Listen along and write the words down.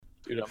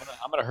Dude,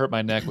 I'm gonna hurt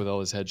my neck with all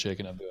this head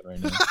shaking I'm doing right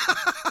now.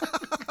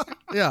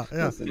 Yeah.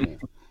 Listen,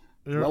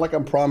 it's not like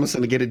I'm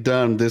promising to get it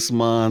done this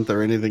month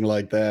or anything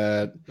like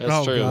that.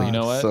 That's true. God. You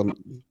know what? Some,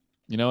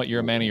 You know what?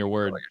 You're a man of your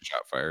word. Like a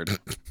shot fired.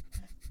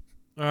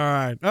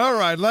 All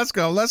right. Let's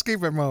go. Let's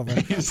keep it moving.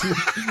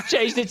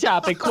 Change the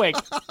topic quick.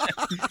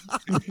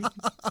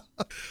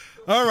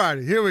 All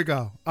righty, here we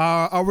go.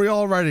 Are we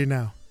all ready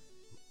now?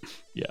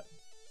 Yeah.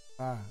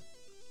 All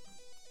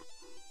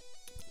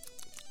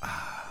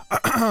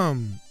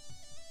right.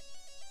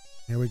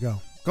 Here we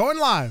go. Going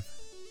live.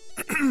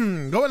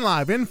 Going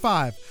live in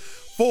 5,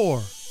 4,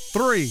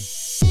 3.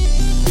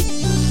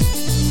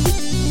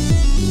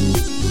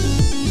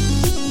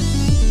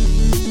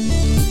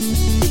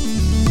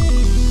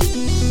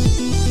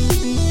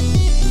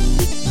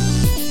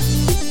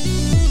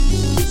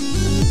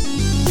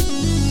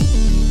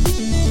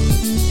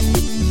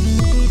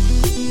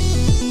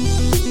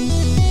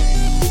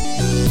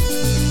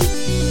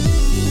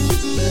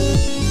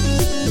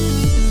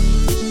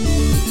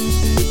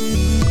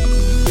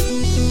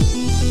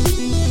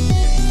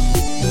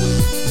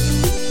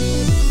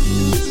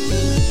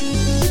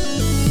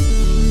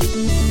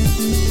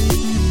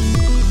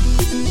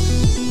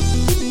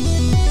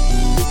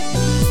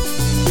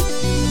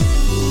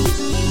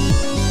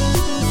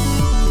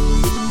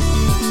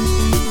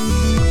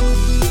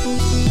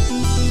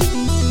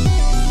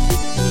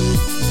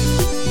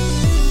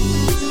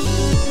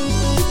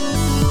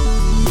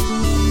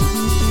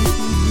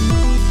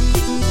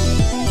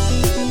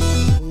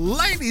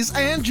 Ladies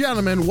and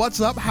gentlemen, what's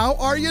up? How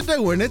are you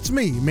doing? It's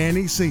me,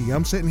 Manny C.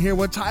 I'm sitting here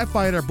with TIE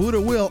Fighter,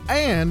 Buddha Will,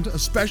 and a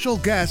special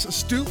guest,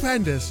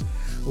 Stupendous.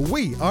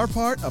 We are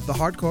part of the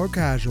Hardcore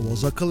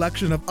Casuals, a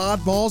collection of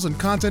oddballs and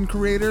content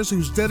creators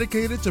who's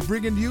dedicated to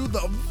bringing you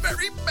the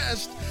very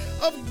best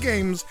of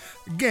games,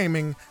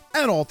 gaming,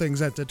 and all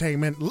things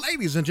entertainment.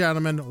 Ladies and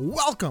gentlemen,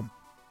 welcome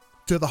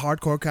to the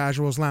Hardcore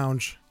Casuals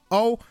Lounge.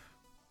 Oh,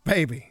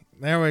 baby,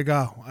 there we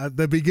go. At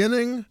the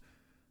beginning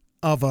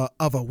of a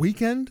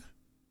weekend.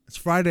 It's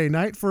Friday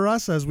night for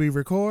us as we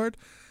record,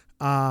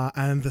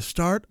 and the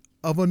start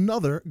of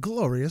another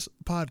glorious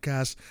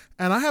podcast.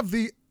 And I have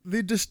the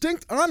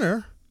distinct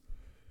honor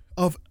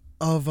of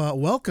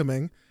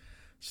welcoming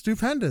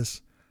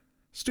Stupendous.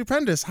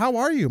 Stupendous, how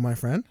are you, my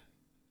friend?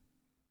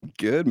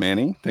 Good,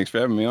 Manny. Thanks for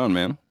having me on,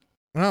 man.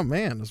 Oh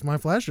man, it's my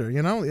pleasure.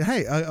 You know,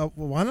 hey,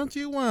 why don't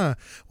you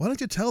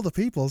tell the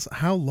peoples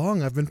how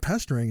long I've been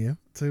pestering you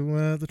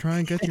to try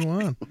and get you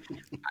on?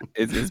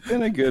 It's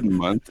been a good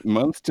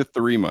month to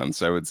 3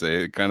 months, I would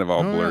say. It kind of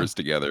all blurs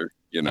together,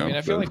 you know. I mean,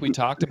 I feel like we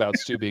talked about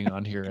Stu being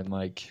on here in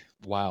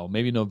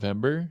maybe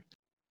November.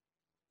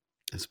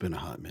 it's been a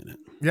hot minute.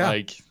 Yeah,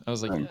 Like I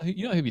was like,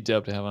 who'd be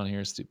dope to have on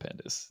here?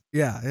 Stupendous.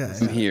 yeah.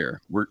 I'm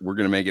here. We're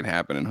gonna make it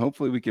happen, and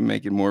hopefully we can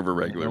make it more of a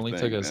regular It only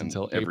thing took us than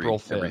until every April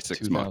 5th,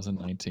 6 months.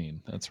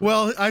 2019. That's right.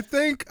 Well, I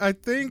think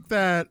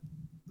that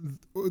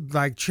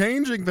like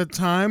changing the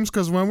times,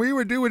 because when we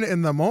were doing it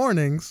in the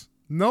mornings,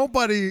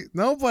 nobody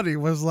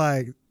was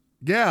like,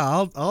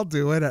 yeah, I'll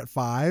do it at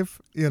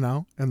 5, in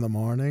the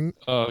morning.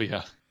 Oh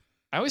yeah,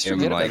 I always And,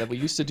 forget like- about that. We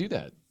used to do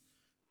that.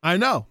 I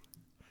know.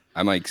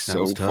 I'm like That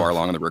so was far tough.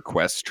 along the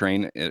request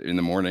train in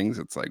the mornings.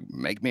 It's like,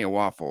 make me a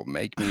waffle,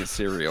 make me a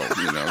cereal.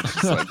 It's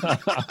just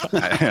like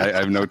I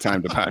have no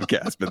time to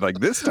podcast. But like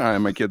this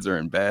time, my kids are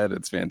in bed.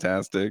 It's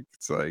fantastic.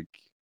 It's like,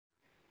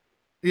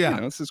 Yeah.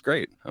 this is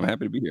great. I'm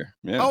happy to be here.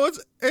 Yeah. Oh,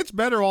 it's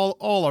better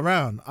all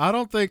around. I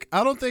don't think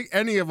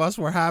any of us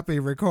were happy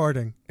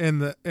recording in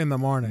the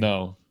morning.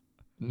 No,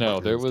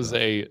 there was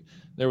a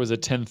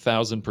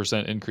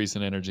 10,000% increase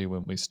in energy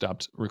when we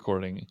stopped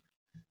recording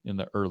in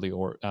the early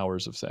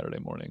hours of Saturday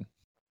morning.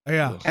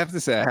 Yeah. I have to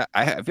say,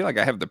 I feel like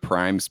I have the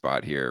prime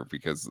spot here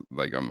because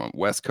like I'm on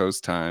West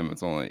Coast time.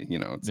 It's only, it's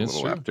a It's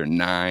little true. after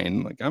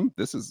 9. Like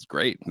this is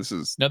great. This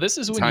is Now this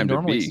is when you time to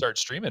normally be. start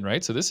streaming,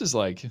 right? So this is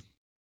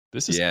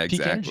yeah, peak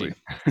exactly.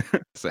 energy.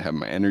 So I have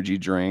my energy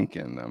drink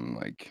and I'm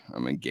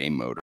in game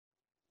mode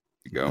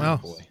to go. Wow.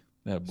 Boy,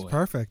 that It's boy.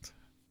 perfect.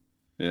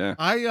 Yeah.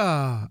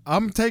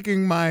 I'm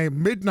taking my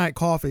midnight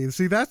coffee.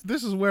 See,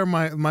 this is where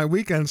my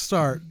weekends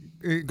start,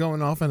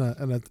 going off in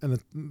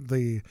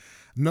the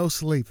no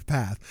sleep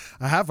path.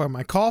 I have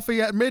my coffee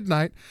at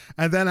midnight,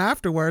 and then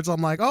afterwards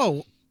I'm like,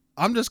 oh,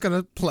 I'm just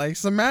gonna play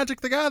some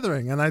Magic the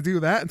Gathering, and I do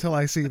that until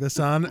I see the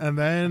sun, and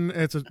then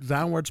it's a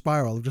downward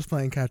spiral of just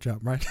playing catch up,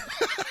 right?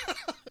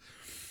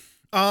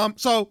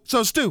 So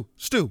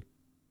Stu,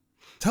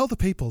 tell the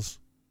peoples,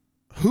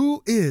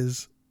 who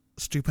is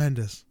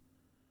Stupendous?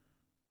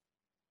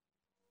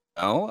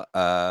 Well,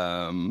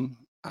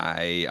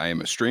 I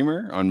am a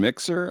streamer on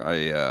Mixer.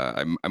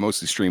 I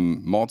mostly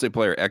stream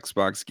multiplayer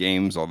Xbox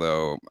games,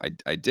 although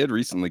I did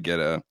recently get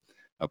a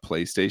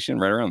PlayStation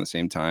right around the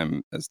same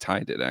time as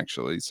Ty did,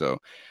 actually. So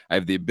I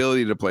have the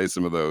ability to play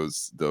some of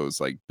those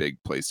like big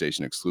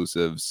PlayStation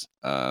exclusives,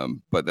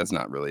 but that's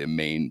not really a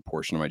main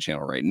portion of my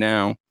channel right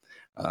now.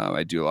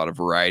 I do a lot of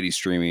variety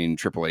streaming,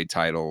 AAA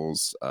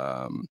titles.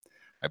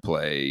 I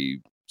play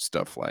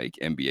stuff like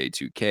NBA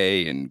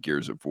 2K and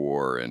Gears of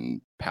War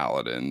and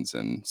Paladins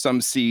and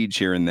some Siege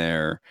here and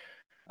there.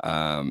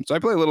 So I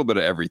play a little bit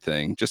of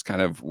everything, just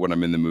kind of what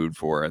I'm in the mood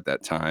for at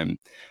that time.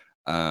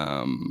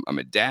 I'm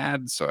a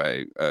dad, so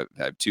I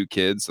have 2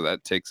 kids, so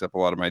that takes up a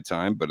lot of my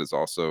time, but it's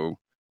also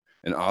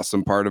an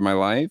awesome part of my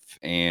life.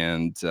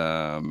 And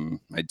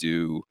I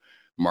do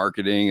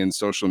marketing and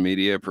social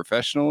media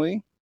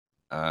professionally.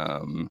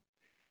 Um,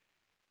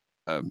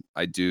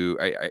 I do.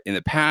 I in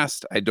the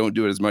past I don't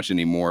do it as much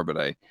anymore, but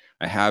I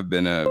have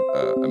been a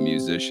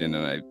musician,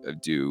 and I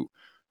do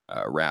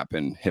rap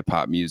and hip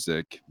hop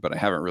music, but I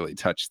haven't really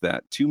touched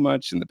that too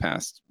much in the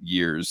past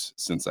years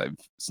since I've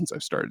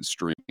started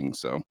streaming.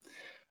 So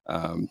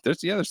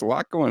there's a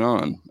lot going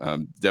on.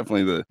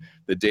 Definitely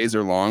the days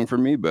are long for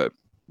me, but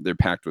they're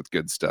packed with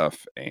good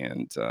stuff.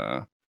 And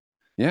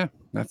yeah,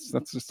 that's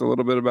just a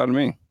little bit about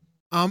me.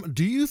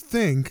 Do you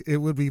think it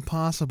would be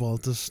possible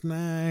to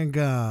snag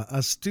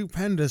a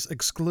stupendous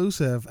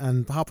exclusive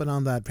and pop it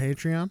on that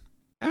Patreon?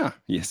 Yeah,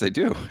 yes, I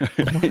do.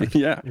 Word,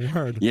 Yeah,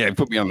 word. yeah, it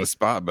put me on the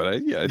spot, but I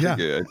think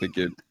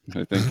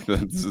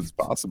that's it's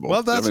possible. Well,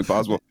 It's that's definitely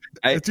possible.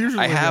 it's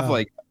usually I have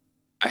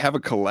a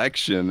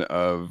collection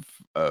of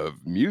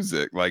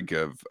music, like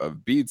of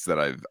beats that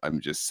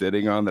I'm just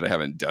sitting on that I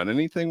haven't done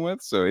anything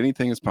with. So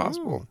anything is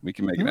possible. We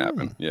can make it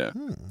happen. Yeah.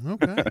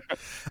 Okay.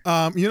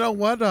 You know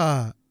what?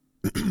 I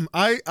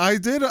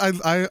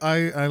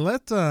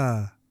let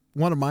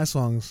one of my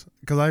songs,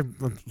 because I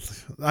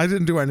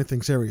didn't do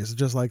anything serious,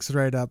 just like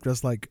straight up,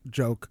 just like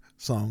joke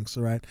songs,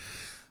 right?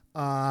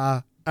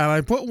 And I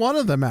put one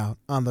of them out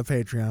on the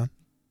Patreon.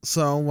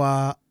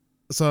 So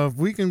if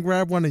we can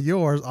grab one of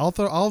yours,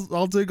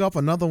 I'll dig up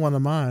another one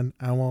of mine,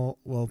 and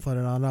we'll put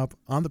it up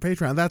on the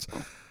Patreon. That's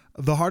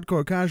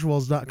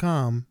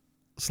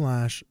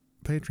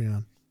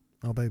thehardcorecasuals.com/Patreon.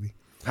 Oh baby.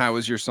 How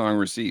was your song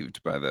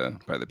received by the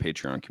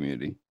Patreon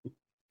community?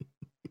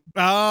 With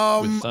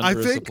I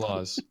thunderous think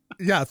applause.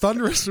 yeah,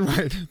 thunderous,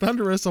 right?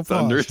 Thunderous applause,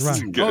 Thunderous,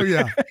 right? good. Oh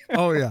yeah,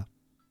 oh yeah,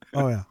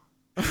 oh yeah.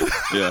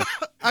 Yeah.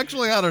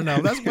 Actually, I don't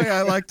know. That's the way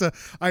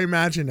I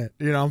imagine it.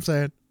 You know what I'm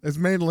saying? It's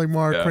mainly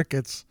more Yeah.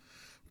 crickets,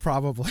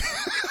 probably.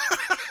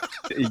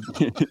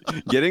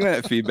 Getting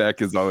that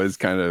feedback is always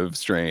kind of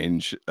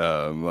strange.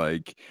 So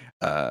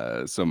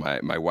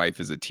my wife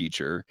is a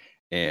teacher,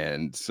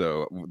 and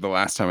so the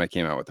last time I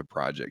came out with a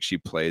project, she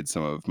played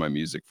some of my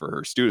music for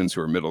her students who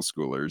are middle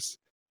schoolers,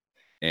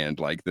 and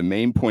like the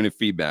main point of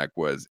feedback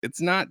was it's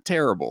not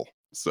terrible.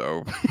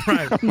 So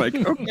Right. I'm like,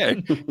 okay,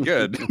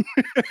 good.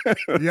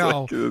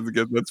 Yo.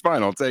 That's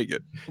fine. I'll take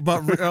it.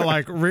 But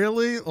like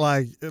really,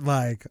 like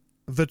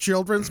the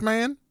Children's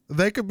Man,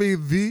 they could be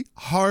the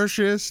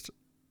harshest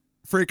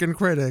freaking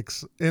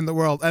critics in the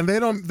world, and they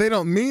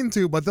don't mean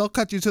to, but they'll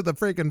cut you to the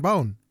freaking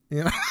bone.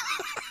 You know,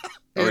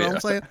 you know what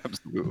I'm saying?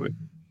 Absolutely.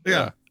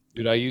 Yeah.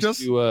 Dude, I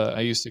used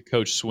to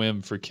coach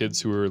swim for kids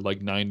who were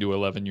like 9 to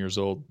 11 years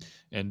old,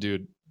 and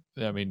dude,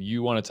 I mean,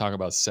 you want to talk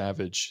about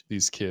savage,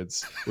 these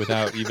kids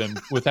without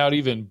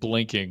even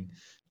blinking,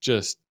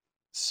 just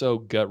so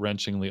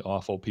gut-wrenchingly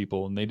awful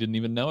people, and they didn't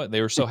even know it.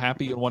 They were so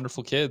happy and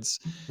wonderful kids,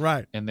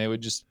 Right. and they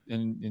would just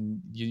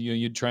and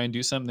you'd try and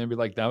do something, they'd be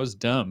like, "That was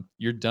dumb.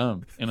 You're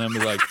dumb," and I'd be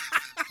like,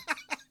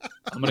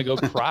 "I'm gonna go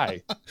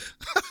cry."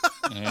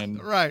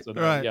 And Right. so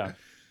Right. yeah.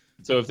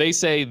 So if they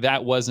say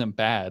that wasn't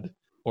bad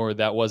or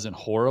that wasn't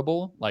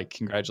horrible, like,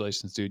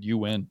 congratulations, dude, you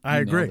win. I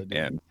You agree. nailed it, dude.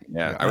 And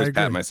yeah, I I was agree.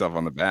 patting myself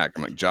on the back.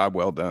 I'm like, job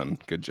well done.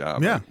 Good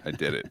job. Yeah. I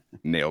did it.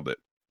 Nailed it.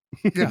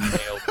 Yeah.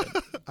 Nailed it.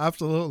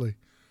 Absolutely.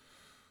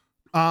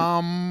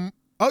 Oh,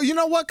 you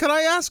know what? Can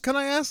I ask?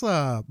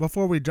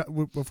 Before we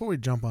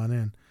jump on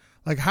in,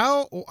 like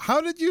how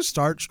did you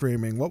start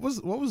streaming? What was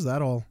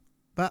that whole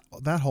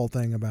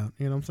thing about?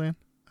 You know what I'm saying?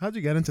 How'd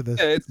you get into this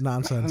Yeah, Let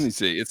nonsense? me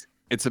see.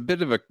 It's a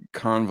bit of a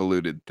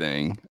convoluted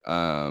thing.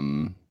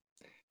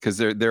 Because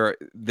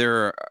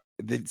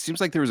it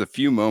seems like there was a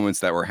few moments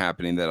that were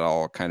happening that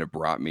all kind of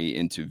brought me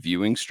into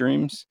viewing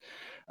streams.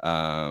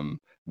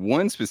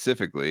 One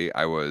specifically,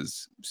 I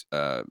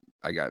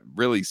got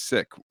really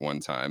sick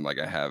one time. Like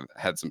I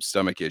had some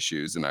stomach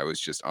issues, and I was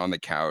just on the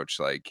couch,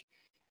 like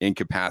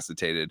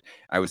incapacitated.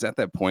 I was at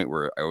that point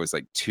where I was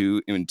like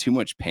in too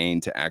much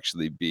pain to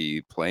actually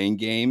be playing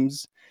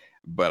games,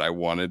 but I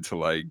wanted to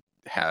like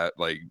have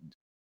like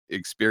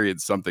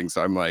experience something.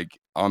 So I'm like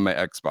on my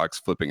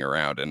Xbox flipping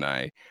around, and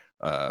I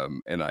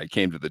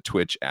came to the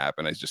Twitch app,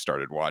 and I just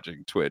started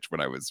watching Twitch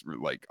when I was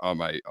like on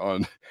my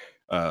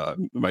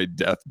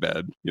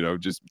deathbed,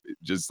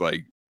 just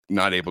like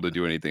not able to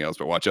do anything else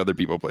but watch other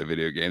people play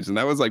video games. And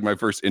that was like my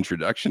first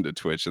introduction to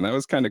Twitch, and that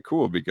was kind of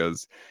cool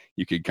because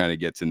you could kind of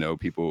get to know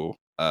people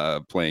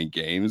playing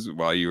games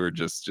while you were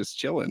just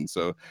chilling.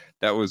 So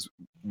that was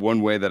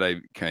one way that I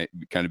kind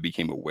of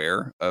became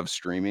aware of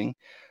streaming.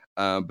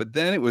 But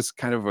then it was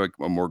kind of a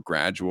more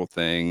gradual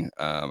thing.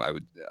 I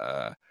would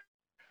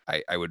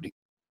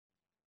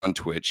on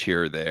Twitch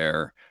here or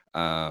there.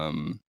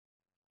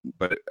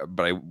 but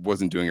I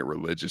wasn't doing it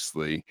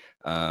religiously.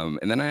 And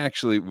then I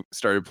actually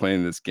started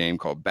playing this game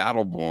called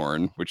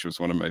Battleborn, which was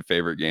one of my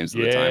favorite games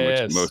at the time,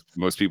 which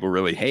most people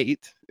really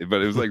hate,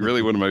 but it was like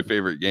really one of my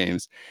favorite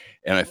games.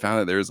 And I found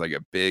that there was like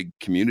a big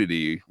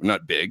community,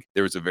 not big,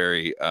 there was a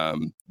very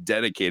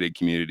dedicated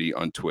community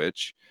on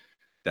Twitch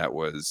that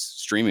was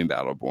streaming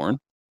Battleborn.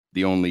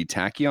 The only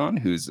Tachyon,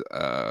 who's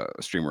a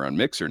streamer on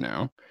Mixer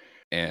now,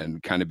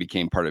 and kind of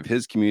became part of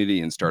his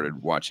community and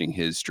started watching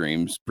his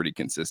streams pretty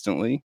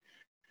consistently.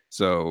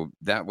 So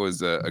that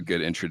was a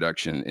good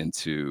introduction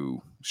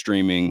into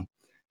streaming.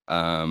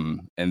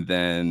 And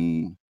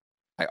then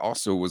I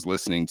also was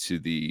listening to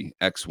the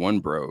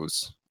X1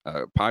 Bros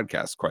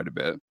podcast quite a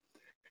bit.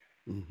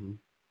 Mm-hmm.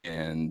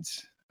 And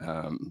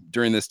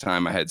during this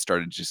time, I had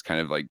started just kind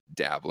of like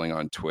dabbling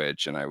on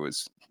Twitch, and I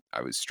was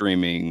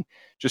streaming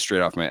just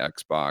straight off my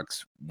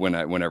Xbox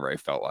whenever I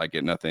felt like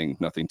it. Nothing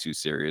too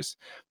serious.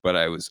 But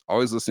I was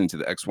always listening to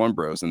the X1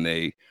 Bros, and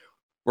they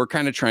were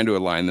kind of trying to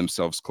align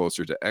themselves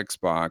closer to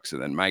Xbox,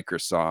 and then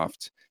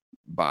Microsoft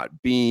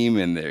bought Beam,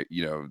 and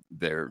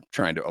they're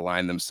trying to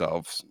align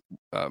themselves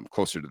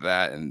closer to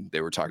that. And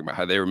they were talking about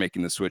how they were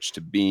making the switch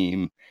to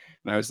Beam.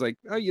 And I was like,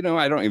 oh,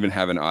 I don't even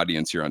have an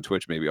audience here on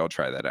Twitch. Maybe I'll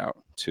try that out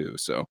too.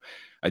 So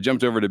I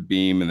jumped over to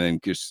Beam and then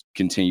just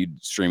continued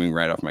streaming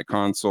right off my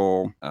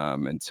console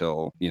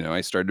until,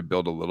 I started to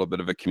build a little bit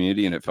of a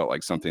community, and it felt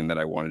like something that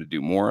I wanted to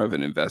do more of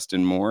and invest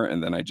in more.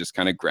 And then I just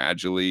kind of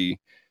gradually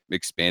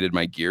expanded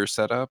my gear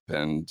setup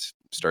and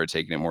started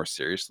taking it more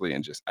seriously.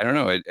 And just, I don't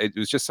know, it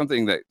was just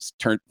something that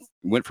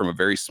went from a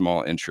very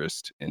small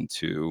interest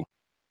into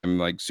I'm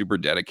like super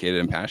dedicated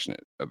and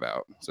passionate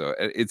about. So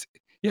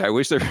I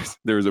wish there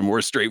was a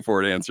more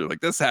straightforward answer.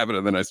 Like this happened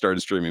and then I started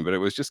streaming, but it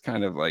was just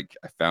kind of like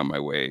I found my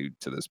way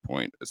to this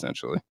point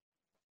essentially.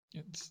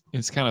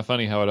 It's kind of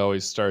funny how it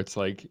always starts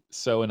like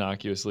so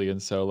innocuously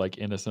and so like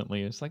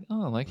innocently. It's like,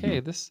 oh, like, hey,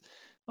 this,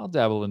 I'll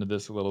dabble into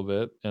this a little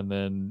bit. And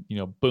then,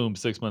 boom,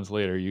 6 months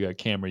later, you got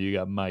camera, you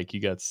got mic,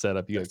 you got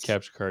setup, you got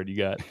capture card, you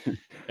got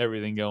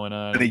everything going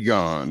on. And he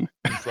gone.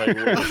 It's like,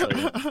 wait a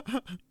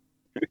second.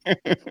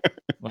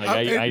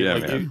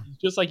 Like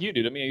just like you,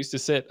 dude. I mean, I used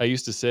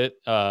to sit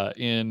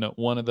in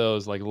one of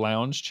those like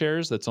lounge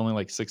chairs that's only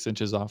like 6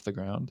 inches off the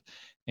ground,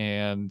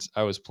 and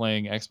I was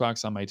playing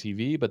Xbox on my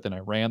TV, but then I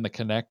ran the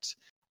Kinect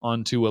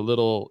onto a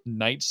little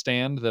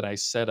nightstand that I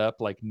set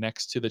up like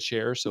next to the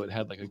chair so it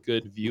had like a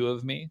good view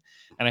of me,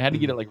 and I had to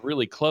get it like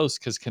really close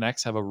because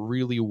Kinects have a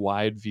really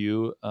wide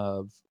view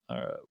of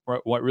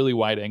really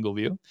wide angle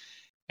view.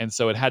 And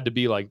so it had to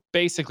be like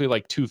basically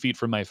like 2 feet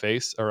from my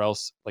face, or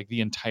else like the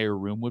entire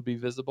room would be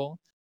visible.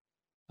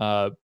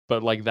 But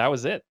like that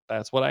was it.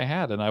 That's what I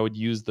had. And I would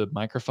use the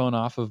microphone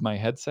off of my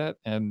headset.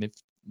 And if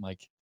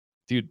like,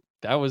 dude,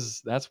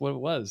 that's what it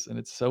was. And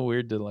it's so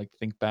weird to like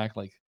think back,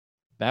 like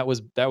that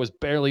was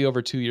barely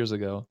over 2 years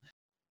ago.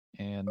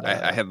 And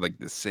I had like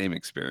the same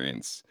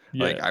experience.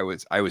 Yeah. Like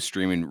I was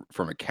streaming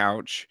from a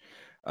couch,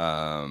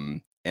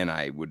 and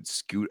I would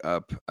scoot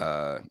up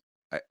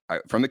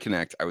from the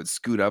Kinect, I would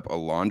scoot up a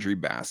laundry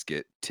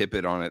basket, tip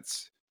it on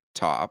its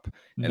top,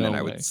 and then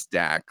I would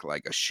stack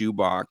like a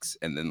shoebox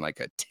and then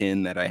like a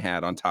tin that I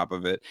had on top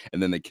of it,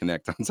 and then the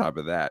Kinect on top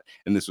of that.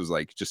 And this was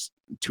like just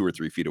 2 or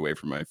 3 feet away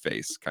from my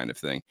face kind of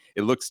thing.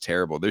 It looks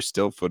terrible. There's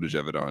still footage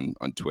of it on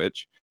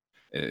Twitch.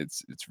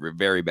 It's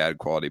very bad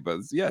quality,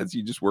 but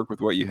you just work with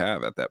what you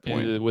have at that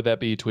point. And would that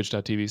be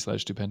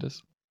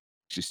twitch.tv/stupendous?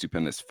 Actually,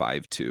 Stupendous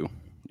 5.2.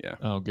 Yeah.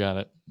 Oh, got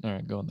it. All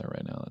right, go in there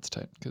right now. That's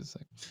tight because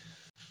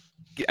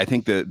I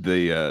think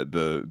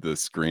the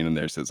screen in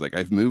there says like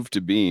I've moved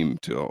to Beam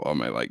to all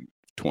my like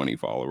 20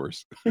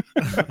 followers.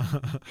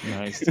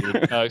 Nice,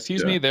 dude.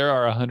 Excuse me, there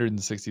are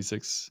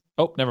 166.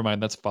 Oh, never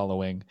mind. That's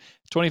following.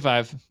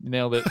 25.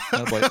 Nailed it.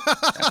 Oh, boy.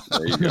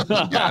 There you go.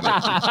 You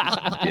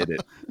got it. Get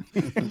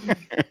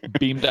it.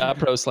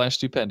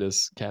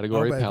 Beam.pro/stupendous.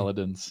 Category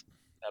Paladins.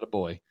 Not a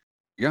boy.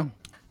 Yeah.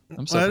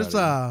 I'm so proud of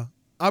you.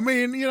 I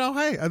mean,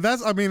 hey,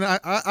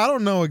 I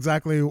don't know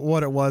exactly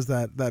what it was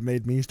that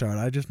made me start.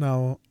 I just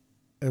know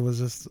it was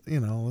just,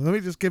 let me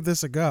just give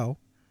this a go.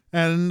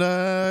 And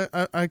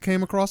I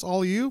came across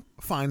all you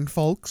fine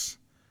folks,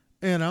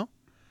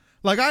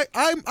 Like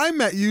I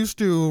met you,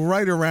 Stu,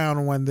 right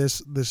around when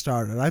this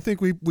started. I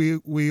think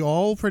we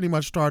all pretty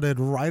much started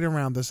right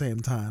around the same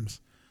times.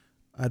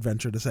 I'd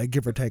venture to say,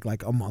 give or take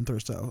like a month or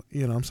so.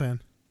 You know what I'm saying?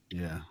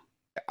 Yeah.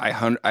 I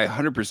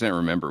 100%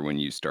 remember when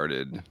you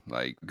started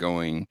like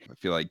going. I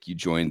feel like you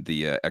joined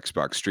the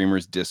Xbox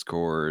Streamers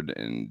Discord,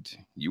 and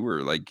you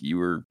were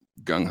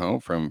gung ho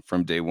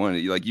from day one.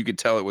 You could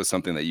tell it was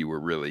something that you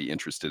were really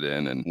interested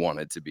in and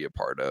wanted to be a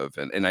part of.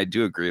 And I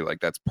do agree, like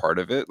that's part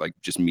of it. Like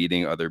just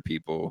meeting other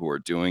people who are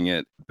doing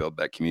it, build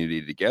that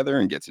community together,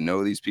 and get to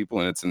know these people.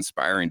 And it's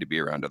inspiring to be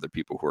around other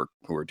people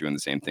who are doing the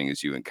same thing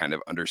as you and kind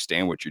of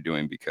understand what you're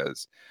doing.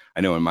 Because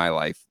I know in my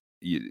life,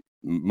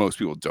 most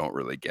people don't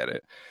really get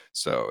it.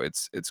 So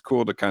it's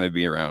cool to kind of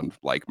be around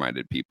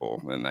like-minded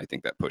people, and I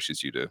think that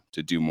pushes you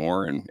to do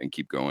more and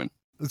keep going.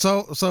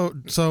 So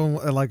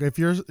like if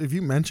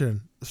you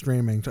mention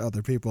streaming to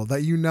other people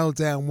that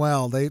damn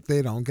well they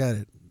don't get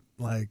it,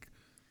 Like,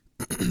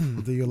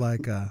 do you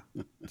like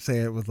say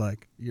it with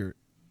like your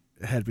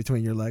head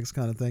between your legs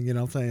kind of thing? You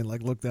know what I'm saying?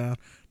 Like look down.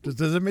 Does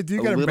it? Do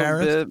you get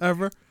embarrassed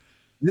ever?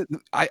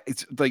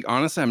 It's like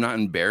honestly, I'm not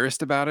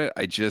embarrassed about it.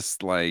 I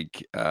just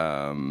like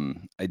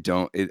I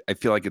don't. I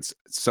feel like it's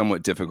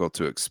somewhat difficult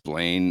to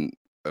explain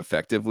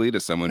effectively to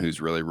someone who's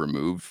really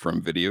removed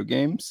from video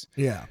games.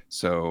 Yeah.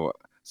 So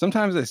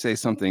sometimes I say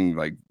something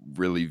like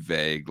really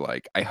vague,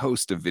 like I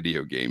host a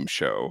video game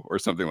show or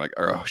something like,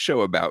 or a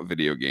show about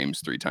video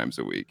games 3 times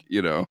a week.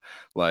 You know,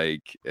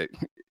 like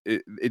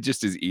it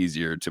just is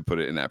easier to put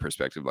it in that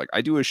perspective. Like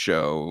I do a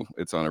show,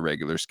 it's on a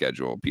regular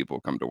schedule. People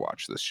come to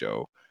watch this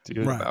show. Dude,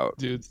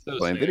 about so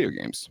playing same. video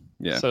games.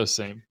 Yeah. So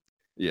same.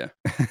 Yeah.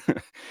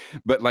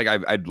 But like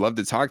I'd love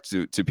to talk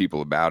to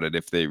people about it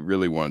if they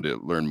really wanted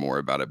to learn more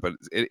about it. But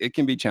it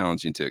can be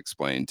challenging to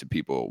explain to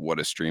people what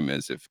a stream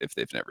is if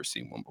they've never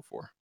seen one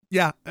before.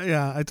 Yeah,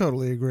 I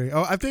totally agree.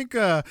 Oh, I think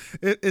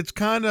it's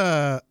kind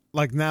of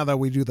like now that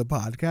we do the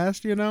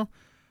podcast, you know,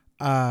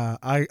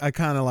 I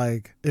kind of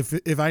like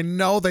if I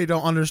know they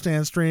don't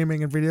understand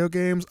streaming and video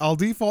games, I'll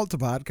default to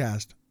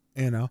podcast,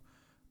 you know.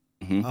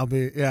 Mm-hmm. I'll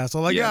be so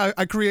like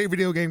I create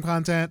video game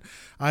content.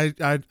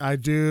 I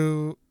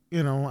do,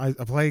 you know, I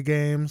play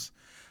games.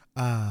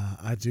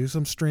 I do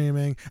some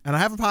streaming, and I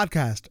have a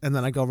podcast, and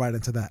then I go right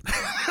into that.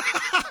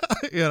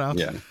 You know,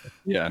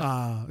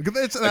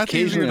 that's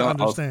easier to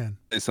understand.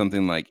 It's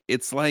something like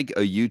it's like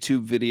a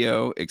YouTube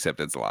video except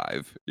it's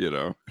live. You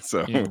know,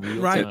 so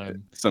right.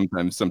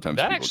 Sometimes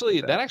that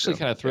actually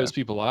kind of throws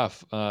people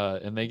off,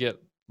 and they get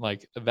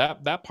like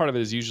that part of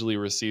it is usually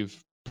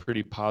received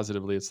pretty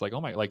positively. It's like, oh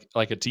my, like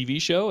a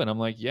TV show, and I'm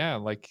like, yeah,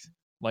 like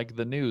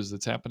the news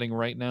that's happening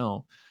right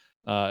now,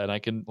 and I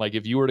can, like,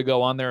 if you were to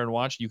go on there and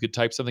watch, you could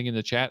type something in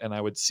the chat and I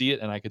would see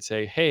it and I could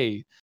say,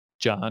 hey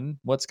John,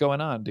 what's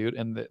going on, dude?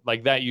 And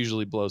like that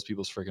usually blows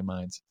people's freaking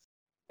minds.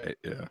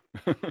 Yeah.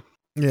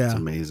 Yeah, it's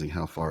amazing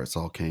how far it's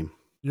all came.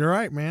 You're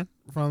right, man.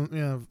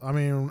 From I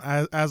mean,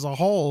 as a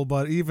whole,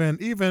 but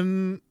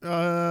even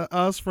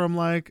us from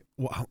like,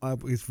 well,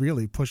 it's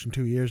really pushing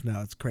 2 years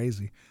now. It's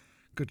crazy.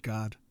 Good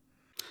God.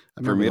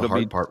 I remember the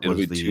hard part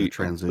was the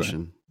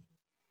transition,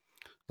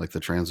 like the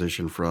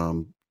transition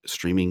from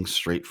streaming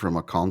straight from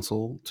a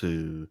console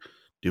to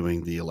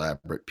doing the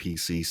elaborate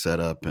PC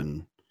setup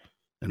and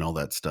all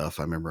that stuff.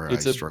 I remember I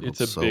struggled so hard.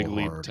 It's a big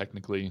leap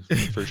technically,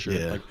 for sure.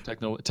 Yeah.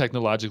 Like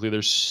technologically,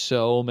 there's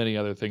so many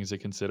other things to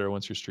consider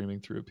once you're streaming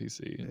through a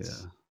PC.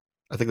 Yeah.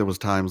 I think there was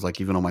times like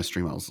even on my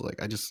stream, I was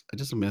like, I just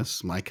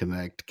miss my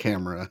Kinect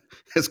camera.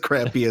 As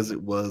crappy as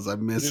it was, I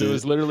miss it. It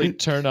was literally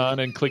turn on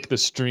and click the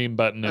stream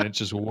button, and it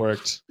just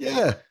worked.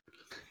 Yeah,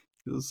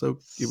 it was so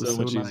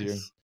much nice. easier.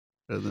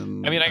 And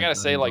then I mean, I gotta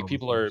say, like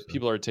people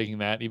are taking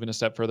that even a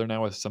step further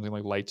now with something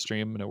like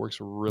Lightstream, and it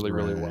works really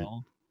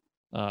well.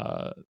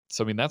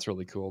 So I mean, that's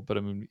really cool. But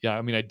I mean, yeah,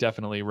 I mean, I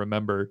definitely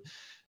remember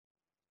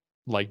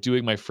like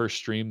doing my first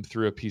stream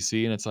through a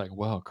PC, and it's like,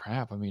 whoa,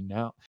 crap. I mean,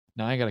 now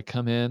I got to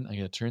come in, I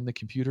got to turn the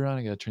computer on,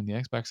 I got to turn the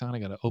Xbox on, I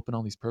got to open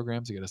all these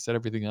programs, I got to set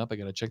everything up, I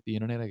got to check the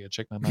internet, I got to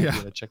check my mic, I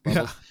got to check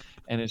levels.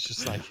 And it's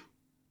just like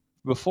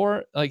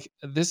before, like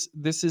this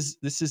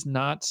is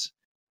not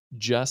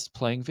just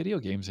playing video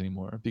games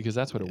anymore, because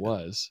that's what it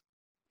was.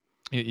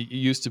 It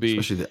used to be,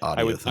 especially the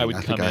audio thing.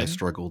 I think I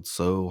struggled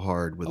so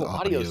hard with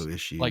audio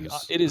issues. Like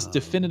it is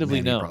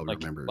definitively known. Like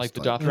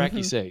the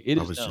Dothraki say, it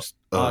is known.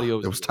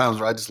 Audio. There was times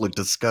where I just looked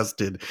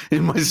disgusted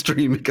in my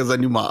stream because I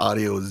knew my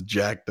audio was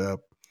jacked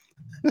up.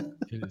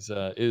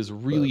 It is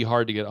really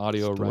hard to get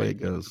audio right.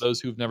 For those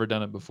who've never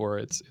done it before,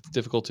 it's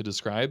difficult to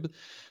describe,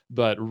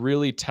 but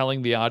really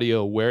telling the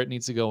audio where it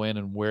needs to go in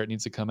and where it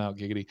needs to come out,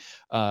 giggity,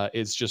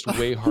 it's just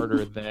way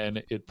harder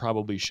than it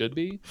probably should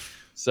be.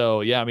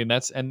 So yeah, I mean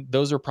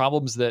those are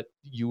problems that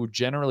you would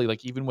generally,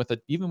 like, even with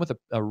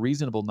a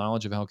reasonable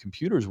knowledge of how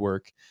computers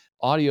work,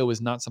 audio is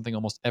not something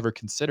almost ever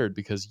considered,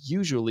 because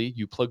usually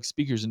you plug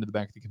speakers into the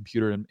back of the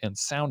computer and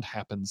sound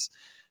happens.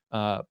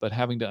 But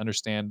having to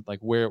understand like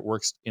where it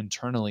works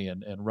internally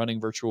and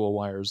running virtual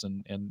wires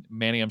and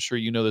Manny, I'm sure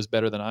you know this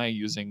better than I,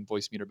 using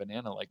Voicemeeter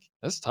Banana, like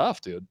that's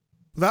tough, dude.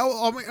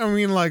 I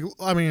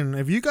mean,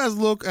 if you guys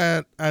look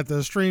at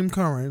the stream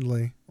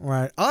currently,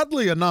 right?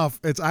 Oddly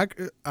enough,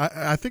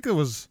 I think it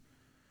was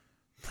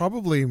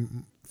probably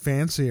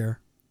fancier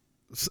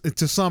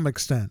to some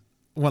extent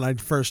when I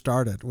first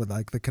started with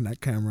like the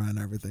Kinect camera and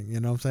everything. You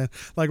know what I'm saying?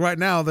 Like right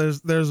now, there's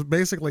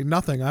basically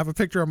nothing. I have a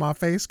picture of my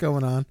face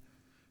going on,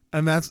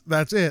 and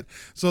that's it.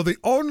 So the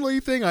only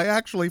thing I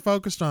actually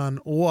focused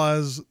on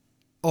was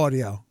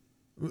audio,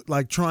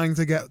 like trying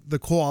to get the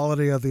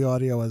quality of the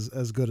audio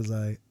as good as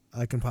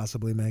I can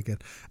possibly make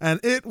it. And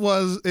it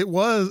was,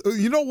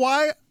 you know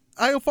why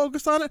I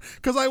focused on it?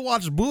 Because I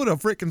watched Buddha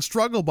freaking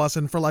struggle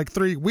bussing for like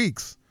 3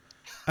 weeks.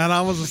 And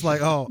I was just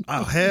like, oh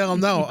hell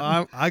no.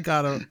 I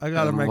gotta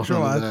make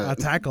sure I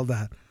tackled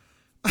that.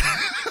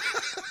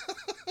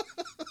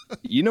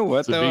 You know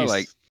what though?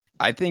 Like,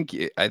 I think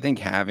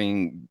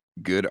having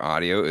good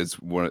audio is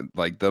one of,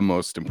 like, the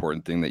most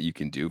important thing that you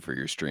can do for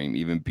your stream,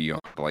 even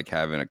beyond like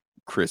having a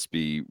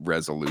crispy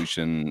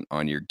resolution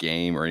on your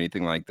game or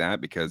anything like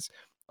that, because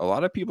a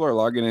lot of people are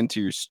logging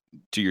into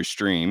your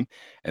stream,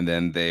 and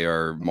then they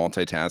are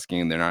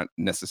multitasking. They're not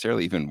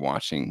necessarily even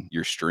watching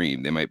your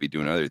stream. They might be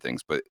doing other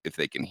things, but if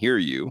they can hear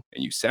you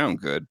and you sound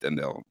good, then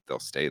they'll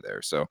stay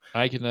there. So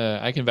I can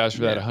vouch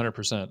for that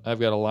 100%. I've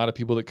got a lot of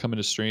people that come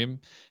into stream,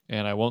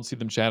 and I won't see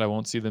them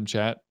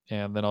chat.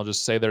 And then I'll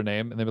just say their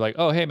name, and they'll be like,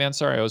 "Oh, hey man,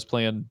 sorry, I was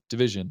playing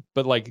Division."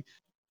 But like,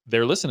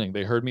 they're listening.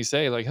 They heard me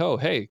say like, "Oh,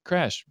 hey,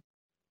 Crash,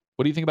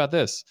 what do you think about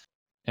this?"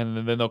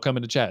 And then they'll come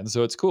into chat, and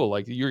so it's cool.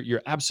 Like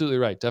you're absolutely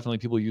right. Definitely,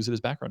 people use it as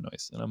background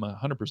noise, and I'm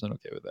 100%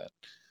 okay with that.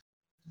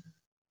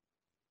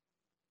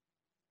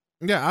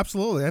 Yeah,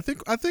 absolutely. I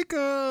think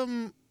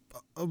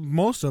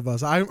most of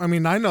us. I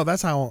mean, I know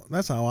that's how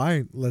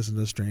I listen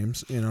to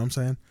streams. You know what I'm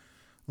saying?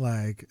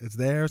 Like it's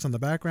there, it's on the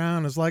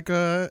background. It's like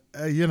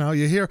you know,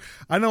 you hear.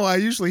 I know I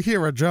usually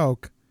hear a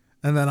joke,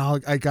 and then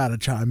I gotta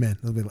chime in.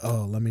 They'll be like,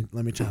 "Oh, let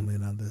me chime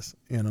in on this."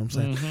 You know what I'm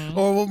saying? Mm-hmm.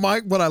 Or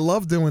what I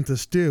love doing to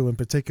Stu in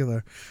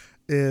particular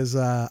is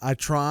I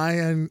try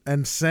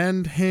and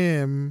send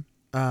him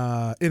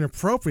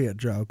inappropriate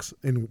jokes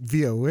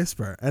via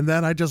whisper, and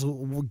then I just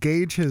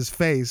gauge his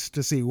face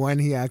to see when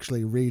he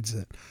actually reads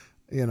it.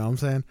 You know what I'm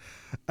saying?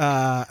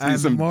 And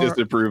some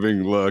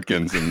disapproving look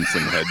and some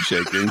head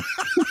shaking.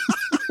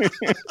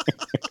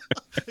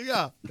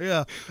 yeah.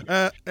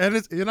 And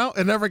it's, you know,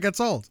 it never gets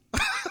old.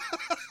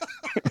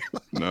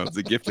 No, it's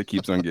a gift that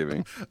keeps on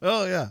giving.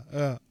 Oh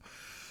yeah.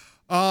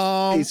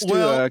 Hey,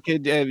 Stu,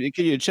 could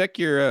you check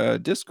your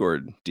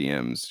Discord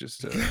DMs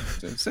just to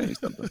say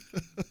something?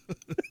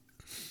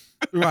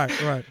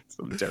 Right.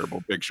 Some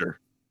terrible picture.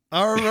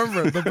 I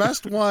remember the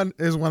best one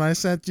is when I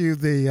sent you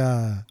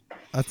the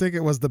I think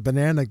it was the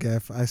banana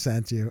gif I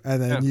sent you,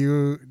 and then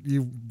you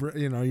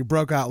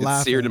broke out laughing.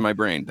 It's seared in my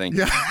brain. Thank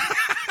you.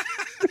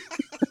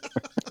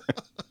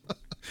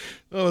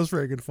 That was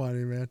freaking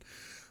funny, man.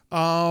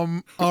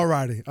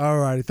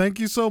 Alrighty. Thank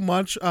you so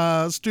much,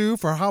 Stu,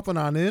 for hopping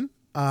on in.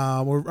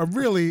 I'm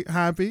really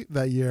happy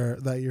that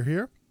you're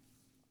here,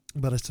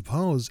 but I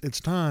suppose it's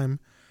time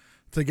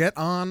to get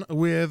on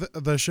with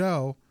the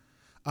show.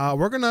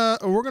 We're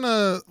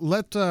gonna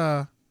let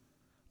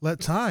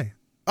Ty.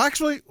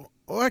 Actually,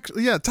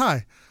 yeah,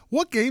 Ty.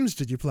 What games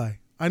did you play?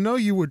 I know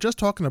you were just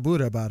talking to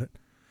Buddha about it.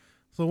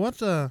 So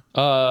what?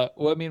 Well,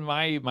 I mean,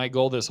 my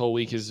goal this whole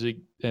week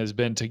has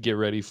been to get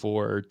ready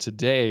for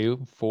today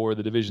for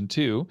the Division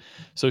 2.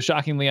 So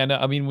shockingly,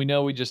 we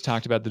know we just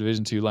talked about the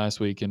Division 2 last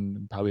week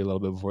and probably a little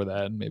bit before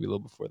that and maybe a little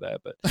before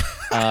that. But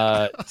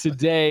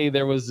today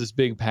there was this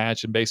big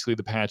patch, and basically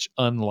the patch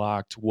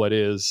unlocked what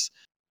is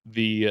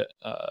the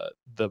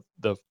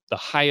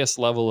highest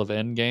level of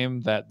end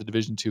game that the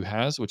Division 2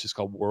 has, which is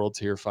called World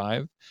Tier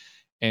 5.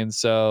 And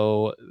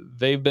so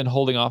they've been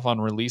holding off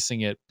on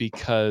releasing it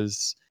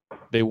because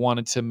they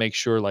wanted to make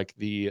sure like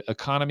the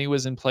economy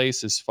was in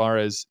place as far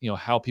as, you know,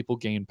 how people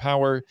gain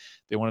power.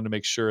 They wanted to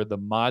make sure the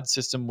mod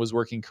system was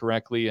working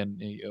correctly, and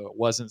it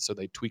wasn't, so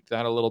they tweaked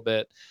that a little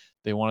bit.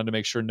 They wanted to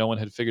make sure no one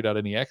had figured out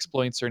any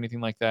exploits or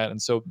anything like that.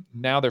 And so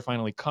now they're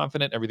finally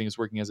confident everything is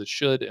working as it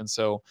should. And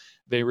so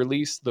they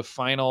released the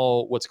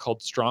final, what's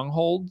called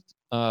Stronghold,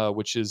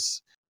 which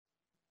is,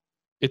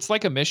 it's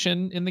like a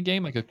mission in the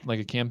game, like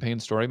a campaign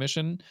story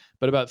mission,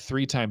 but about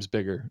 3 times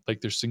bigger.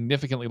 Like they're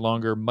significantly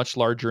longer, much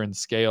larger in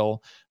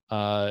scale,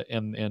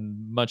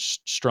 and much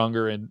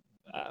stronger in.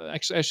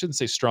 Actually, I shouldn't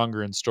say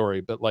stronger in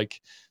story, but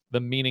like the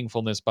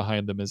meaningfulness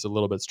behind them is a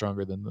little bit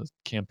stronger than the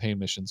campaign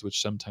missions,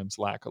 which sometimes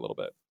lack a little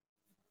bit.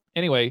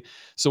 Anyway,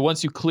 so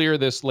once you clear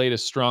this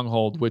latest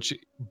stronghold, which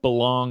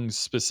belongs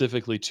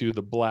specifically to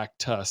the Black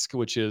Tusk,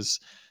 which is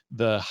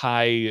the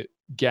high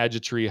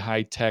gadgetry,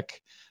 high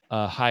tech,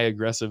 high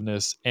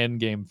aggressiveness end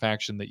game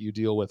faction that you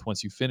deal with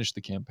once you finish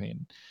the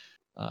campaign.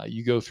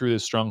 You go through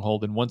this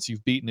stronghold, and once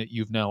you've beaten it,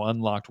 you've now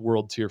unlocked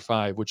World Tier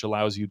 5, which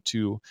allows you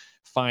to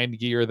find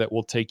gear that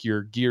will take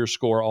your gear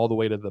score all the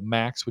way to the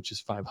max, which is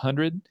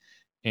 500.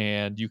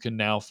 And you can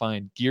now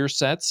find gear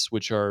sets,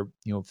 which are,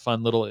 you know,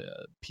 fun little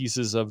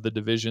pieces of the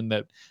division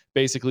that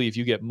basically, if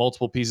you get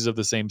multiple pieces of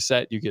the same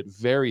set, you get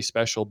very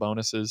special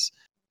bonuses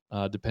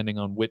depending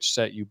on which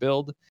set you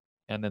build.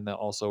 And then they'll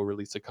also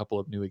release a couple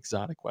of new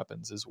exotic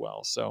weapons as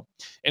well. So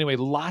anyway,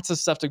 lots of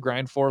stuff to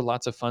grind for,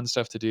 lots of fun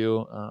stuff to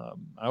do.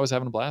 I was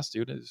having a blast,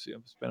 dude. It's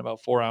been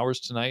about 4 hours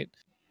tonight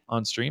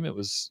on stream. It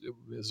was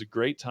a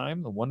great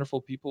time. The wonderful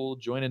people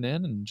joining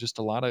in, and just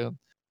a lot of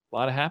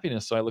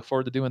happiness. So I look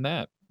forward to doing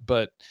that.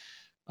 But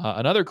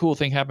another cool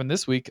thing happened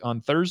this week.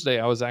 On Thursday,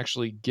 I was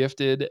actually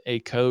gifted a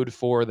code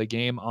for the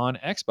game on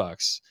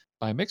Xbox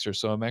by Mixer.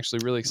 So I'm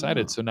actually really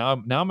excited. So now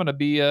I'm going to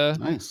be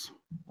nice.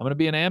 I'm going to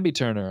be an ambi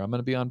turner. I'm going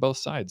to be on both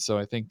sides. So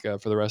I think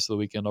for the rest of the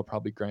weekend, I'll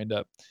probably grind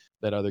up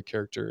that other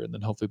character, and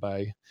then hopefully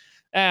by,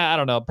 I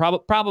don't know,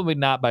 probably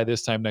not by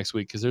this time next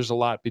week, because there's a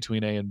lot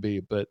between A and B.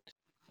 But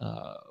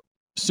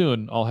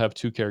soon I'll have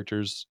 2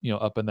 characters, you know,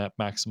 up in that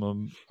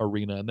maximum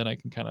arena, and then I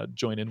can kind of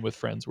join in with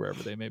friends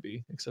wherever they may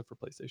be, except for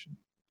PlayStation.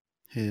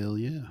 Hell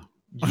yeah.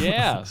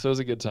 Yeah. So it was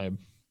a good time.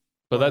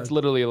 But that's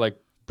literally like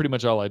pretty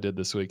much all I did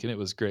this week, and it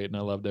was great, and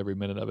I loved every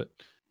minute of it.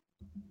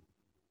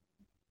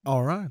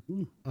 All right.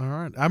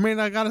 I mean,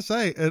 I gotta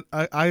say,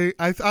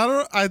 I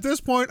don't. At this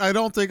point, I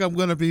don't think I'm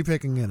gonna be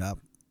picking it up.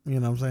 You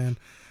know what I'm saying?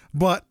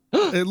 But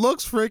it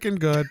looks freaking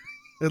good.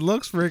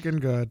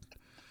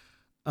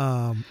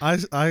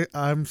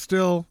 I'm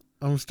still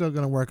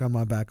gonna work on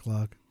my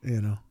backlog.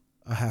 You know,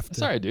 I have to.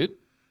 Sorry, dude.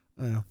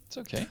 Yeah, it's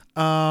okay.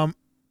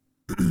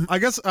 I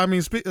guess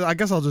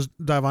I'll just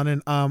dive on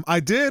in. I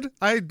did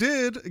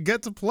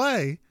get to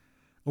play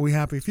We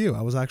Happy Few.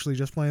 I was actually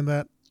just playing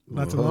that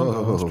not too long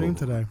ago on stream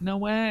today. No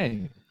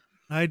way.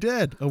 I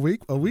did a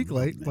week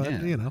late,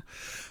 but you know.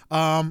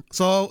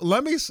 So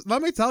let me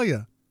tell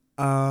you.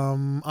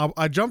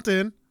 I jumped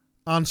in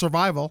on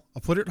survival. I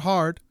put it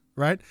hard,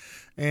 right?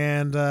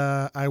 And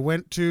I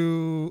went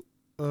to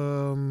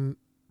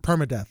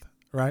permadeath,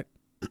 right?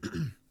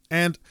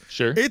 And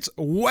sure, it's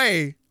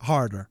way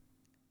harder,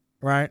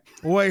 right?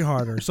 Way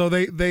harder. So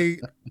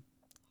they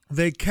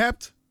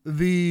kept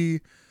the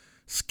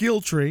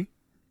skill tree,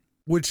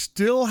 which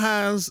still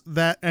has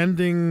that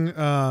ending,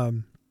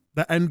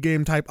 the end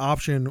game type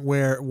option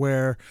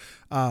where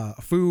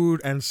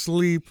food and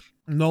sleep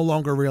no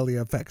longer really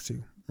affects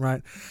you,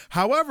 right?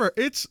 However,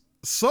 it's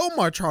so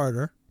much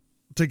harder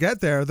to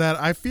get there that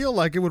I feel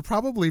like it would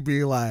probably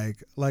be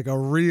like a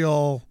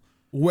real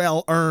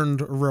well-earned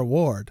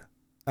reward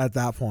at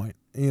that point.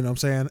 You know what I'm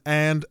saying?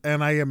 And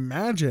I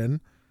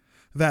imagine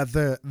that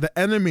the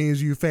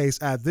enemies you face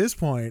at this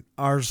point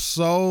are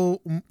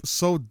so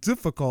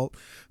difficult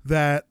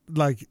that,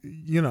 like,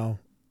 you know,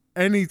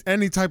 any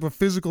type of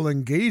physical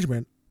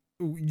engagement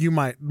you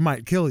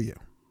might kill you,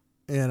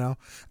 you know.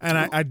 And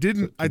I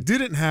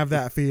didn't have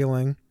that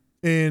feeling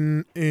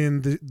in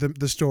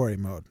the story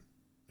mode,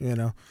 you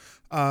know.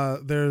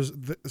 There's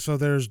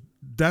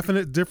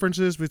definite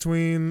differences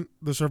between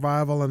the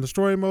survival and the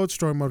story mode.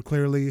 Story mode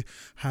clearly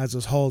has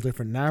this whole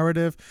different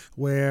narrative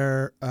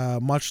where,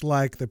 much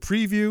like the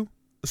preview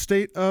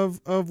state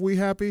of We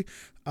Happy,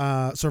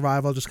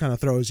 survival just kind of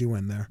throws you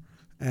in there,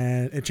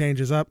 and it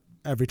changes up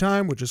every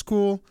time, which is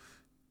cool.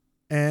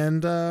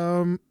 And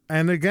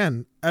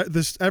again,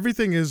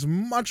 everything is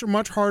much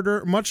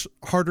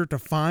harder to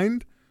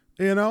find,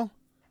 you know.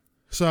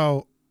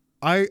 So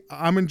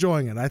I'm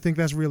enjoying it. I think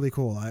that's really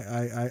cool.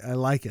 I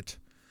like it.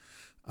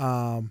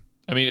 I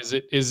mean,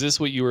 is this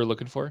what you were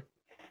looking for?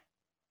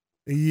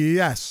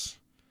 Yes.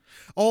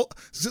 Oh,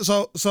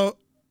 so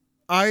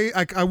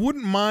I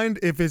wouldn't mind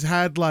if it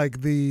had like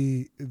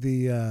the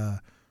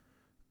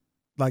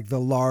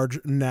large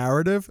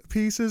narrative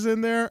pieces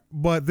in there,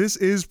 but this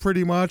is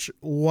pretty much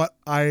what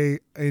I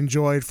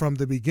enjoyed from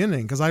the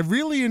beginning, because I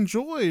really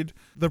enjoyed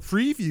the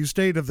preview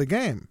state of the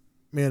game,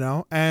 you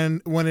know,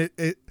 and when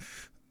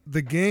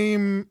the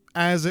game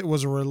as it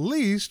was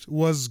released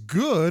was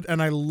good,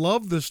 and I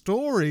love the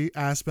story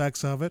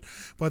aspects of it,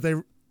 but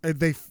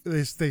they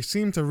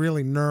seem to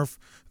really nerf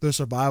the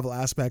survival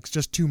aspects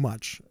just too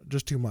much,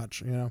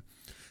 you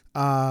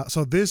know.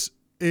 So this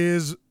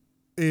is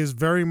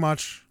very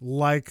much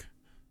like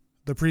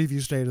the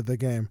preview state of the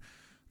game.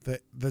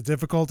 The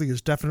difficulty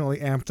is definitely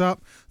amped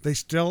up. They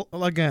still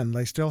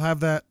have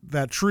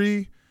that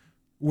tree,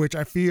 which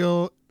I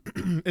feel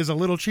is a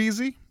little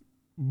cheesy,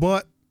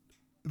 but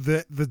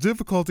the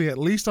difficulty, at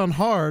least on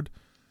hard,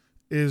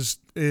 is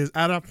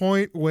at a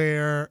point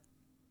where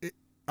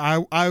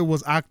I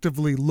was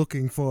actively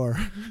looking for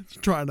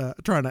trying to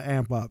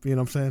amp up, you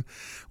know what I'm saying?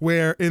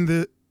 Where in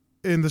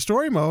the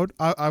story mode,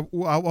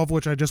 of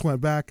which I just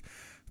went back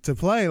to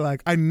play,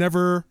 like I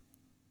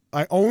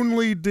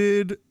only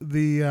did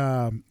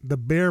the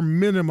bare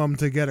minimum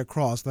to get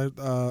across.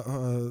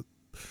 So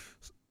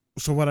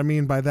what I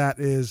mean by that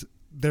is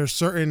there's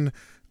certain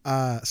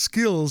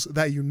skills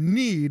that you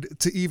need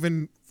to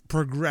even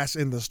progress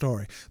in the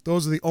story.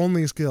 Those are the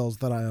only skills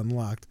that I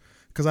unlocked,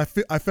 because I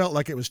felt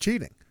like it was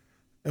cheating.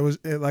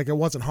 Like it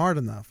wasn't hard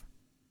enough.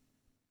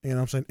 You know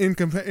what I'm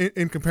saying?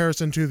 In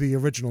comparison to the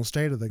original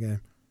state of the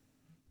game.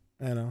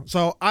 You know.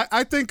 So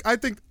I think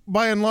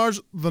by and large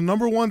the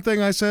number one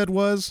thing I said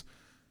was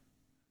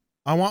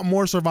I want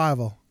more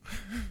survival.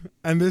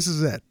 And this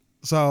is it.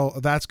 So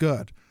that's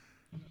good.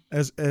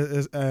 And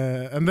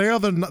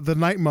the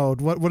night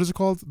mode, what is it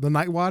called? The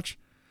Night Watch?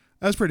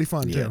 That's pretty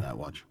fun too. Yeah, Night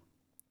Watch.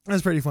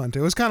 That's pretty fun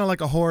too. It's kind of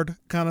like a horde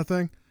kind of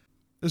thing.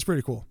 It's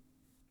pretty cool.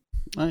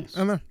 Nice.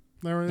 And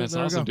that's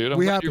awesome, dude. I'm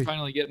glad you're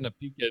finally getting a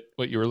peek at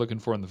what you were looking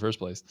for in the first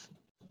place.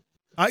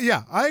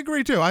 Yeah, I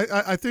agree too.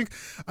 I think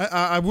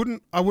I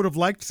would have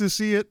liked to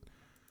see it,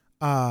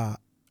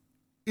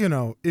 you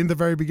know, in the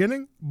very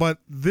beginning, but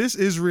this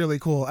is really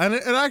cool, and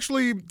it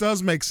actually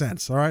does make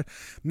sense. All right,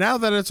 now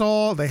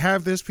that they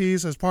have this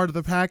piece as part of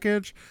the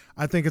package,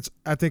 I think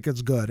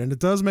it's good, and it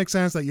does make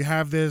sense that you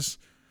have this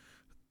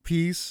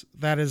piece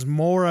that is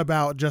more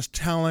about just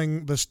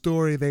telling the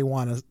story they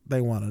want to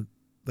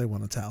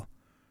tell.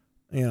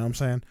 You know what I'm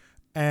saying?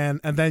 And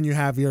then you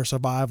have your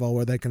survival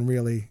where they can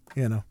really,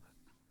 you know,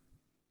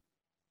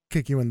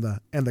 kick you in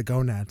the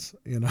gonads,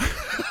 you know.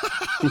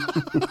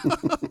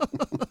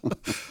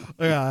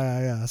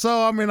 Yeah.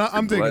 So I mean,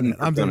 I'm digging it.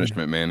 I'm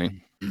punishment,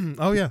 Manny.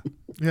 Oh yeah.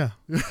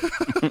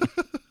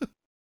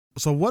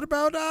 So what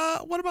about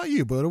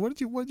you, Buddha? What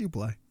did you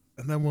play?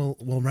 And then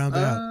we'll round it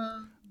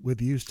out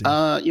with you, Steve.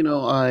 I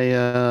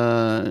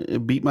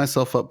beat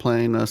myself up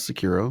playing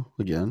Sekiro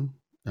again.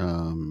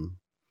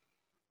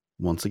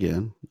 Once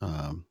again,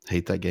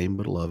 hate that game,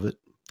 but love it.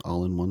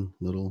 All in one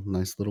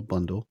nice little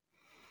bundle.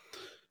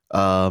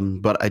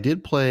 But I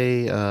did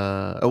play.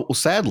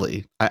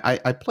 Sadly,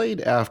 I played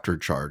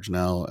Aftercharge.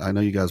 Now I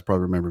know you guys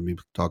probably remember me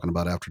talking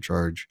about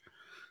Aftercharge.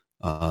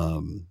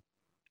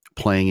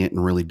 Playing it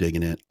and really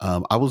digging it.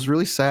 I was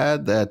really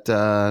sad that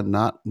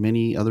not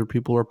many other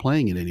people are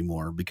playing it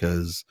anymore,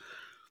 because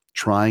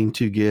trying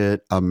to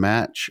get a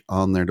match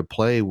on there to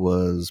play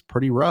was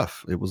pretty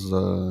rough. It was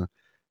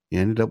you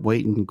ended up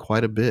waiting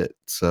quite a bit,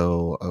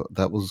 so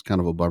that was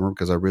kind of a bummer,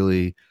 because I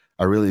really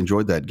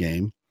enjoyed that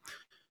game.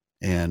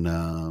 And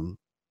me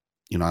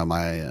and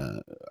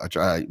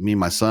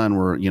my son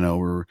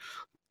were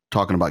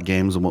talking about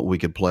games and what we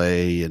could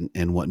play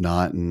and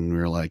whatnot, and we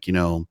were like,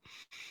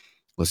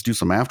 let's do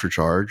some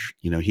Aftercharge.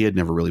 He had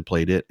never really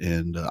played it,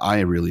 and I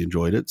really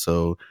enjoyed it,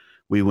 so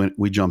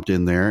we jumped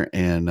in there,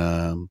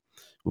 and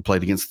we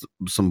played against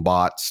some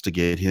bots to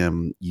get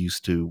him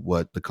used to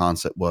what the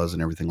concept was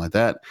and everything like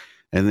that.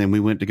 And then we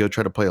went to go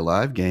try to play a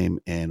live game,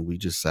 and we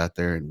just sat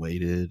there and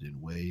waited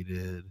and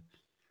waited.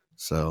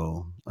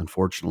 So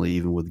unfortunately,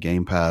 even with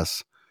Game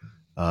Pass,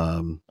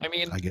 I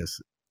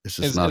guess it's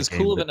just not as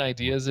cool of an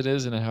idea as it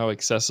is and how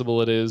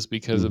accessible it is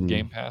because of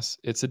Game Pass.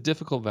 It's a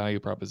difficult value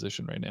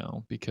proposition right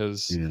now,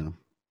 because the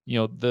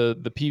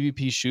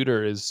PvP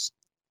shooter is,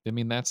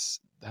 that's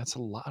a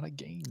lot of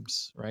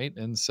games, right?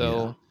 And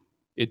so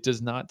it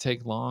does not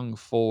take long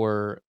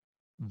for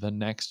the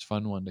next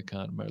fun one to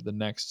come, or the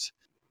next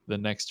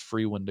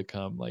free one to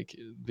come. Like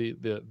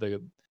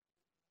the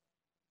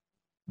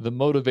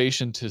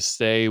motivation to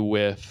stay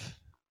with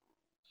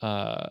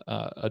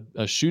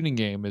a shooting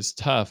game is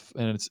tough,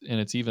 and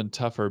it's even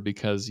tougher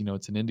because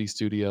it's an indie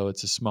studio,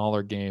 it's a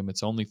smaller game,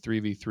 it's only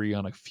 3v3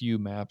 on a few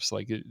maps.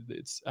 Like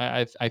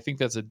I think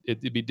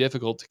it'd be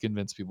difficult to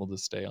convince people to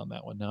stay on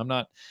that one. Now, I'm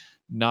not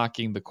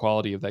knocking the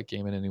quality of that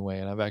game in any way,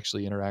 and I've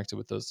actually interacted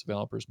with those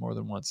developers more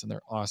than once, and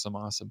they're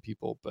awesome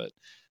people. But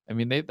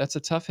that's a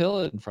tough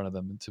hill in front of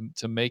them,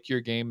 to make your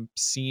game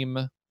seem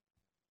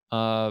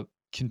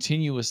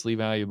continuously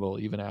valuable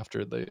even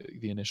after the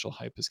initial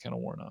hype is kind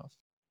of worn off.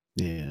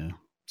 Yeah.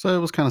 So it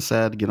was kind of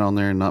sad to get on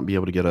there and not be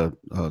able to get a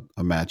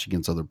match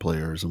against other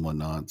players and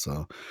whatnot.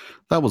 So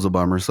that was a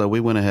bummer. So we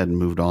went ahead and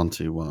moved on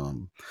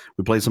to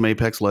we played some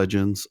Apex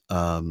Legends.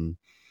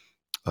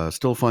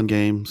 Still a fun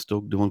game,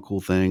 still doing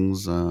cool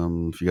things.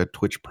 If you got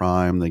Twitch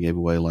Prime, they gave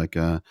away like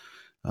I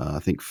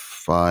think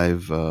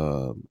 5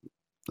 of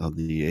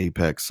the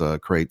Apex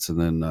crates, and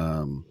then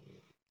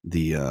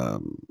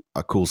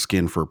a cool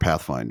skin for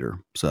Pathfinder.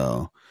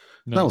 So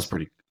nice.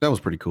 That was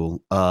pretty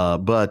cool.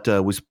 But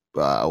we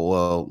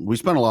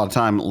spent a lot of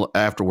time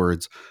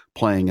afterwards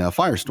playing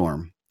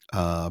Firestorm,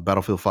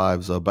 Battlefield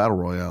 5's Battle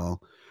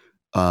Royale.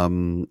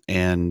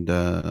 And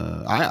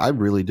I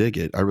really dig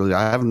it.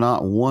 I have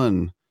not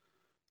won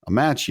a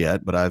match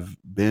yet, but I've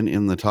been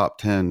in the top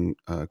 10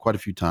 quite a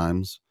few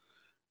times.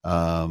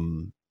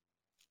 The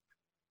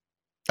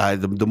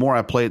more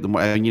I play it, the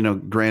more,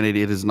 granted,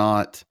 it's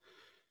not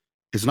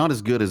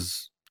as good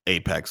as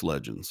Apex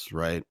Legends,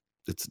 right?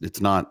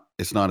 It's not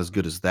as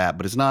good as that,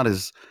 but it's not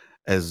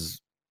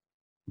as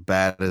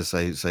bad as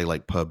say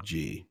like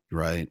PUBG,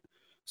 right?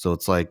 So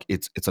it's like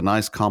it's a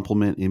nice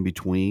complement in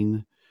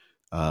between.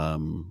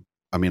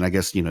 I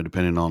guess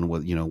depending on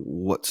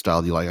what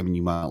style you like.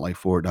 You might like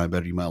Fortnite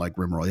better, you might like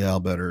Rim Royale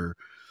better,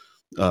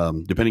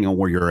 depending on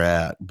where you're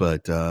at.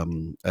 But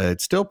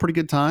it's still a pretty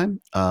good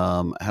time.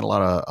 I had a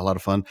lot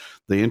of fun.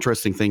 The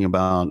interesting thing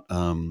about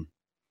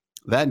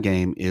that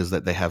game is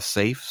that they have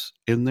safes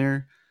in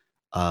there.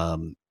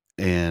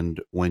 And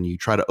when you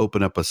try to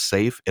open up a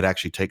safe, it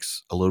actually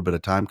takes a little bit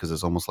of time, because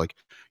it's almost like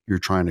you're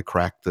trying to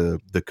crack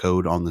the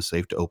code on the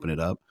safe to open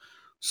it up.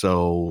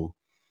 So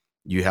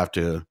you have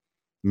to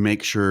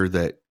make sure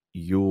that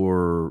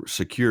you're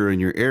secure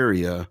in your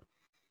area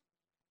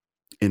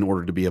in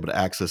order to be able to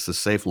access the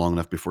safe long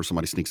enough before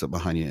somebody sneaks up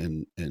behind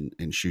you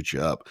and shoots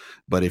you up.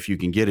 But if you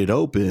can get it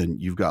open,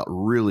 you've got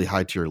really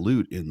high tier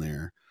loot in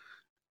there.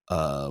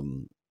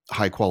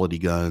 High quality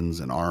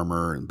guns and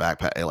armor and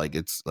backpack. Like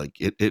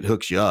it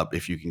hooks you up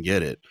if you can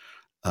get it.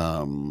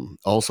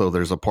 Also,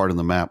 there's a part in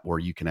the map where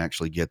you can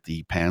actually get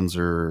the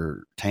Panzer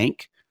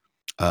tank.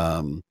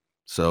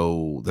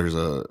 So there's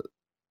a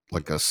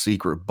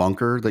secret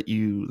bunker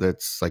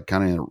that's like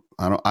kind of,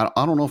 I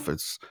don't know if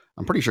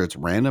I'm pretty sure it's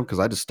random, because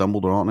I just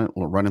stumbled on it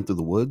running through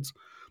the woods.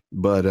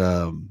 But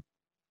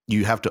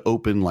you have to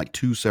open like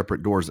 2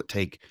 separate doors that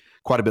take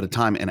quite a bit of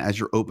time, and as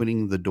you're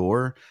opening the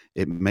door,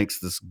 it makes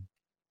this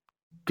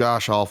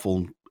gosh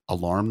awful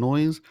alarm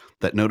noise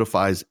that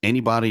notifies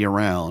anybody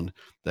around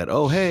that,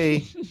 oh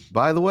hey,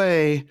 by the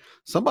way,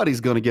 somebody's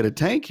going to get a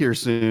tank here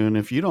soon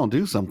if you don't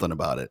do something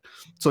about it.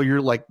 So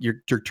you're like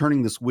you're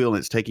turning this wheel and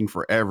it's taking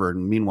forever,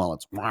 and meanwhile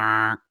it's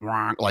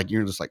like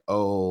you're just like,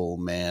 oh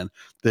man,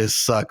 this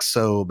sucks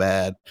so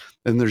bad.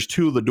 And there's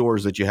 2 of the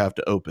doors that you have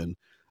to open.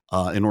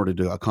 in order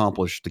to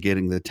accomplish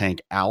getting the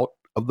tank out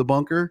of the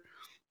bunker.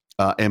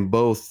 And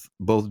both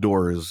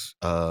doors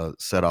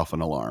set off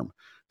an alarm.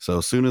 So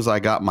as soon as I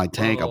got my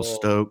tank, I was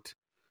stoked,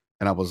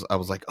 and I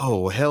was like,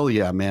 oh hell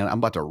yeah, man, I'm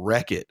about to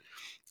wreck it.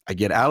 I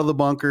get out of the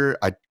bunker,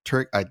 I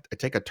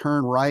take a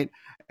turn right,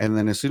 and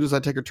then as soon as I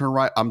take a turn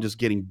right, I'm just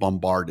getting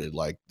bombarded,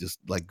 like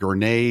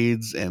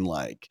grenades and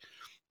like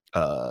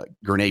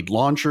grenade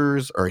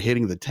launchers are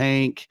hitting the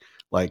tank.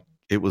 Like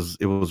it was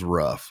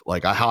rough.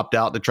 Like I hopped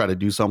out to try to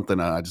do something,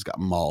 and I just got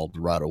mauled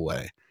right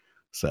away.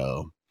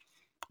 So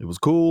it was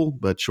cool,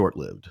 but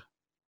short-lived.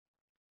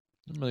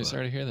 I'm really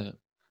sorry to hear that.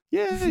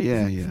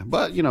 Yeah.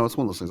 But it's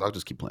one of those things. I'll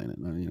just keep playing it.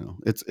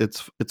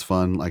 It's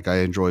fun. Like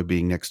I enjoy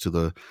being next to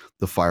the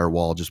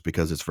firewall just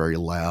because it's very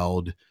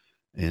loud,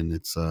 and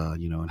it's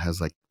it has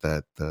like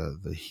that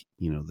the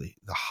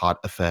hot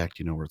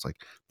effect, where it's like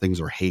things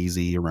are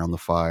hazy around the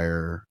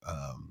fire.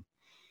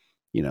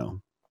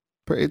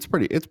 It's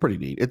pretty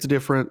neat. It's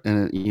different,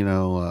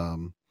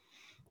 and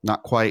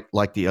not quite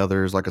like the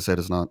others. Like I said,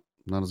 it's not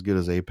as good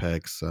as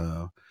Apex.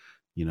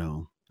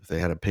 If they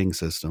had a ping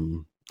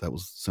system that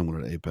was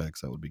similar to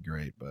Apex, that would be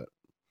great. But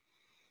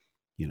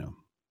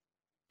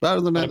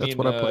other than that, that's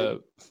what I played.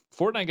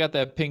 Fortnite got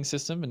that ping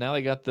system, and now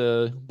they got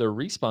the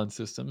respawn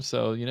system.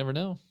 So you never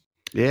know.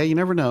 Yeah, you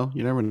never know.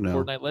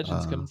 Fortnite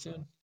Legends coming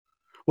soon.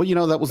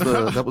 Well, that was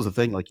the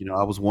thing. Like,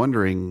 I was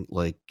wondering,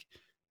 like,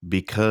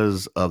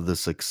 because of the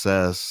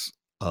success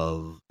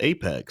of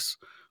Apex,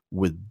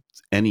 would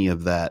any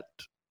of that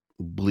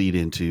bleed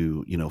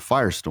into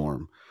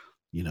Firestorm?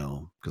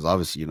 Because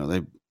obviously,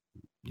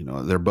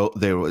 they're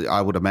both.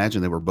 I would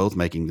imagine they were both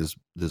making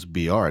this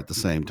BR at the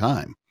same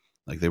time.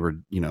 Like they were,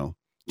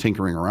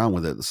 tinkering around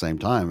with it at the same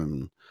time.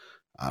 And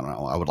I don't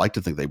know. I would like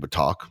to think they would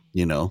talk.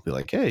 Be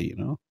like, hey,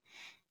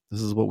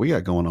 this is what we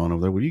got going on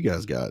over there. What do you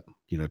guys got?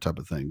 Type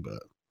of thing.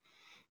 But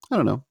I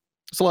don't know.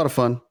 It's a lot of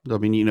fun. I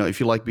mean, if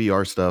you like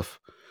BR stuff,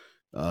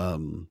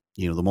 the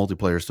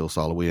multiplayer is still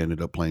solid. We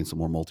ended up playing some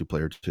more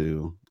multiplayer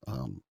too.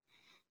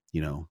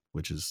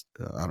 Which is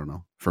I don't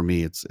know. For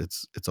me,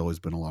 it's always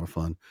been a lot of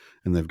fun.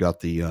 And they've got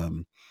the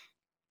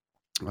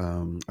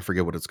I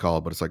forget what it's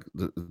called, but it's like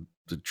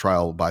the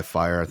trial by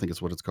fire, I think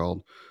is what it's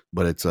called.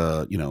 But it's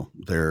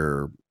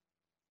their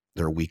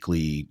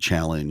weekly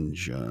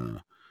challenge,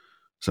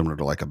 similar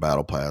to like a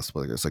battle pass,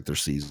 but it's like their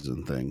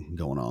season thing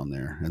going on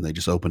there. And they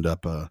just opened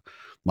up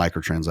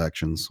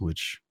microtransactions,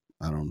 which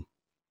I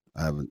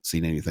haven't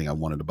seen anything I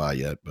wanted to buy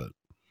yet, but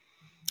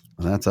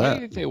that's that. Why do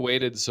you think they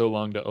waited so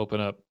long to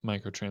open up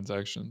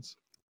microtransactions?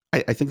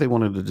 I think they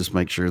wanted to just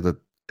make sure that,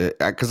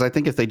 because I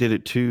think if they did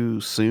it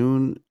too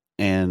soon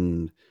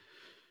and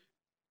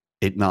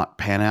it not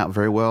pan out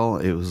very well,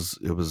 it was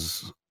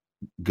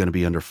going to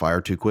be under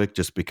fire too quick,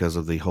 just because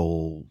of the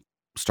whole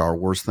Star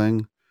Wars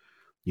thing,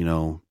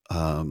 So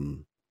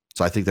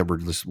I think they were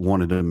just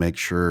wanted to make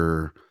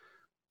sure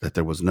that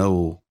there was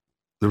no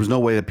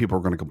way that people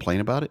were going to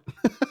complain about it.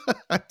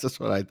 That's just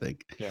what I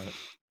think.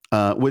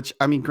 Yeah. Which,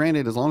 I mean,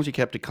 granted, as long as you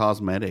kept it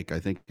cosmetic, I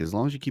think as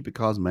long as you keep it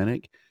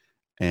cosmetic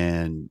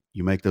and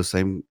you make those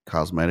same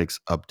cosmetics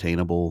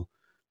obtainable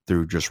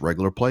through just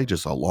regular play,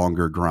 just a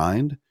longer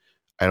grind,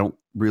 I don't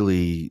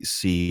really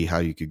see how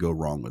you could go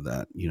wrong with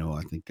that.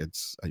 I think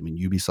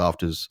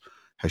Ubisoft has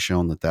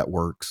shown that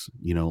works,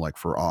 like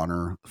For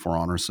Honor,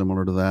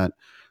 similar to that,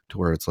 to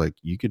where it's like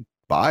you could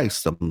buy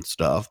some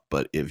stuff,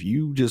 but if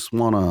you just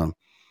want to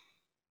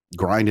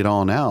grind it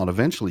on out,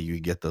 eventually you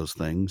get those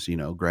things.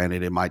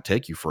 Granted, it might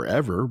take you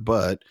forever,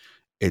 but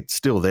it's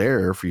still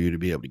there for you to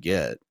be able to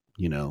get.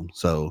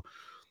 So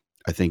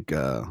I think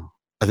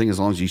as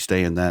long as you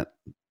stay in that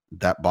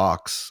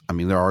box, I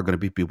mean, there are going to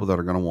be people that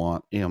are going to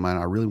want, man,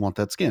 I really want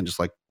that skin, just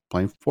like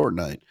playing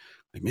Fortnite.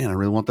 Like, man, I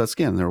really want that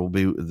skin. There will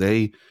be,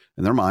 they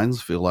in their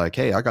minds feel like,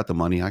 hey, I got the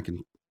money, I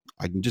can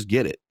just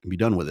get it and be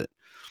done with it.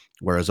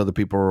 Whereas other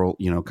people are,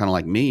 kind of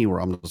like me, where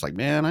I'm just like,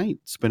 man, I ain't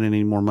spending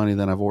any more money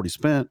than I've already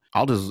spent.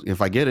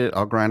 If I get it,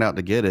 I'll grind out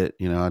to get it.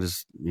 I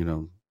just,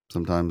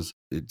 sometimes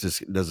it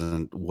just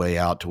doesn't weigh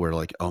out to where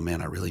like, oh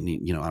man, I really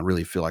need, I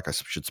really feel like I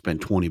should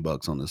spend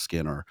 $20 on this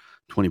skin or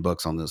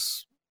 $20 on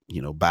this,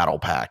 battle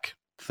pack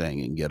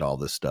thing and get all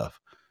this stuff.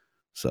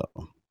 So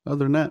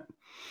other than that,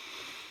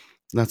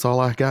 that's all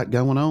I got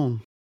going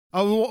on.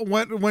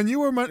 When you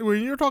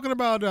were talking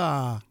about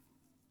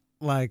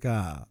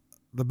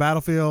the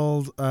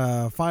Battlefield,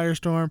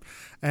 Firestorm,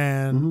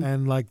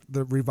 and like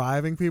the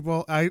reviving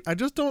people, I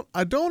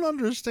don't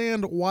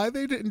understand why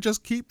they didn't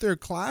just keep their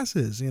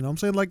classes. I'm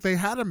saying, like, they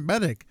had a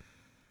medic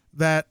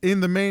that in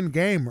the main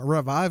game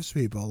revives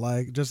people.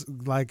 Like, just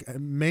like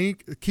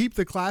keep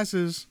the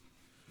classes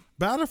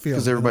Battlefield,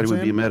 because everybody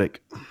would be a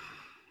medic.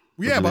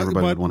 Yeah,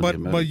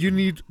 but you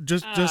need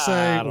just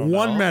say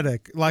one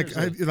medic. Like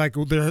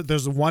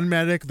there's one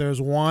medic,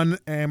 there's one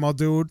ammo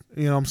dude,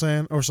 you know what I'm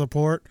saying, or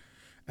support,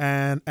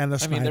 and a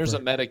sniper. I mean, there's a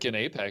medic in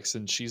Apex,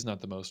 and she's not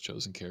the most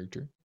chosen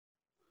character.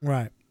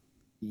 Right.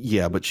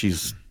 Yeah, but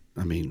she's,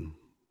 I mean,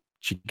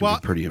 She could be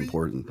pretty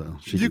important, though.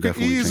 You could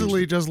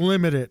easily just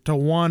limit it to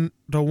one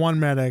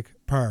medic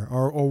per,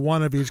 or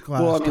one of each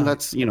class. Well, I mean,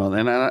 that's,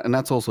 and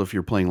that's also if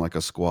you're playing like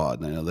a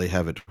squad. They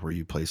have it where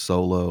you play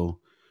solo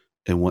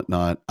and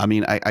whatnot. I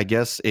mean, I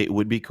guess it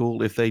would be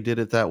cool if they did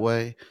it that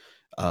way.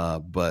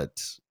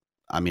 But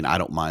I mean, I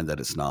don't mind that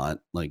it's not.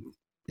 Like,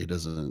 it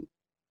doesn't,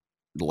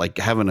 like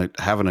having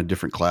a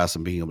different class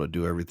and being able to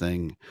do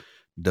everything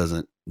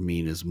doesn't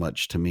mean as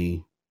much to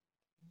me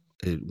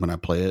when I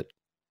play it,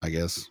 I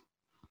guess,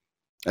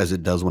 as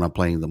it does when I'm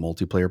playing the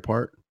multiplayer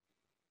part.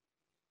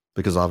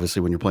 Because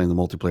obviously when you're playing the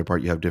multiplayer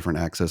part, you have different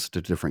access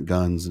to different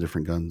guns.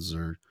 Different guns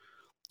are,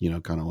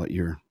 kind of what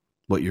your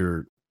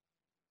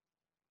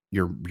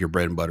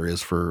bread and butter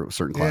is for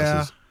certain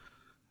classes. Yeah.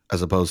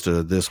 As opposed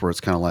to this, where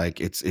it's kind of like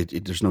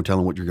there's no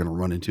telling what you're going to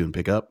run into and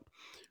pick up.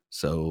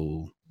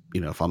 So,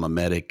 if I'm a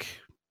medic,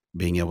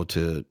 being able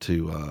to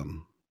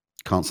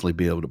constantly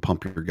be able to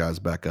pump your guys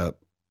back up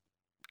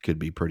could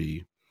be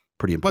pretty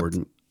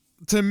important.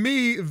 But to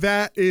me,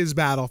 that is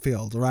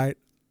Battlefield, right?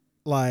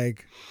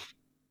 Like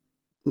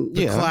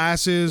the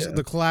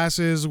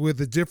classes with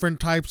the different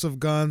types of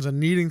guns and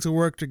needing to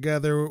work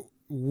together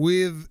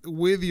with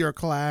your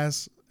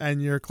class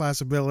and your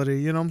class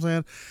ability. You know what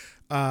I'm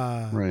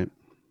saying? Right.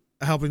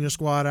 Helping your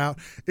squad out.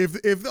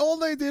 If all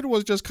they did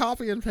was just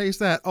copy and paste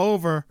that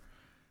over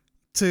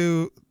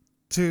to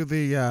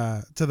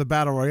the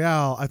battle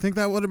royale, I think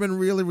that would have been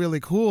really,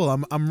 really cool.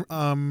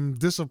 I'm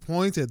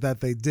disappointed that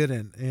they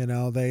didn't.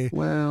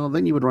 Well,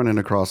 then you would run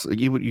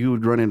you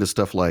would run into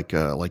stuff like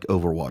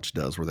Overwatch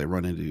does, where they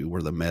run into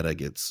where the meta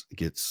gets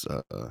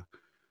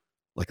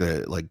like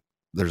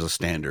there's a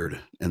standard,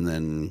 and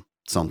then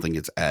something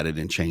gets added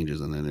and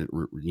changes, and then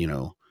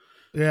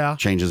it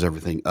changes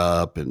everything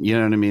up, and you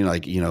know what I mean?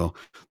 Like,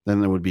 then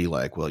there would be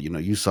like, well,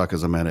 you suck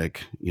as a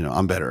medic,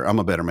 I'm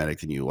a better medic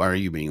than you. Why are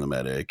you being the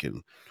medic?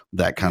 And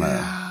that kind of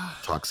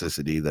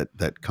toxicity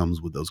that comes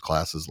with those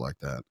classes like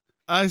that.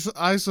 I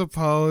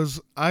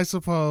suppose. That's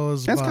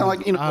kind of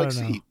like, like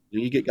Siege.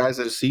 You get guys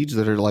at a Siege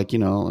that are like,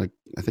 like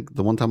I think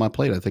the one time I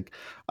played,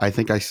 I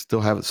think I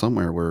still have it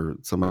somewhere where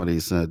somebody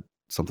said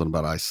something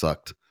about I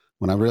sucked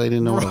when I really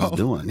didn't know what I was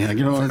doing. Yeah, I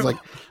was like,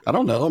 I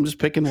don't know. I'm just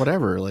picking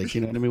whatever. Like,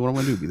 what I mean? What am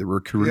I going to do? Be the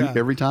recruit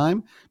every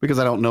time because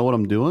I don't know what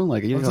I'm doing?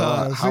 Like,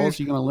 how else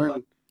are you going to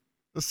learn?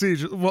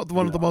 Siege,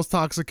 one of the most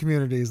toxic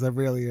communities, that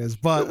really is.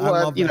 But I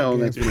love that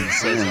game.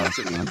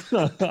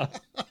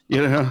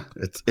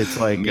 It's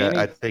like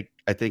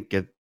I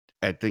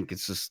think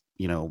it's just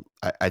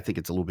I think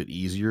it's a little bit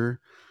easier,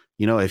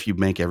 if you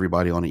make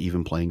everybody on an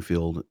even playing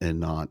field and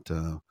not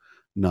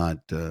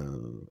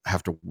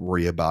have to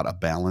worry about a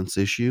balance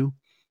issue.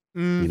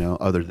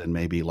 Other than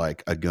maybe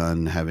like a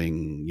gun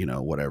having,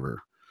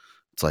 whatever.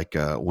 It's like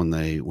when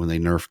they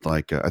nerfed,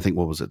 like I think,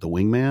 what was it, the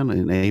Wingman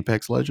in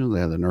Apex Legends? They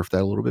had to nerf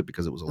that a little bit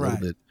because it was a little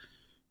bit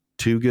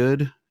too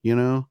good,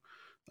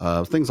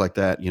 things like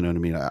that. You know what I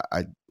mean?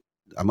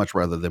 I much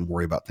rather them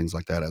worry about things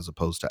like that as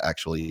opposed to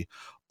actually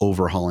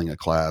overhauling a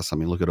class. I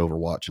mean, look at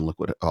Overwatch and look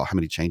how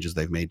many changes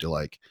they've made to,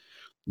 like,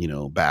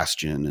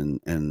 Bastion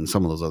and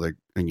some of those other,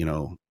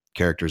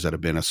 characters that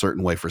have been a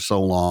certain way for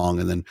so long,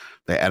 and then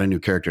they add a new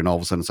character and all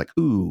of a sudden it's like,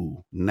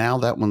 ooh, now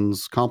that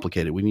one's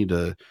complicated. We need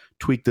to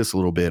tweak this a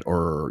little bit,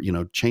 or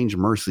change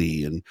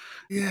Mercy, and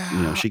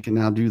she can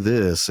now do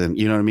this, and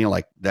you know what I mean,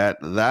 like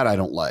that I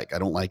don't like. I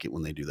don't like it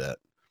when they do that.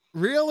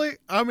 Really?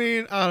 I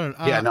mean, I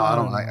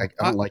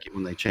don't like it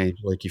when they change.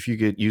 Like, if you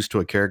get used to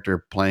a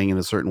character playing in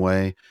a certain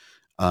way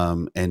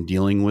and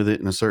dealing with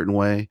it in a certain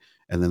way,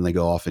 and then they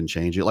go off and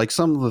change it. Like,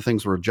 some of the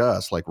things were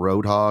just like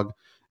Roadhog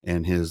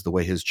and the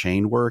way his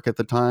chain work at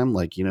the time,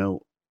 like,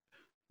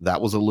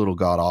 that was a little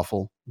god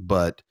awful,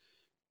 but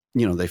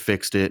they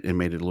fixed it and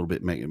made it a little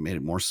bit, made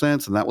it more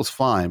sense, and that was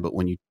fine. But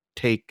when you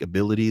take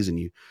abilities and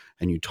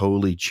you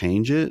totally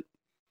change it,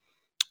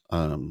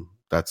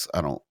 that's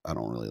I don't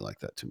really like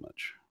that too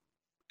much,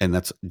 and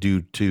that's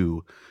due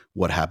to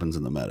what happens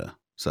in the meta.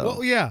 So,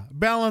 well, yeah,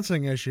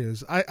 balancing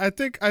issues. I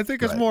think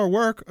it's more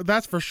work,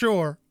 that's for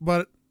sure,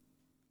 but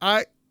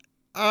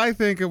I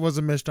think it was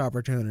a missed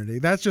opportunity.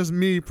 That's just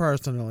me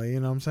personally. You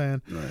know what I'm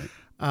saying? Right.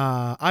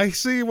 I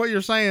see what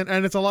you're saying,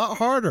 and it's a lot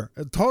harder,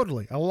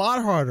 a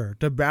lot harder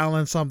to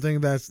balance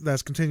something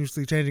that's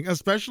continuously changing,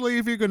 especially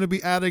if you're going to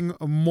be adding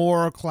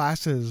more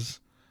classes,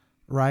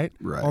 right?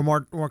 Or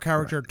more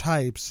character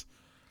types.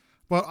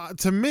 Well,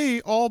 to me,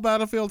 all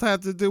Battlefield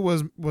had to do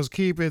was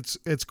keep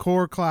its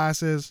core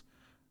classes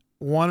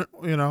one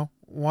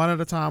at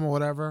a time or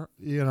whatever.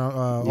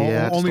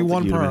 Only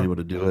one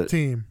per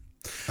team.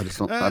 I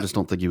just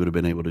don't think you would have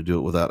been able to do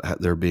it without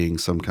there being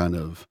some kind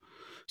of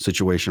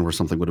situation where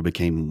something would have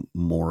became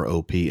more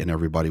OP and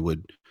everybody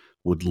would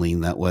lean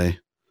that way.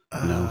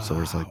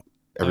 So it's like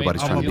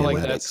everybody's trying to be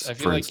medics,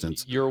 for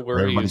instance. Your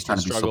worry is the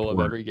struggle of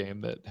every game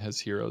that has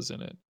heroes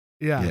in it.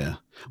 Yeah.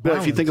 Well,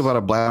 if you think about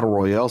a battle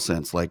royale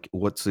sense, like,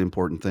 what's the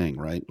important thing,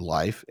 right?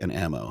 Life and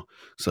ammo.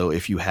 So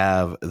if you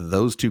have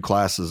those two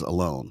classes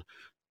alone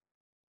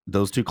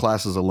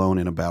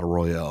in a battle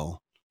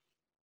royale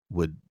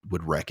would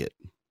wreck it.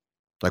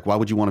 Like, why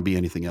would you want to be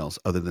anything else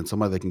other than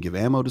somebody that can give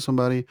ammo to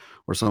somebody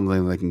or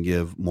something that can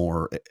give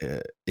more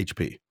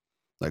HP?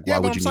 Like, why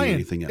would you need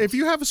anything else? If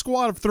you have a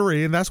squad of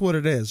 3, and that's what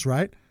it is,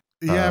 right?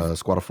 You have a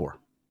squad of 4.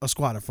 A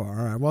squad of 4. All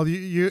right. Well,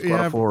 you squad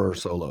have of 4 or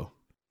solo.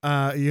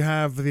 You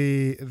have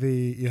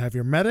you have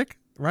your medic,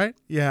 right?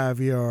 You have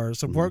your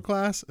support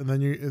class, and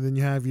then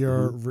you have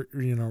your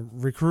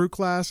recruit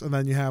class, and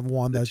then you have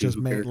one that's just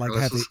made like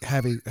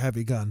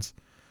heavy guns.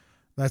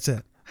 That's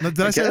it. Did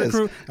I say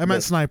recruit? I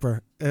meant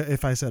sniper.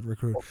 If I said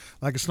recruit,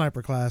 like a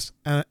sniper class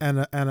and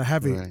a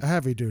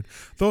heavy dude.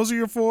 Those are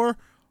your 4.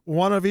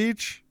 One of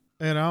each.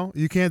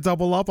 You can't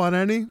double up on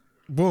any.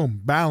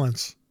 Boom,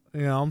 balance.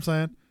 You know what I'm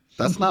saying?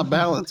 That's not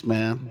balance,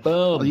 man. Boom.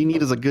 All you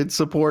need is a good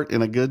support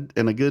and a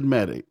good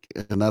medic,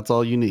 and that's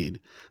all you need.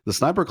 The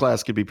sniper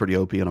class could be pretty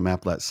OP on a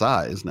map that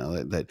size. Now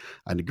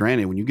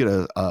granted, when you get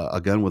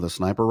a gun with a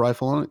sniper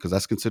rifle on it, because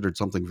that's considered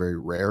something very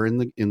rare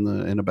in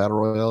a battle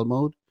royale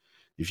mode.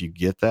 If you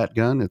get that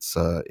gun,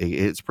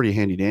 it's pretty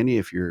handy dandy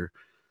if you're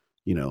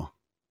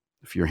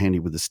handy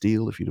with the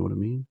steel, if you know what I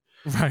mean.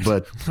 Right.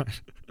 But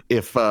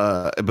if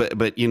I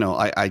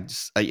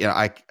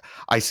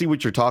see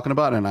what you're talking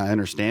about, and I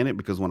understand it,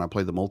 because when I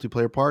play the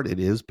multiplayer part, it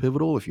is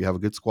pivotal. If you have a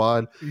good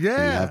squad, and you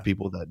have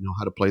people that know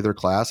how to play their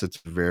class,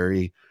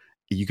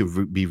 you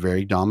can be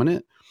very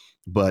dominant.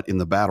 But in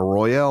the battle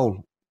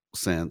royale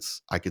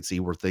sense, I could see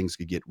where things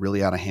could get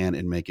really out of hand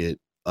and make it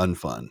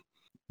unfun,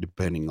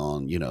 depending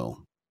on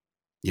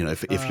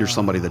if you're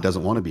somebody that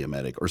doesn't want to be a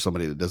medic or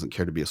somebody that doesn't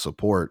care to be a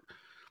support,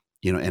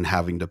 and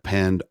having to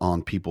depend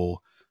on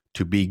people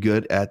to be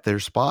good at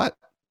their spot.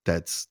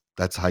 That's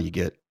how you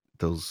get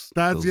those.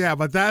 But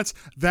that's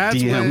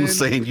DMs when,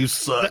 saying you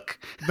suck.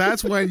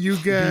 That's when you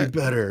get be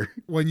better.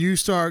 When you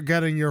start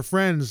getting your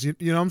friends, you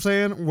know what I'm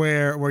saying?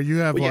 Where you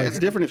have it's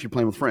different if you're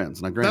playing with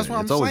friends. Now, granted, that's what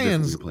I'm it's always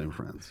saying. Different when you're playing with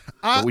friends.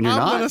 But when you're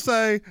not, I'm gonna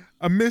say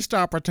a missed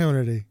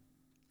opportunity.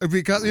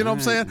 Because you know what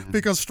I'm saying?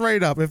 Because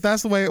straight up, if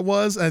that's the way it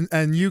was,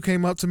 and you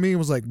came up to me and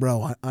was like,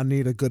 "Bro, I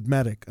need a good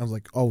medic," I was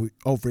like, "Oh,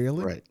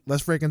 really? Right.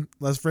 Let's freaking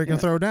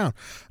throw down."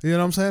 You know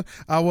what I'm saying?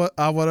 I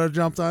would have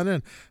jumped on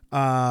in.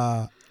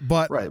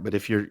 But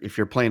if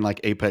you're playing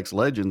like Apex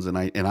Legends and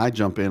I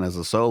jump in as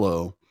a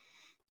solo,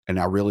 and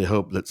I really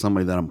hope that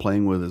somebody that I'm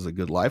playing with is a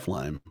good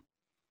lifeline,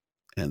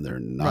 and they're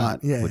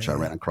not, which I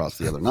ran across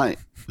the other night,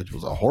 which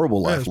was a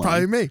horrible lifeline. It's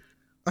probably me.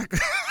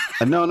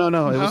 No.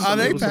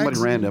 It was somebody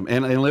random.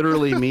 And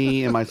literally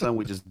me and my son,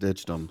 we just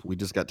ditched them. We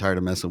just got tired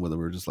of messing with them.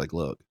 We were just like,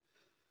 look,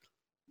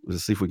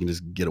 let's see if we can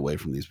just get away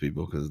from these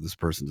people, because this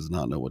person does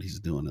not know what he's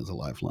doing as a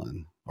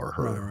lifeline, or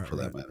her for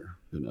that matter.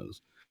 Who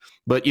knows?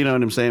 But you know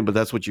what I'm saying? But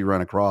that's what you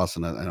run across.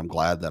 And I'm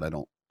glad that I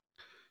don't.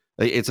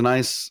 It's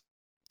nice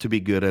to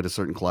be good at a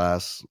certain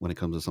class when it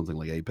comes to something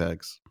like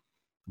Apex.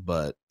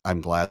 But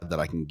I'm glad that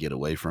I can get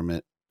away from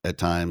it at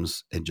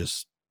times and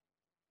just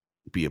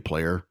be a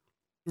player.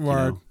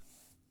 Word.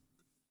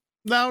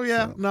 No,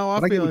 I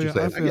feel you.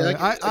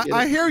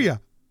 I hear you.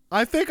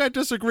 I think I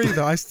disagree,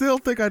 though. I still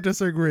think I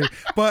disagree.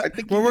 But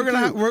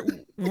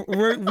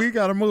we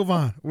got to move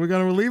on. We're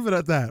going to leave it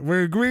at that.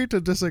 We agreed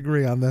to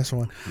disagree on this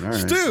one. All right,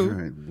 Stu, all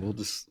right. We'll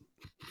just.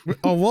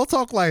 We'll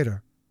talk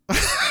later.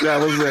 Yeah, I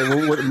was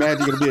saying, what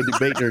Magic? It'll be a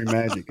debate during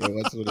Magic.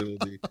 That's what it'll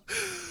be.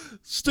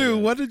 Stu,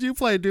 what did you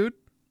play, dude?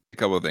 A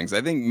couple of things.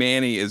 I think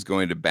Manny is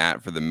going to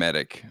bat for the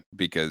medic,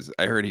 because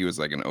I heard he was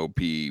like an OP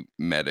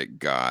medic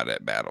god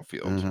at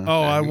Battlefield. Mm-hmm.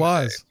 Oh, I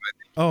was.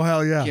 Oh,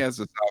 hell yeah. He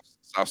has a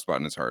soft spot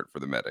in his heart for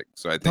the medic.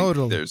 So I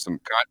think there's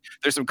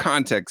some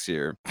context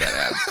here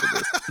that adds to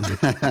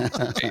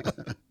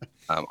this.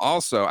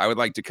 Also, I would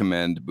like to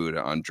commend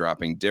Buddha on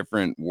dropping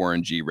different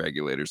Warren G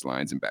regulators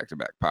lines in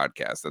back-to-back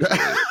podcasts. That's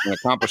really an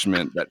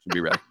accomplishment that should be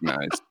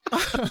recognized.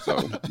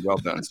 So well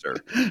done, sir.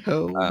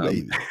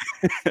 Baby.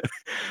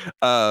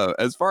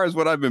 As far as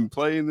what I've been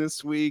playing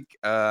this week,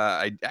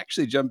 I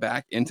actually jumped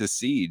back into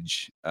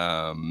Siege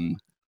for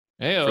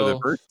the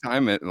first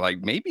time at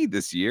maybe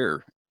this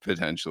year,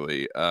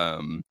 potentially.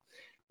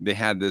 They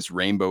had this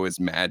Rainbow is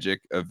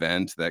Magic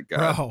event that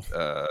got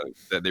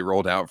that they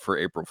rolled out for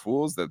April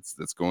Fools.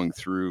 That's going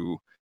through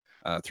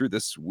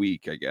this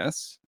week, I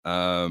guess.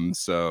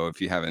 So if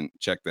you haven't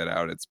checked that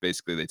out, it's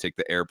basically they take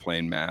the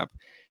airplane map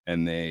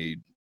and they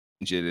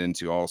change it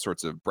into all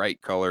sorts of bright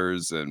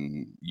colors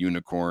and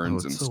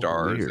unicorns and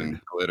stars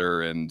and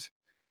glitter, and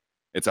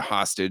it's a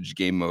hostage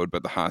game mode,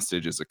 but the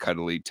hostage is a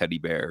cuddly teddy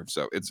bear.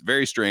 So it's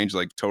very strange,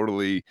 like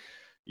totally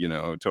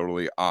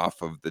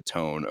off of the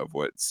tone of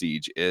what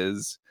Siege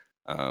is.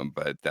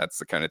 But that's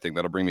the kind of thing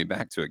that'll bring me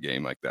back to a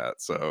game like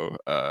that. So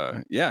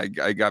I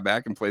got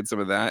back and played some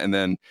of that, and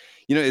then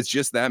it's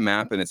just that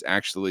map, and it's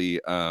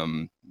actually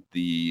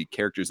the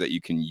characters that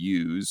you can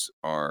use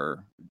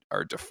are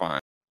defined.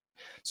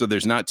 So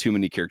there's not too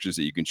many characters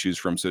that you can choose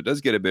from. So it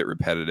does get a bit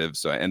repetitive.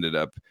 So I ended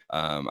up,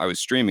 I was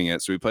streaming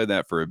it. So we played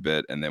that for a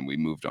bit, and then we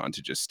moved on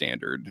to just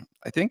standard.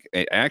 I think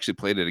I actually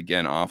played it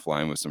again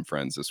offline with some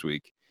friends this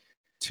week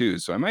too.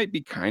 So I might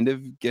be kind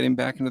of getting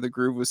back into the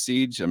groove with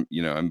Siege. I'm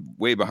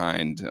way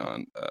behind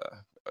on,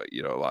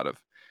 a lot of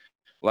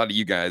lot of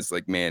you guys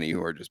like Manny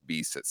who are just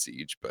beasts at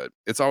Siege, but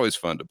it's always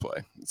fun to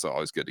play. It's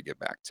always good to get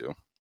back to.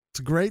 It's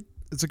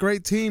a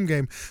great team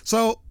game.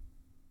 So,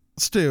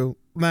 Stu,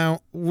 now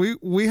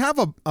we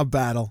have a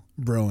battle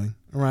brewing,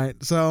 right?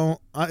 So,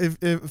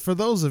 if for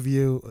those of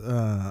you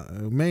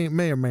who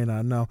may or may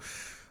not know,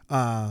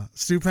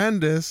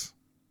 Stupendous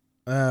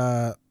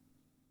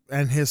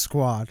and his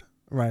squad,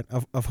 right,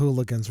 of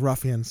hooligans,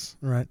 ruffians,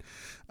 right?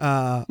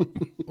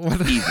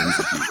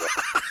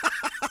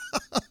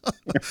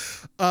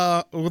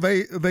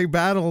 They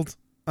battled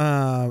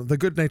the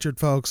good-natured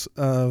folks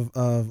of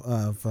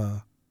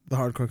the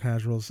hardcore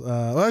casuals.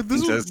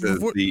 This was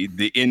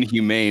the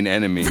inhumane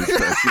enemies.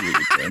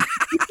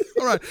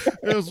 All right,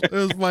 it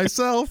was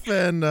myself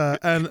and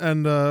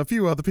a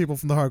few other people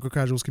from the hardcore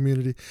casuals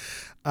community,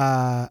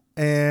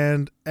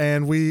 and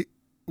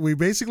we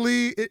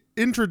basically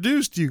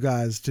introduced you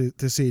guys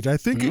to Siege. I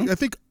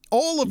think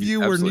all of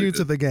you were new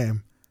to the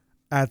game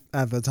at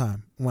the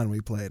time when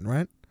we played,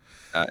 right?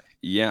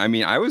 Yeah, I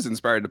mean, I was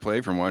inspired to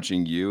play from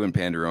watching you and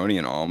Panderoni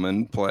and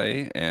Almond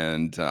play,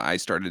 and I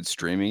started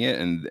streaming it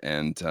and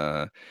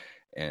got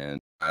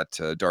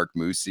Dark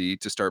Moosey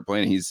to start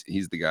playing. He's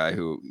the guy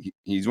who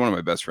he's one of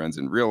my best friends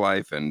in real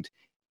life, and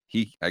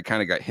I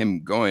kind of got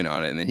him going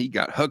on it, and then he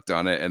got hooked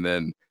on it, and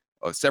then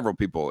several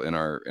people in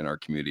our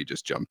community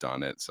just jumped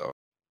on it. So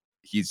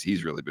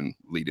he's really been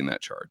leading that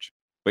charge.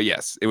 But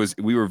yes,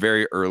 we were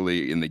very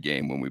early in the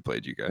game when we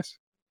played you guys.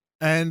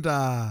 And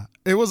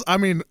it was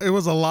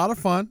a lot of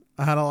fun.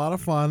 I had a lot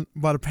of fun,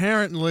 but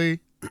apparently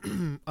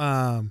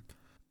there's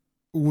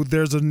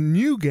a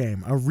new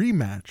game, a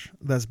rematch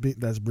that's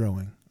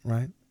brewing,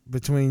 right,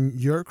 between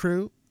your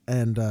crew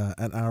and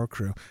our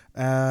crew.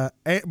 But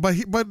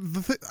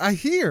I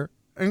hear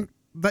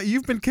that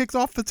you've been kicked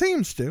off the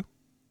team, Stu.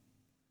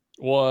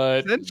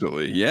 What?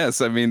 Essentially,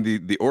 yes. I mean,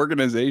 the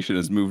organization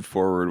has moved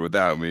forward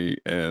without me,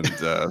 and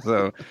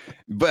so,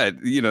 but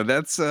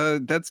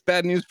that's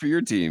bad news for your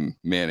team,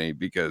 Manny,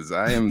 because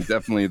I am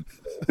definitely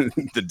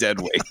the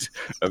dead weight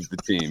of the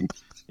team.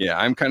 Yeah,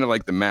 I'm kind of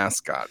like the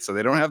mascot. So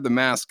they don't have the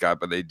mascot,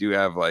 but they do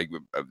have like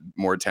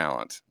more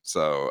talent.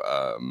 So,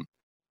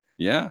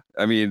 yeah.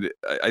 I mean,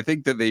 I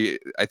think that they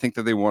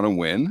want to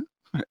win.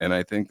 And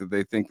I think that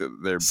they think that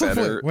they're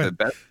better. The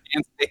best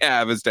chance they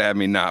have is to have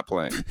me not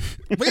playing.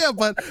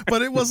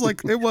 but it was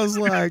like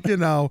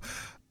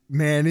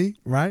Manny,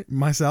 right?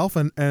 Myself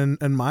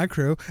and my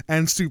crew,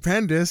 and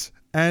Stupendous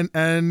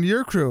and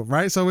your crew,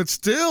 right? So it's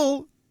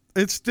still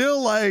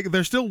like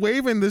they're still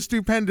waving the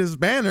Stupendous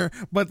banner,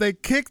 but they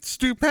kicked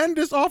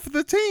Stupendous off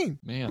the team.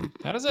 Man,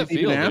 how does that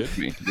feel, dude?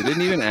 They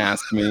didn't even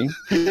ask me.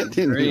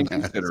 Very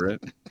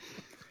inconsiderate.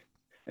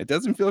 It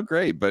doesn't feel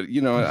great, but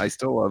I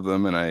still love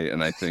them, and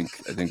I think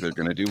they're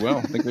going to do well.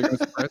 I think they're going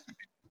to surprise me.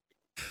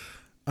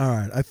 All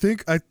right, I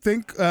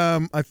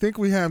think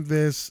we have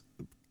this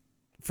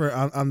for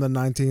on the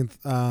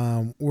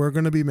 19th. We're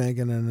going to be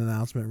making an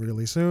announcement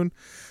really soon.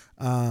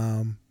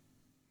 And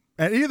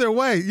either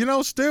way,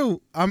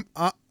 Stu,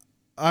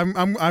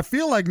 I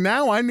feel like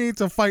now I need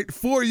to fight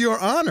for your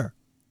honor.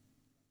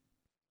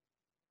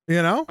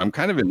 I'm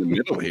kind of in the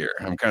middle here.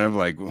 I'm kind of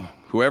like,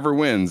 whoever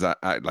wins,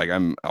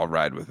 I'll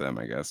ride with them,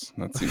 I guess.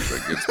 That seems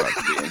like a good spot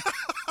to be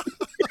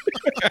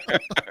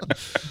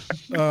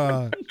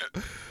in.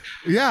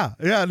 Yeah.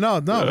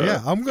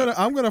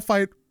 I'm gonna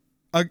fight,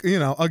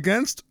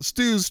 against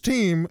Stu's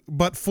team,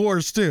 but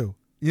for Stu.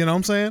 You know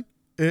what I'm saying?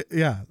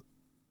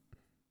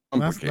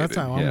 That's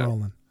how I'm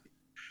rolling.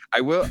 I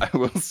will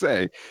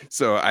say,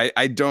 so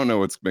I don't know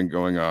what's been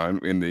going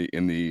on in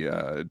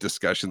the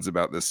discussions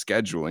about the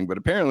scheduling, but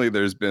apparently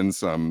there's been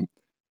some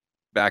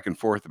back and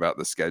forth about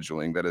the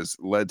scheduling that has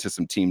led to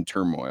some team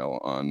turmoil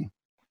on,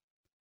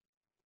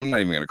 I'm not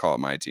even going to call it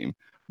my team,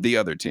 the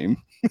other team,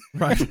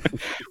 right?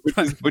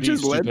 which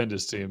has led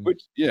Stupendous team.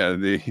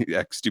 The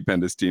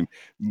ex-Stupendous team,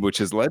 which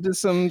has led to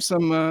some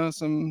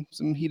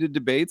heated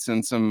debates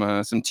and some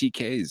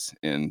TKs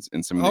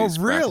in some of these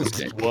practice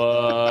games.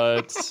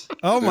 What?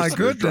 Oh my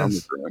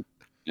goodness!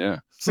 Yeah,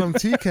 some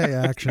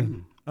TK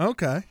action.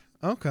 Okay.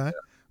 Well,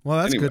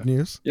 that's good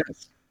news.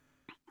 Yes.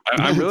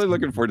 I'm really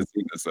looking forward to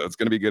seeing this, though. It's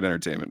going to be good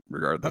entertainment,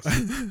 regardless.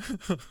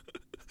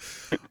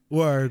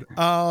 Word.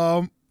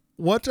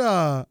 What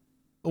other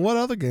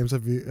games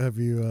have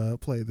you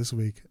played this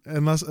week?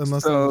 Unless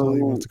there's all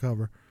you want to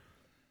cover.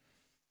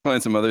 Playing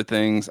some other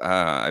things.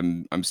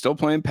 I'm still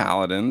playing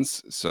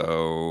Paladins,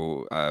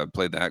 so I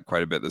played that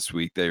quite a bit this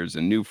week. There's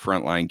a new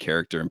frontline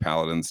character in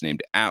Paladins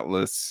named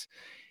Atlas.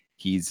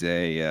 He's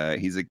a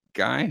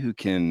guy who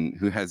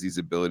has these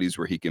abilities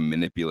where he can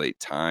manipulate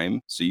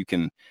time. So you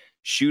can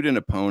shoot an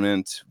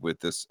opponent with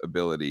this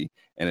ability,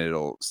 and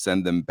it'll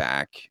send them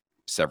back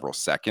several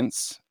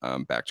seconds,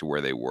 back to where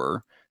they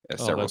were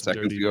several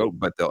seconds ago.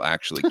 But they'll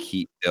actually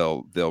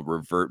they'll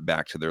revert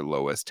back to their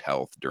lowest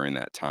health during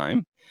that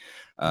time.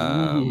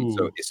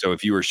 So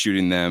if you were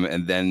shooting them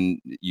and then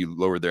you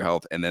lowered their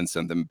health and then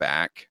sent them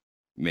back,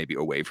 maybe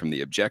away from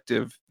the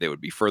objective, they would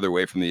be further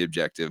away from the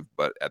objective,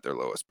 but at their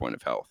lowest point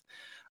of health.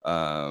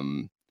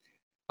 On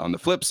the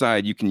flip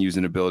side, you can use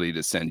an ability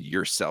to send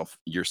yourself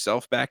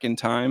back in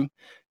time.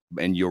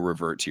 and you'll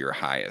revert to your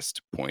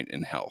highest point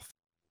in health.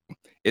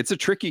 It's a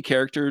tricky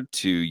character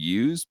to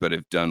use, but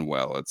if done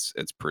well, it's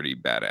pretty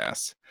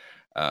badass.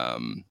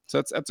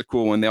 So that's a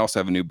cool one. They also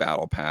have a new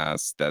battle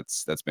pass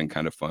that's been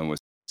kind of fun with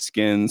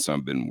skins, so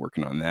I've been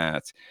working on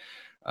that.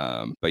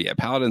 But yeah,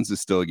 Paladins is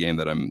still a game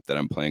that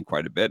I'm playing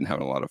quite a bit and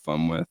having a lot of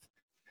fun with.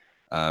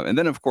 And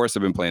then of course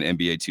I've been playing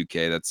NBA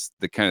 2K. That's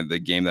the kind of the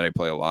game that I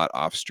play a lot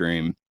off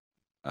stream.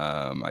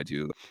 I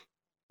do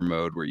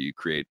mode where you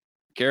create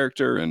a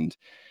character and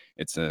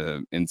it's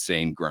an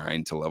insane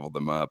grind to level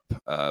them up.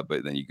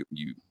 But then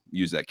you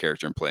use that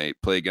character and play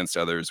against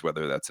others,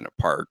 whether that's in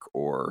a park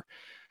or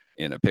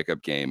in a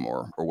pickup game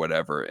or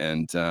whatever.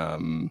 And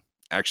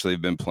actually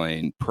I've been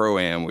playing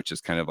Pro-Am, which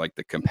is kind of like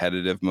the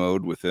competitive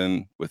mode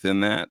within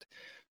that.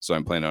 So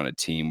I'm playing on a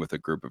team with a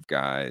group of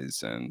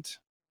guys, and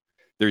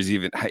there's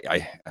even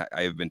I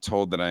have been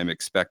told that I'm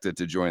expected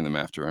to join them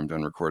after I'm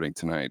done recording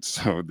tonight.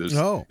 So there's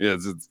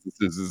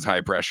this is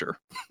high pressure.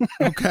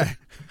 Okay.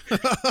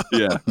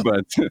 Yeah,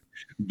 but you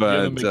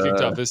haven't been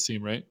kicked off this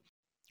team, right?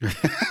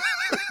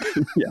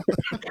 Yeah,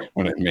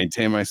 when I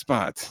maintain my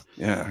spot.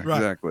 Yeah, right.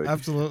 Exactly.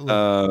 Absolutely.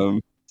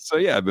 So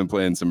yeah, I've been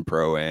playing some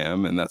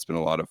Pro-Am, and that's been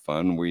a lot of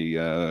fun. We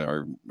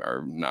are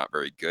not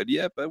very good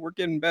yet, but we're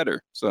getting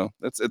better. So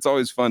it's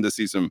always fun to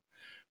see some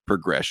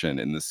progression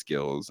in the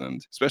skills,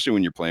 and especially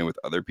when you're playing with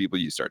other people,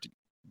 you start to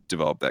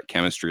develop that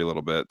chemistry a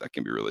little bit. That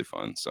can be really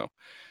fun. So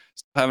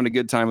having a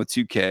good time with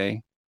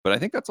 2K, but I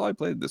think that's all I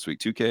played this week: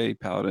 2K,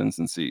 Paladins,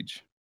 and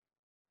Siege.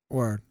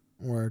 Word.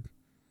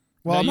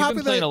 Well, I'm you've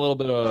been playing a little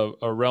bit of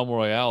a Realm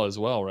Royale as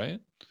well, right?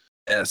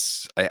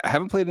 Yes, I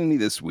haven't played any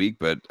this week,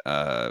 but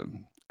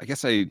I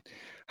guess I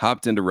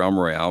hopped into Realm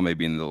Royale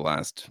maybe in the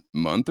last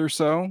month or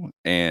so,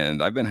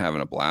 and I've been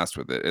having a blast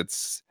with it.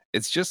 It's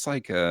just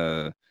like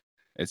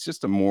it's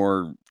just a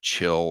more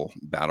chill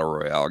battle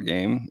royale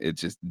game.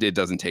 It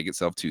doesn't take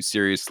itself too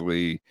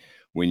seriously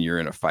when you're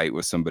in a fight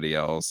with somebody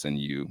else, and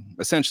you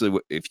essentially,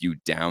 if you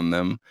down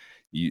them,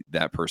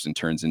 that person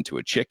turns into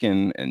a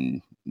chicken,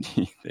 and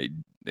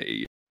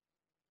they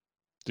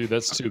dude,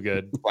 that's too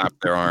good. Flap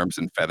their arms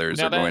and feathers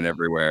are going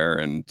everywhere.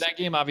 And that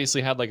game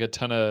obviously had like a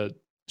ton of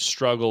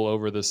struggle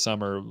over the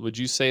summer. Would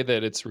you say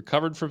that it's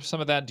recovered from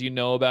some of that? Do you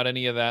know about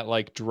any of that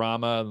like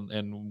drama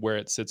and where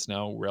it sits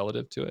now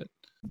relative to it?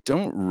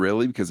 Don't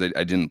really, because I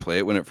didn't play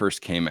it when it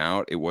first came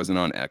out. It wasn't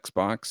on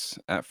Xbox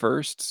at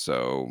first,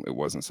 so it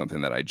wasn't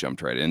something that I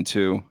jumped right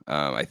into.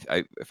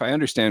 If I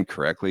understand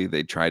correctly,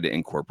 they tried to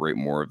incorporate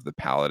more of the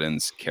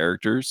Paladins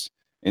characters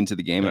into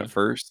the game at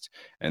first,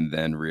 and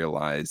then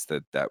realized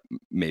that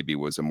maybe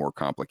was a more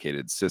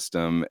complicated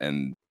system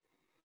and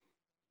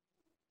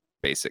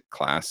basic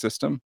class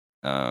system.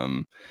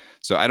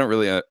 So I don't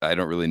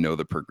really know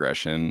the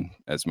progression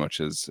as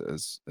much as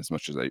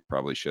I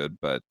probably should,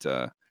 but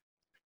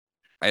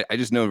I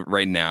just know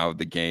right now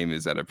the game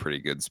is at a pretty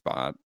good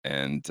spot,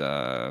 and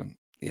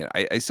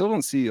I still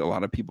don't see a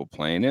lot of people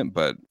playing it,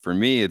 but for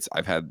me,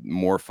 I've had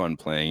more fun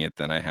playing it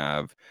than I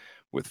have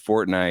with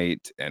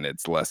Fortnite, and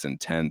it's less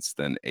intense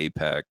than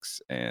Apex,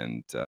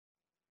 and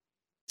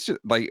it's just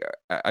like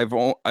I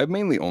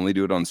mainly only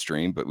do it on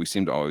stream, but we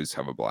seem to always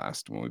have a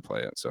blast when we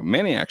play it. So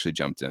Manny actually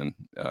jumped in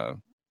a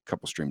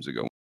couple streams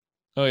ago.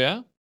 Oh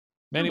yeah,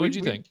 Manny, what'd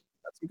you think?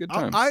 Had some good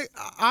times.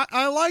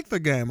 I like the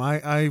game.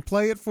 I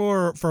play it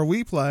for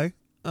WePlay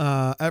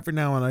every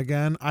now and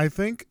again. I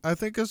think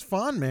it's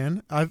fun,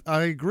 man.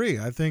 I agree.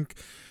 I think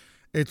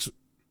it's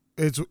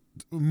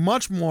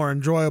much more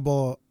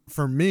enjoyable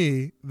for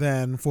me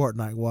than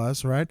Fortnite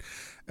was, right?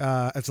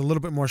 It's a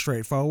little bit more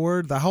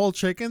straightforward. The whole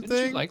chicken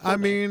thing, I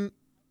mean,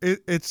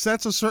 it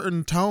sets a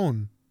certain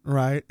tone,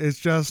 right? It's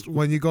just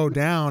when you go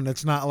down,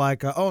 it's not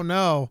like, oh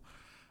no,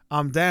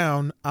 I'm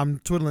down, I'm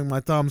twiddling my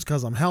thumbs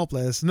because I'm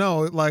helpless.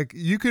 No, like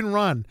you can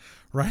run,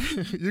 right?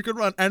 You can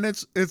run, and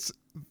it's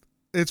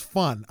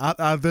fun.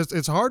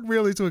 It's hard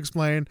really to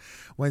explain.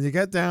 When you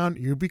get down,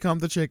 you become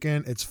the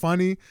chicken. It's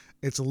funny.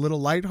 It's a little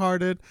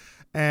lighthearted,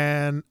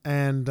 and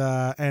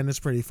it's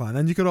pretty fun.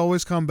 And you could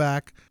always come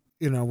back,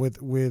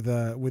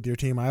 with your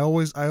team. I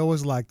always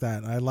like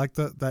that. I like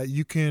that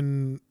you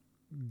can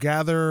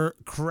gather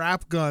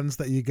crap guns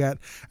that you get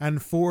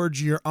and forge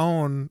your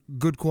own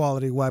good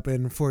quality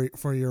weapon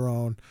for your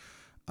own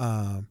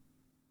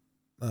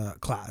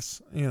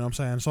class. You know what I'm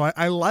saying? So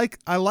I like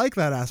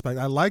that aspect.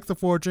 I like the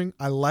forging.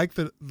 I like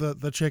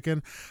the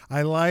chicken.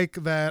 I like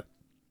that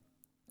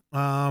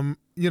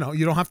you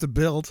don't have to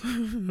build,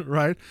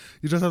 right?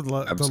 You just have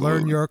to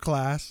learn your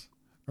class,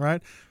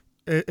 right?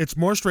 It's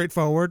more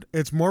straightforward.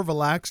 It's more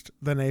relaxed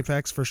than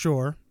Apex for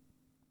sure.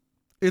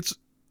 It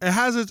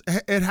has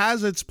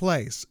its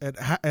place. It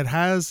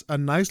has a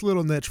nice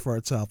little niche for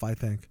itself, I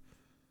think.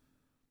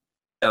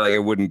 Yeah, like I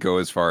wouldn't go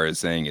as far as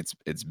saying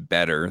it's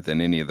better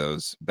than any of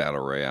those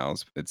battle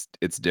royales.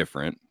 It's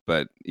different,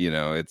 but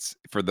it's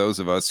for those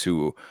of us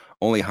who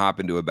only hop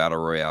into a battle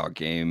royale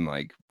game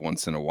like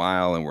once in a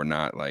while, and we're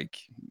not like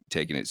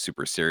taking it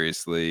super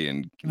seriously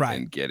and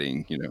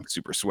getting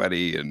super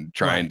sweaty and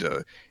trying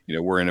to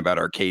worrying about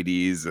our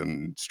KDs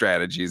and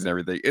strategies and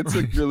everything. It's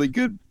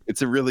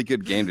a really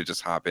good game to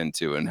just hop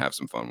into and have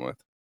some fun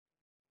with.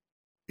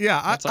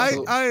 Yeah,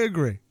 I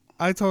agree.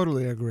 I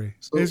totally agree.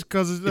 So it's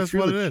because that's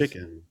what it is.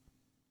 Chicken.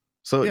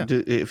 So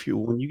if you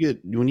when you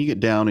get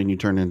down and you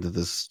turn into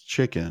this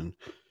chicken,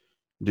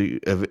 do you,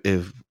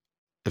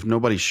 if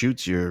nobody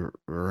shoots you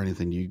or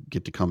anything, you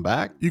get to come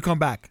back? You come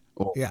back.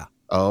 Oh, yeah.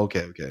 Oh,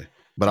 okay.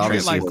 But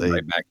obviously,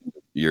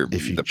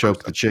 if you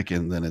choke the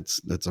chicken, then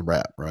it's a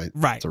wrap, right?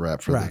 Right. It's a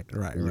wrap for right.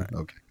 Okay,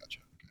 gotcha. Okay.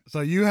 So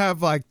you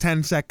have like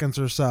 10 seconds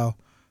or so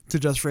to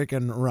just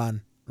freaking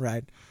run,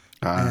 right?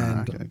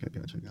 Gotcha.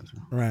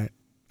 Right.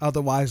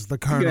 Otherwise, the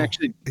colonel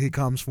he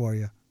comes for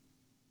you.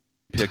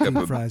 Pick up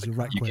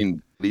you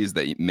can these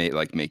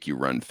that make you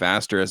run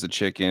faster as a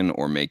chicken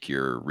or make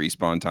your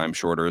respawn time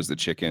shorter as the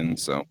chicken.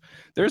 So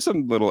there's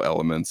some little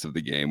elements of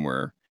the game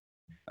where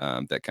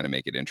that kind of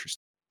make it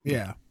interesting.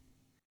 Yeah.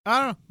 I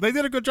don't know. They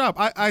did a good job.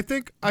 I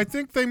think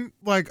they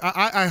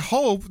I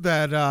hope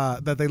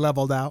that they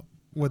leveled out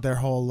with their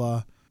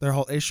whole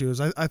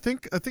issues. I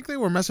think they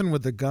were messing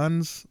with the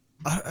guns.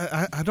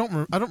 I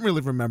don't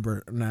really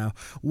remember now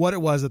what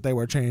it was that they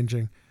were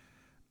changing.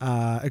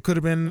 It could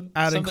have been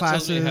adding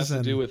classes. It has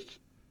to do with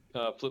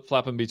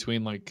flip-flopping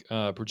between like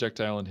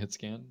projectile and hit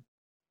scan.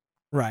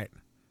 Right.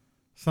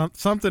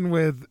 Something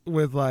with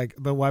like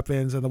the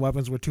weapons, and the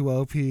weapons were too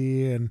OP,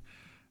 and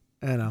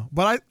you know.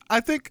 But I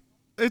think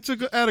it's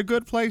at a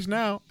good place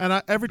now,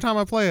 and every time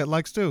I play it,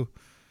 like Stu,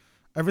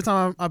 every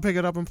time I pick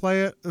it up and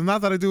play it, and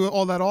not that I do it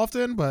all that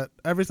often, but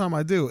every time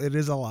I do, it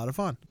is a lot of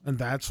fun, and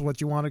that's what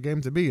you want a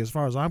game to be, as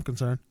far as I'm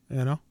concerned.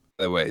 You know.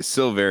 By the way,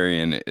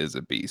 Silverian is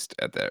a beast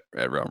at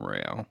Realm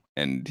Royale,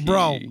 and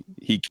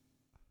he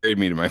carried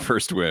me to my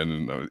first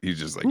win, and he's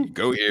just like,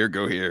 go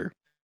here.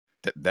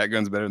 That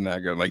gun's better than that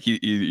gun. Like he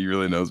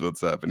really knows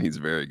what's up, and he's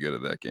very good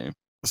at that game.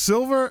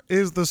 Silver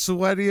is the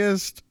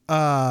sweatiest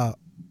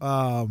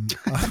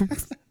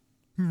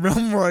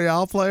Realm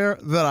Royale player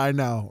that I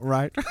know,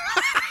 right?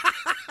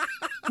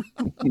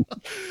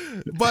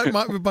 but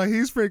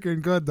he's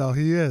freaking good though.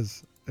 He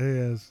is. Wait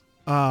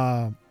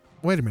a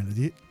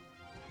minute.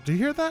 Do you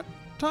hear that,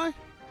 Ty?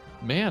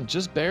 Man,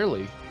 just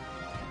barely.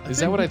 Is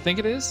that what I think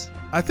it is?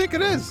 I think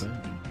it is.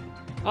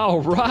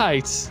 All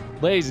right.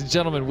 Ladies and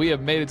gentlemen, we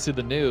have made it to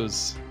the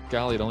news.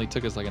 Golly, it only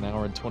took us like an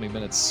hour and 20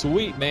 minutes.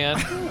 Sweet, man.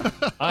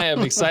 I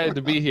am excited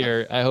to be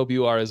here. I hope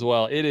you are as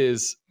well. It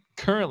is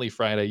currently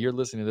Friday. You're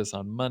listening to this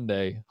on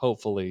Monday,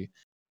 hopefully.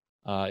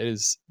 It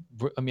is,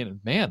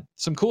 man,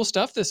 some cool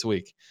stuff this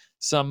week.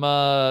 Some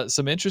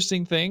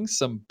interesting things,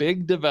 some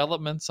big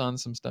developments on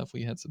some stuff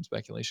we had some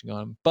speculation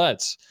on.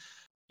 But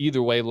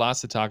either way,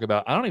 lots to talk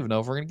about. I don't even know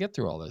if we're going to get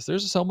through all this.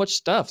 There's so much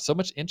stuff, so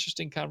much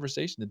interesting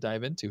conversation to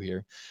dive into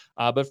here.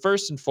 But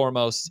first and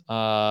foremost,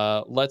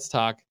 let's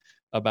talk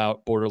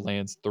about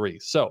Borderlands 3.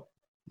 So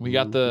we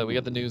got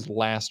the news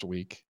last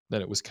week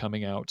that it was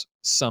coming out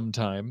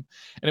sometime,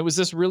 and it was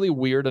this really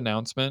weird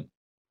announcement.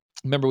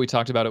 Remember we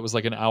talked about it was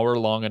like an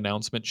hour-long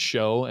announcement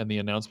show, and the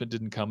announcement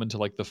didn't come until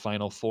like the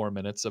final 4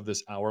 minutes of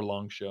this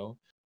hour-long show.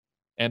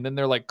 And then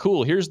they're like,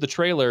 cool, here's the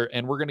trailer,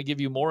 and we're going to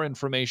give you more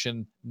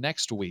information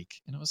next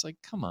week. And I was like,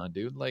 come on,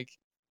 dude. Like,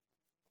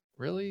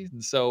 really?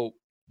 And so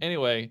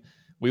anyway,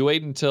 we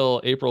wait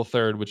until April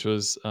 3rd, which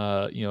was,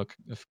 a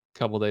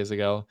couple days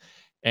ago.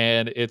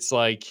 And it's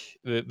like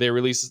they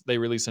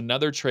release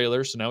another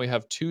trailer. So now we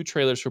have 2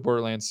 trailers for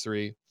Borderlands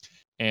 3.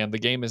 And the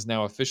game is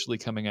now officially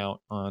coming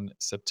out on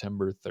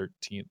September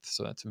 13th.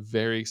 So that's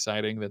very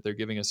exciting that they're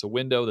giving us a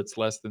window that's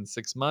less than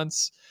 6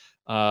 months.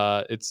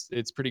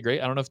 It's pretty great.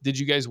 I don't know did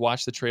you guys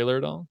watch the trailer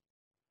at all?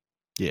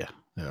 Yeah,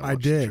 I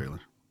did. The trailer.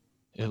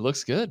 It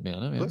looks good,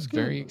 man. I mean, I'm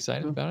very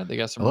excited about it. They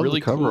got some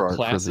really cool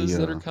classes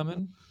that are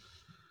coming.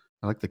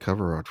 I like the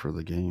cover art for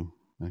the game.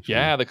 Actually.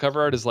 Yeah, the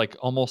cover art is like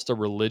almost a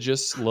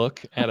religious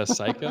look at a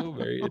psycho.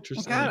 Very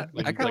interesting.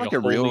 I got like a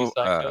real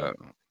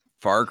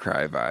Far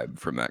Cry vibe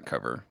from that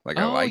cover. Like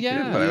I liked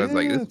it, but I was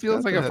like, this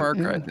feels like a Far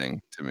Cry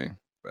thing to me.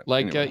 But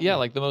like anyway.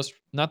 Like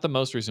not the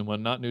most recent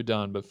one, not New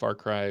Dawn, but Far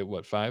Cry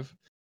 5?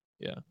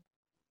 Yeah.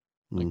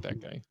 Like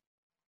that guy.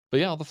 But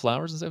yeah, all the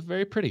flowers and stuff,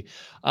 very pretty.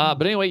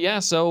 But anyway, yeah,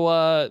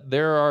 so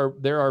there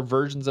are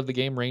versions of the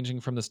game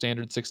ranging from the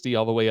standard $60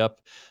 all the way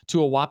up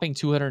to a whopping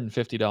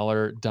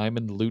 $250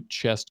 Diamond Loot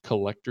Chest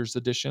Collector's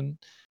Edition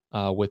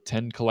with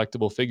 10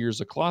 collectible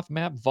figures, a cloth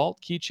map, vault,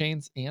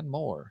 keychains, and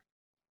more.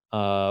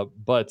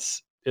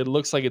 But it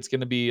looks like it's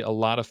going to be a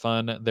lot of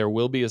fun. There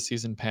will be a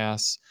season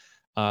pass.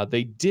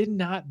 They did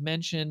not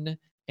mention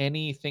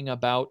anything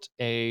about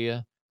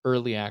a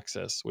early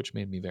access, which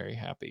made me very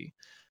happy.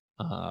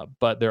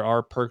 But there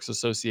are perks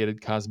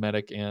associated,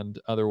 cosmetic and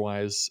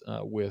otherwise,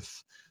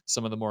 with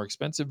some of the more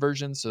expensive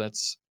versions. So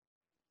that's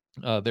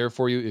there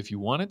for you if you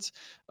want it.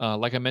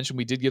 Like I mentioned,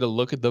 we did get a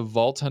look at the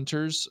Vault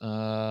Hunters.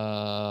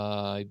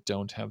 I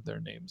don't have their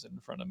names in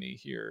front of me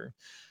here.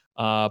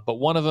 But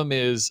one of them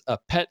is a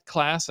pet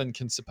class and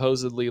can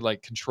supposedly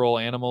like control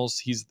animals.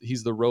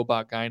 He's the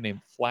robot guy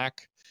named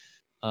Flack.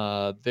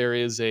 There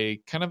is a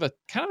kind of a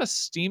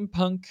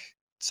steampunk,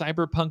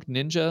 cyberpunk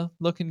ninja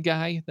looking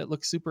guy that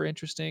looks super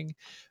interesting.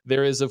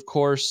 There is, of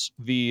course,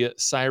 the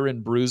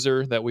Siren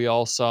Bruiser that we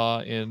all saw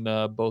in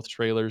both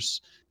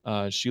trailers.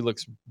 She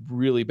looks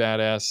really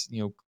badass,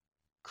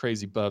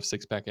 crazy buff,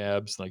 6-pack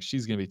abs. Like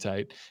she's gonna be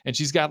tight, and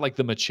she's got like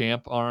the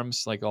Machamp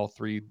arms, like all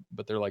three,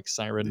 but they're like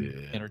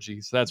siren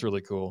energy, so that's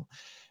really cool.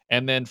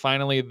 And then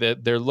finally,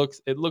 it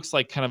looks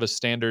like kind of a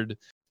standard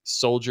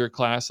soldier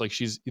class. Like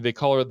they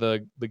call her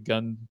the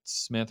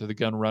gunsmith or the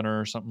gun runner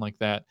or something like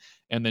that.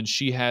 And then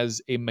she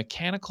has a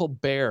mechanical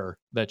bear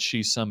that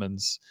she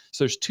summons.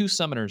 So there's 2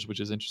 summoners, which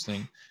is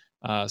interesting.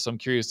 So I'm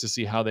curious to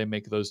see how they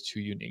make those 2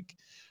 unique.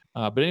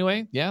 But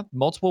anyway, yeah,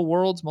 multiple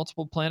worlds,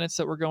 multiple planets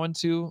that we're going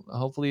to.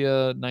 Hopefully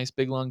a nice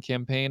big long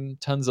campaign,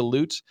 tons of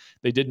loot.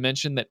 They did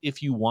mention that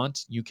if you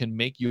want, you can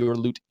make your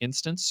loot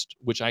instanced,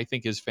 which I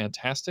think is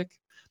fantastic.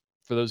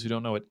 For those who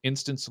don't know what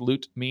instance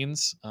loot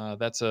means,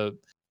 that's a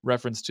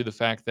reference to the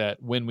fact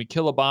that when we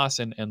kill a boss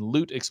and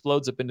loot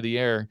explodes up into the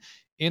air,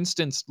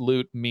 instance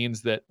loot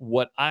means that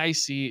what I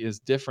see is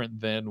different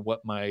than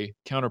what my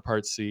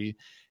counterparts see,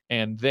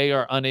 and they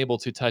are unable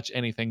to touch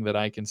anything that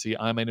I can see.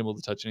 I'm unable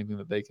to touch anything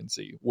that they can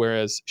see.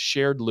 Whereas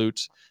shared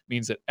loot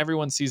means that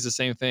everyone sees the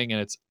same thing, and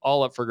it's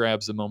all up for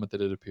grabs the moment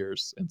that it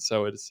appears. And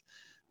so it's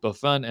both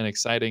fun and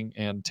exciting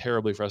and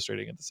terribly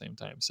frustrating at the same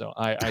time. So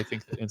I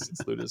think that instance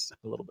loot is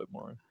a little bit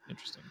more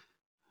interesting.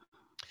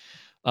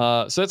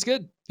 So that's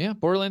good. Yeah,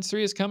 Borderlands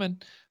 3 is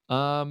coming.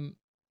 What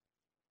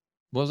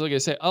was I going to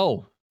say?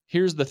 Oh,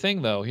 here's the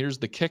thing, though. Here's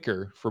the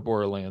kicker for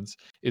Borderlands,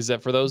 is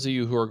that for those of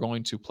you who are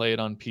going to play it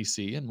on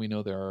PC, and we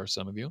know there are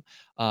some of you,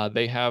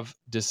 they have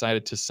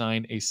decided to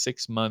sign a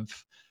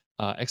 6-month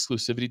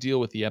exclusivity deal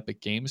with the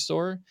Epic Game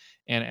Store.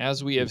 And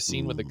as we have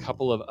seen with a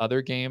couple of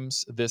other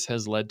games, this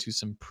has led to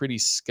some pretty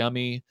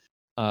scummy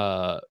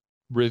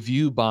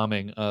review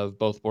bombing of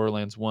both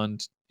Borderlands 1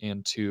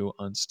 and 2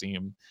 on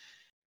Steam.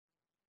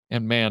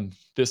 And man,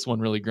 this one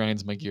really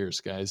grinds my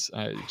gears, guys.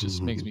 It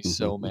just makes me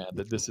so mad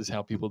that this is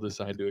how people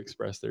decide to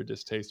express their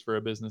distaste for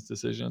a business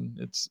decision.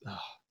 It's, oh,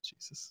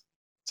 Jesus.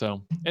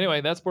 So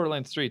anyway, that's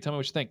Borderlands 3. Tell me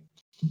what you think.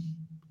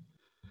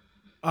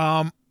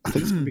 I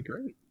think it's gonna be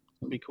great.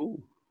 It'll be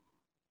cool.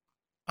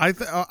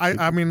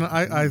 I mean,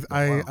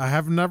 I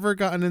have never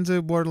gotten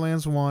into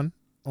Borderlands 1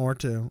 or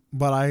 2,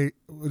 but I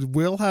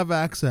will have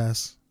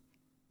access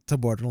to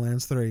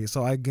Borderlands 3.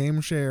 So I game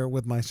share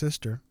with my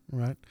sister,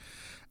 right?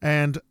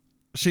 And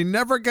she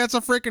never gets a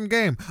freaking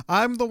game.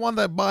 I'm the one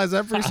that buys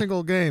every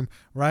single game,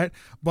 right?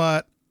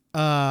 But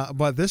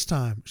this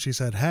time she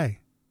said, "Hey,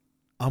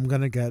 I'm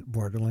going to get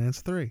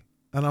Borderlands 3."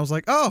 And I was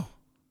like, "Oh,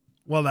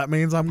 well, that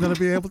means I'm going to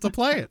be able to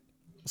play it."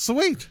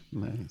 Sweet.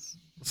 Nice.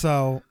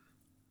 So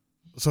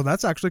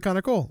that's actually kind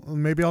of cool.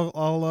 Maybe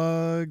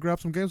I'll grab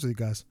some games with you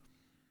guys.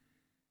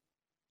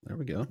 There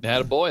we go.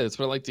 Attaboy. That's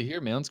what I like to hear,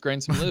 man. Let's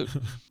grind some loot.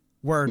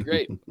 Word.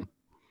 Great.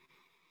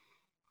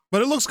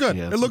 But it looks good.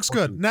 Yeah, it looks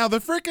good. Now the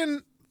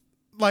freaking,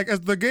 like,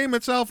 as the game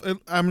itself,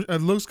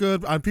 it looks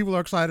good. People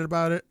are excited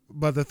about it.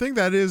 But the thing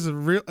that is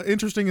real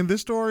interesting in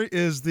this story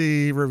is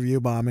the review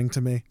bombing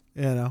to me.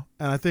 And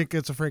I think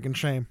it's a freaking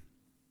shame.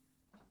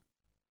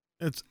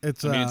 It's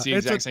the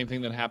exact same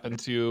thing that happened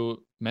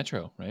to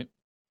Metro, right?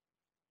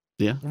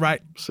 Yeah,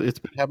 right. So it's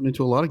been happening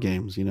to a lot of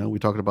games. We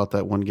talked about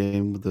that one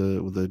game with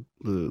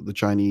the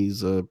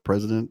Chinese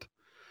president,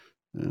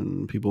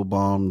 and people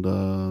bombed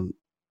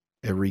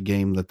every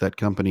game that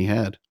company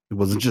had. It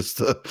wasn't just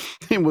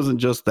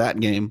that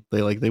game.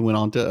 They went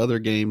on to other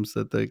games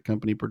that the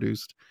company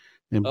produced.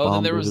 And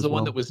then there was the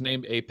one that was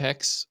named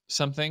Apex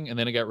something, and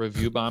then it got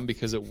review bombed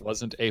because it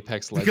wasn't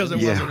Apex Legends.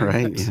 Because it wasn't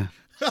right. Apex. Yeah.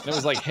 And it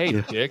was like, hey,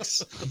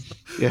 dicks.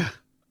 Yeah.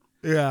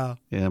 Yeah.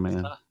 Yeah,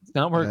 man. It's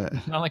not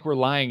like we're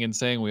lying and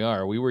saying we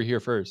are. We were here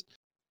first.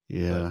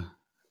 Yeah.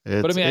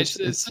 But I mean,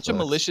 it's such a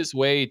malicious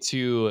way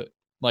to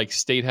like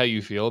state how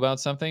you feel about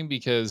something,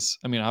 because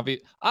I mean,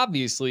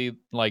 obviously,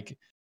 like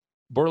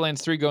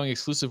Borderlands 3 going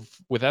exclusive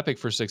with Epic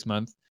for 6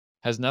 months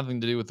has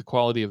nothing to do with the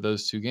quality of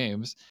those 2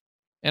 games.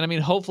 And I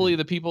mean, hopefully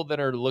the people that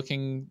are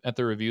looking at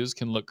the reviews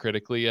can look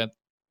critically at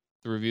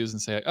the reviews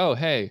and say, oh,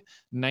 hey,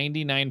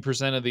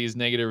 99% of these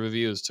negative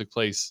reviews took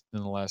place in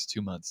the last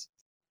 2 months.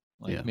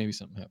 Like maybe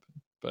something happened.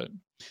 But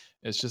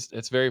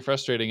it's very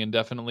frustrating, and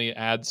definitely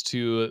adds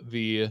to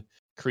the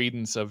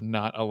credence of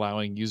not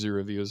allowing user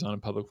reviews on a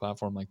public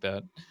platform like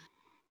that.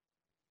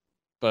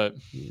 But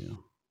yeah,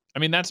 I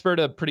mean, that spurred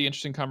a pretty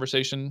interesting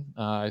conversation.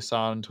 I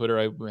saw on Twitter.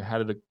 I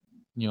had it,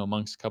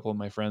 amongst a couple of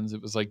my friends.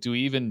 It was like, do we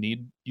even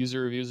need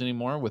user reviews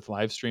anymore with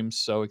live streams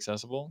so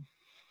accessible?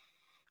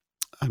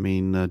 I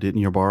mean,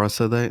 didn't Yarbara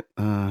say that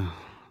a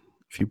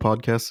few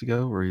podcasts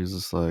ago, where he's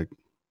just like,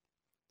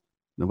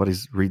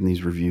 nobody's reading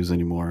these reviews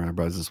anymore.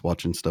 Everybody's just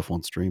watching stuff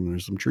on stream.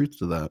 There's some truth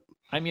to that.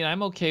 I mean,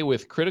 I'm okay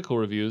with critical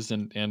reviews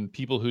and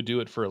people who do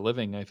it for a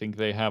living. I think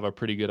they have a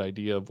pretty good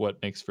idea of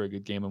what makes for a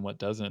good game and what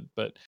doesn't.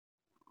 But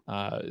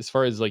as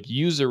far as like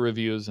user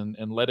reviews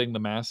and letting the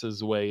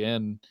masses weigh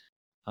in,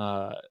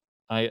 there's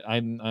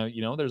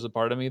a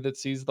part of me that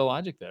sees the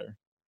logic there.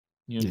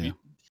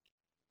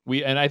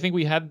 And I think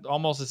we had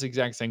almost this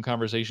exact same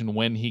conversation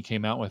when he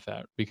came out with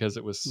that, because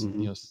it was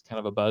kind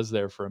of a buzz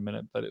there for a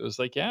minute. But it was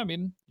like, yeah, I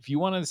mean, if you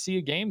want to see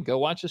a game, go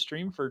watch a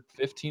stream for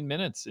 15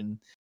 minutes, and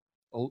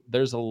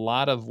there's a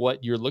lot of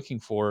what you're looking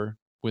for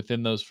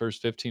within those first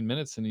 15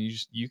 minutes, and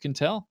you can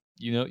tell.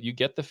 you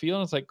get the feel,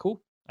 and it's like,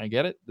 cool, I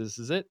get it. This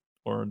is it.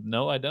 Or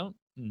no, I don't.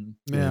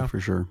 Yeah, for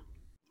sure.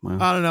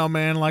 Well, I don't know,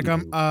 man. Like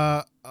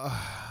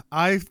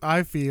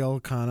I feel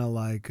kind of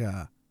like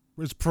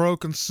it's pro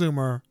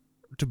consumer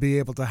to be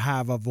able to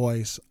have a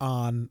voice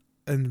on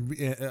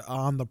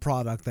the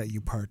product that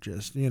you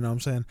purchased. You know what I'm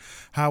saying?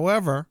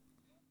 However,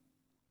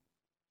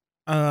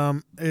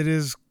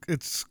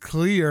 it's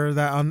clear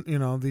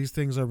that these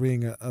things are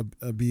being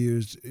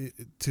abused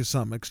to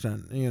some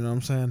extent. You know what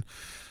I'm saying?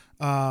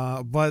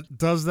 But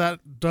does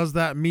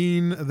that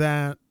mean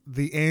that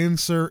the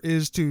answer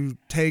is to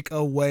take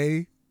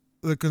away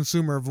the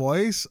consumer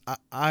voice?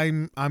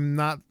 I'm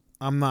not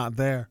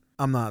there.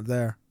 I'm not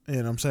there. You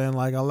know what I'm saying?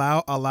 Like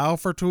allow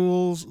for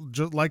tools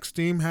just like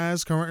Steam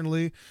has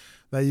currently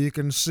that you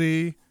can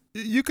see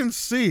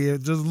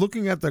just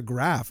looking at the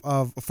graph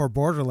for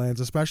Borderlands,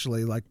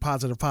 especially like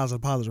positive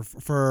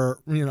for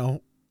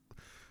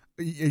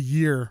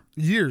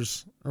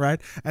years,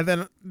 right? And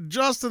then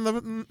just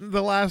in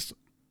the last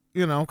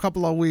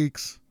couple of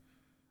weeks,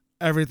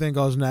 everything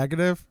goes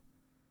negative.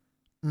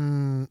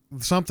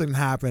 Something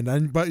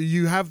happened, but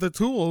you have the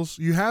tools.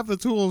 You have the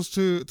tools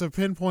to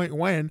pinpoint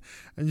when,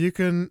 and you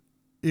can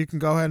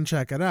go ahead and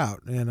check it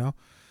out.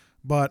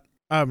 But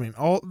I mean,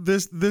 all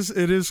this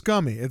it is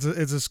scummy. It's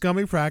a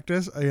scummy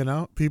practice.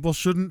 People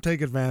shouldn't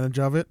take advantage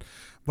of it,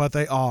 but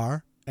they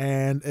are,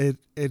 and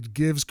it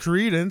gives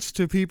credence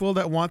to people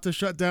that want to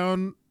shut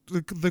down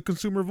the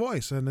consumer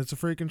voice, and it's a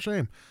freaking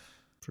shame.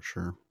 For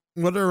sure.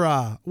 What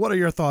are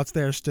your thoughts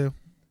there, Stu?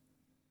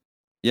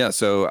 Yeah,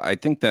 so I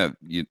think that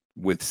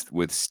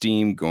with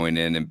Steam going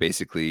in and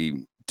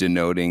basically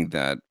denoting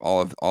that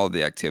all of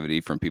the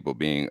activity from people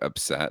being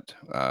upset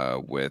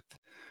with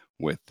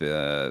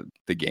the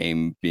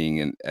game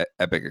being an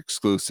Epic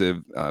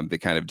exclusive, they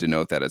kind of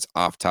denote that as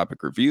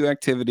off-topic review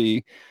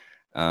activity,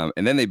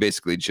 and then they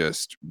basically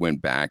just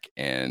went back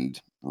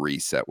and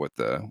reset what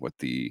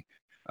the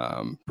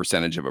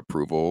percentage of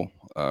approval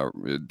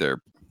the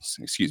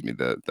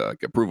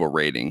approval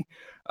rating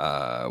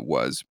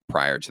was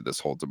prior to this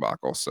whole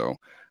debacle. So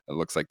it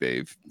looks like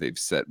they've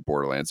set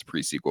Borderlands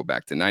pre-sequel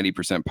back to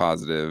 90%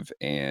 positive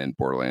and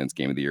Borderlands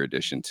Game of the Year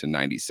edition to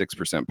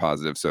 96%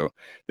 positive. So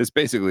this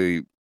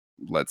basically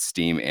lets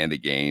Steam and the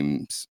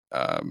games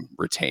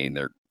retain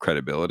their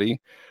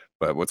credibility.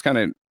 But what's kind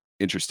of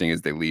interesting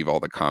is they leave all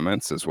the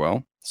comments as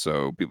well,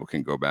 so people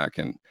can go back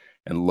and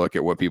look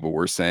at what people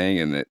were saying,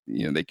 and that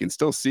they can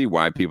still see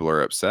why people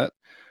are upset.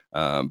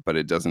 But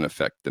it doesn't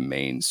affect the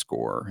main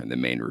score and the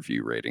main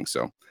review rating.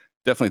 So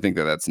definitely think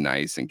that that's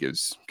nice and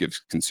gives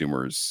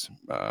consumers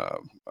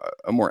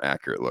a more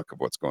accurate look of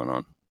what's going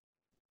on.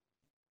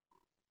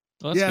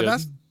 Well,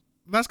 that's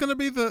that's going to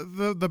be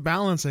the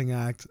balancing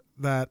act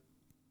that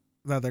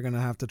they're going to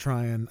have to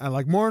try and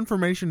like more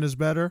information is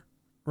better,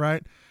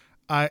 right?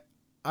 I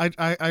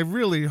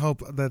really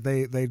hope that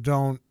they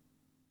don't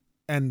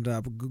end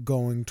up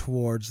going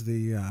towards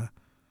the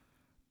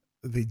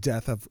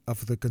death of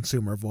the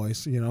consumer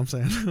voice, you know what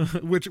I'm saying?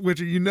 which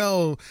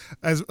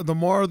as the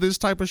more this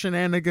type of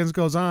shenanigans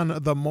goes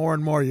on, the more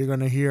and more you're going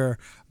to hear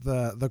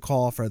the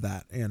call for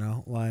that,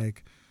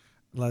 like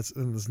let's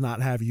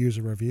not have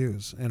user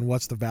reviews, and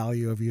what's the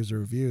value of user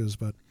reviews?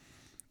 But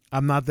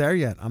I'm not there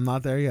yet.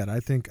 I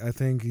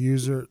think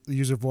user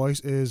voice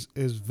is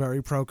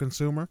very pro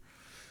consumer,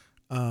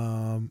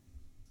 and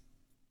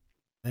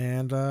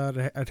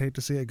I'd hate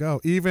to see it go,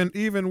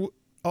 even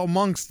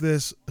amongst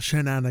this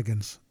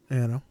shenanigans.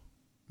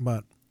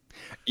 But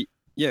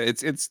yeah,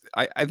 it's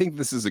I think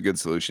this is a good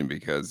solution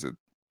because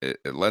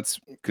it lets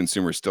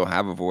consumers still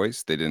have a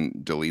voice. They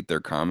didn't delete their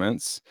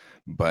comments,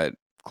 but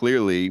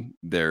clearly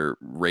their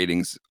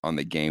ratings on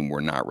the game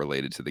were not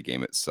related to the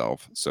game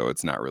itself, so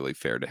it's not really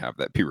fair to have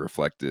that be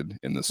reflected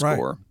in the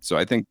score. Right. So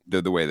I think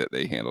the way that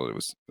they handled it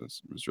was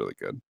really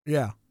good.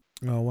 Yeah.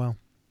 Oh well.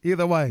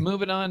 Either way.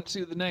 Moving on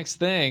to the next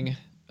thing.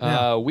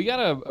 Yeah. We got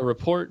a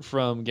report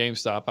from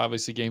GameStop.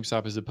 Obviously,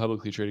 GameStop is a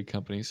publicly traded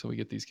company, so we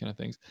get these kind of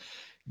things.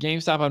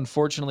 GameStop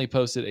unfortunately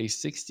posted a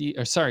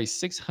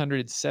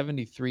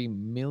 $673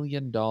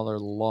 million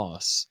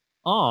loss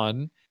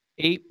on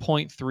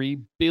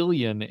 $8.3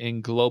 billion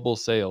in global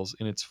sales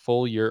in its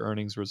full year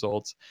earnings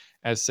results,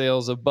 as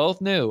sales of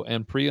both new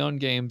and pre-owned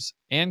games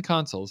and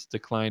consoles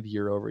declined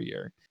year over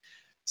year.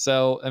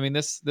 So, I mean,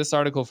 this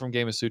article from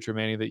Game of Sutra,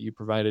 Manny, that you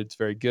provided, it's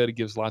very good. It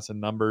gives lots of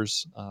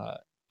numbers.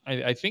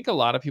 I think a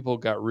lot of people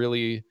got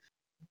really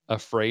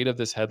afraid of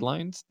this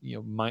headline.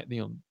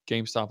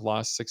 GameStop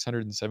lost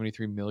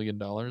 $673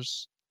 million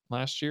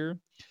last year.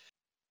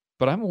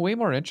 But I'm way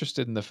more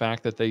interested in the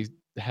fact that they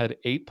had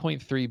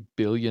 $8.3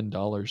 billion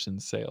in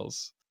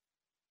sales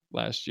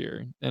last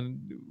year.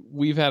 And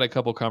we've had a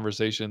couple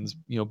conversations,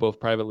 both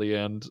privately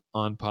and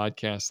on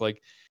podcasts.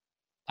 Like,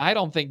 I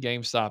don't think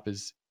GameStop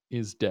is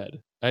dead.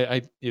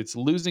 It's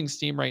losing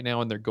steam right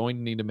now, and they're going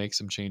to need to make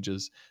some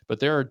changes. But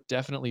there are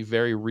definitely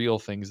very real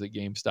things that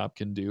GameStop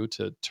can do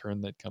to turn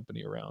that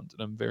company around.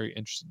 And I'm very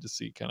interested to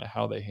see kind of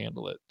how they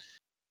handle it.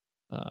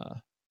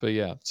 But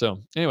yeah, so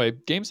anyway,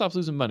 GameStop's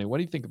losing money. What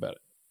do you think about it?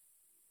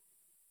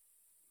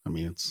 I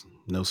mean, it's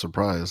no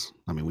surprise.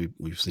 I mean,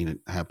 we've seen it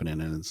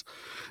happening, and it's,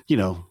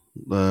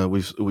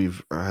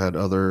 we've had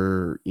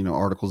other,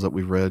 articles that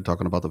we've read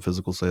talking about the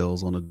physical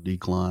sales on a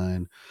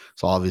decline.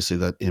 So obviously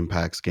that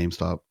impacts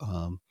GameStop,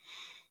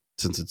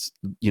 since it's,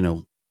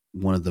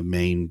 one of the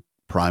main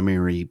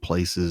primary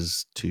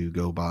places to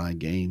go buy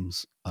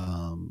games,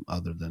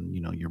 other than,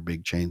 your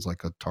big chains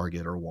like a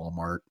Target or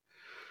Walmart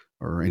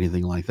or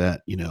anything like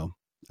that.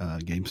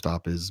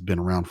 GameStop has been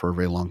around for a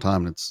very long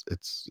time, and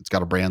it's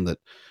got a brand that,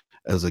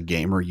 as a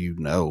gamer,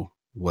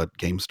 what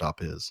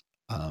GameStop is.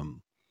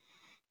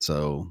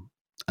 So,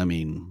 I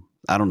mean,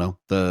 I don't know.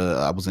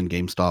 I was in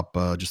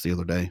GameStop just the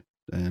other day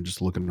and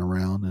just looking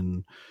around,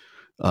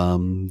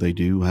 and they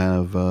do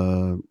have,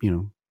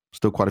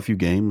 still quite a few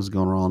games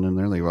going on in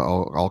there. They got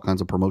all kinds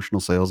of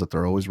promotional sales that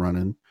they're always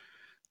running.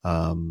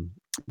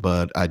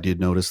 But I did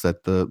notice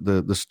that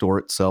the store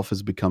itself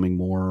is becoming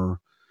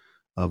more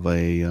of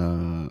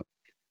a,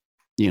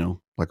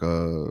 like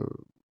a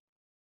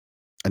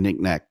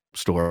knick-knack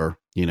store,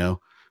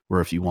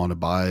 where if you want to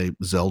buy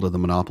Zelda the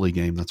Monopoly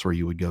game, that's where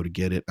you would go to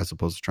get it, as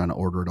opposed to trying to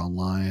order it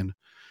online.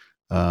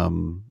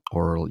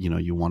 Or,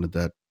 you wanted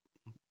that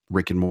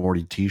Rick and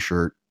Morty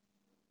t-shirt,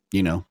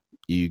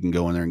 you can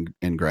go in there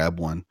and grab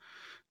one.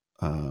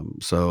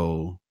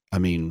 So, I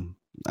mean,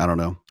 I don't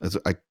know.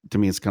 To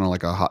me, it's kind of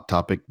like a hot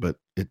topic, but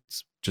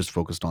it's just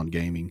focused on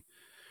gaming.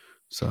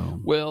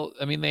 So, well,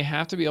 I mean, they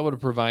have to be able to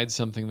provide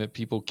something that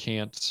people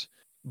can't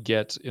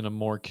get in a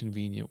more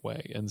convenient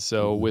way. And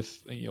so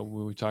with,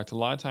 we talked a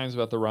lot of times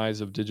about the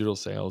rise of digital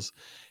sales,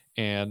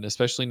 and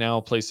especially now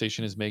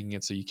PlayStation is making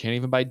it so you can't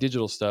even buy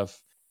digital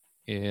stuff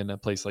in a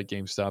place like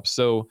GameStop.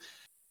 So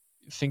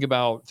think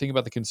about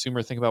the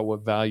consumer, think about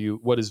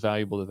what is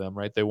valuable to them,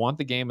 right? They want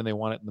the game and they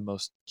want it in the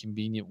most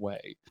convenient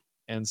way.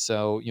 And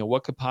so,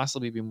 what could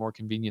possibly be more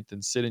convenient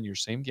than sit in your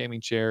same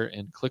gaming chair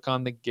and click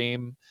on the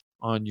game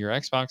on your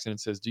Xbox and it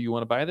says, do you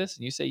want to buy this?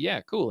 And you say, yeah,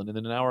 cool. And then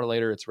an hour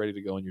later it's ready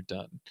to go and you're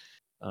done.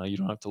 You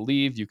don't have to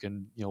leave. You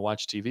can,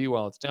 watch TV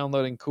while it's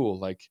downloading. Cool.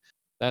 Like,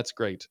 that's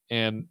great.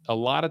 And a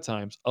lot of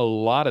times,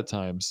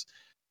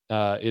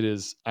 it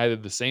is either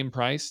the same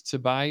price to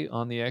buy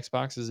on the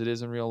Xbox as it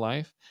is in real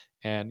life.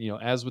 And,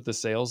 as with the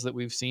sales that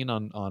we've seen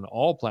on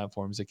all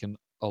platforms, it can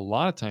a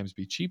lot of times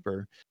be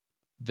cheaper.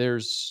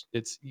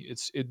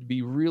 It'd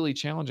be really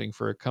challenging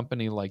for a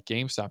company like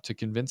GameStop to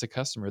convince a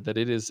customer that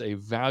it is a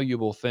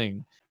valuable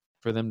thing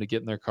for them to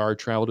get in their car,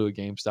 travel to a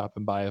GameStop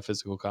and buy a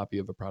physical copy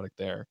of a product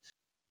there,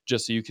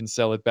 just so you can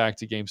sell it back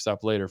to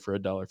GameStop later for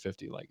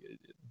 $1.50. Like,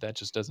 that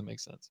just doesn't make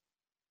sense.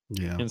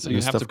 Yeah. And so and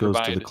you have to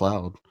provide goes to the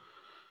cloud.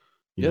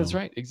 Yeah, that's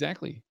right.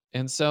 Exactly.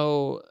 And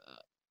so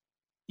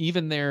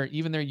even their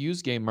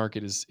used game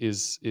market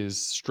is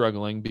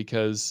struggling,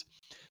 because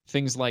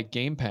things like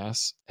Game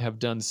Pass have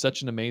done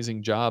such an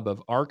amazing job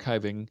of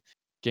archiving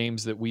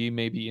games that we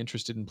may be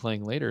interested in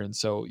playing later. And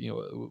so,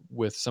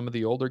 with some of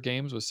the older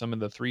games, with some of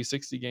the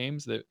 360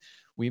 games that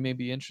we may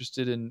be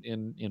interested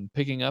in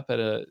picking up at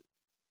a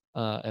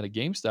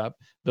GameStop,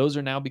 those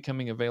are now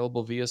becoming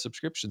available via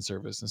subscription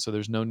service. And so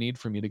there's no need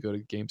for me to go to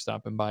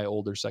GameStop and buy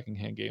older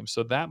secondhand games.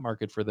 So that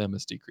market for them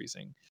is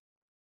decreasing.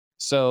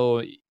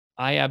 So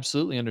I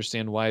absolutely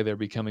understand why they're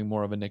becoming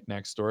more of a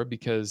knickknack store,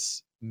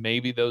 because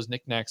maybe those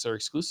knickknacks are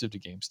exclusive to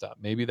GameStop.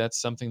 Maybe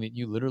that's something that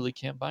you literally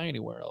can't buy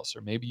anywhere else,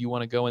 or maybe you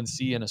want to go and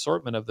see an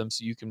assortment of them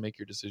so you can make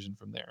your decision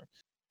from there.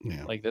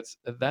 Yeah. Like, it's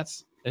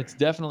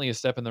definitely a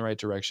step in the right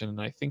direction. And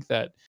I think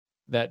that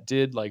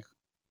did, like,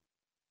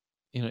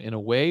 in a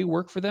way,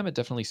 work for them. It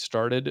definitely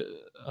started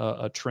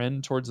a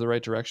trend towards the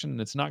right direction,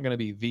 and it's not going to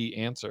be the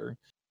answer,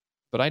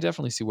 but I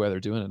definitely see why they're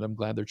doing it. I'm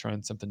glad they're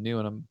trying something new,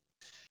 and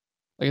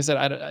like I said,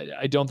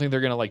 I don't think they're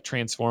going to like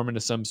transform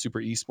into some super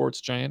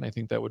esports giant. I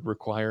think that would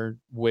require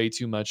way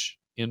too much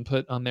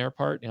input on their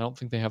part. I don't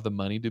think they have the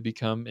money to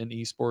become an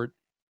esport,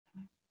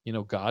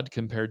 god,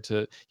 compared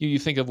to you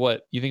think of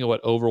what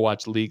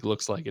Overwatch League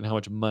looks like and how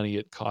much money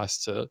it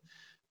costs to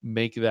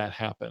make that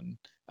happen.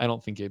 I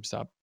don't think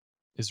GameStop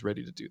is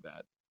ready to do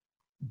that.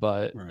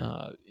 But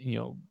Right.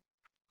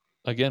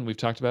 Again, we've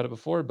talked about it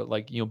before, but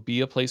like,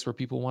 be a place where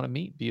people want to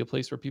meet, be a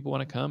place where people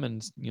want to come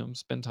and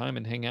spend time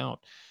and hang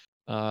out.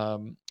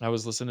 I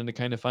was listening to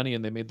Kind of Funny,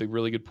 and they made the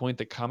really good point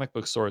that comic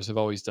book stores have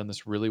always done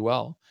this really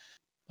well.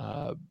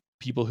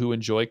 People who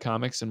enjoy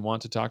comics and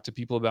want to talk to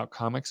people about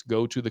comics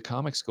go to the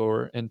comic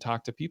store and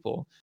talk to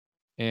people.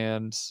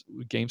 And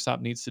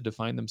GameStop needs to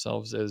define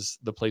themselves as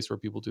the place where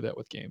people do that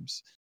with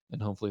games.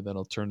 And hopefully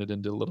that'll turn it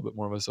into a little bit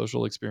more of a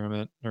social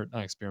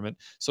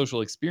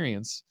social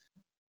experience.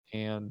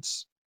 And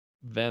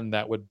then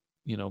that would,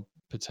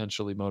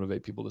 potentially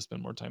motivate people to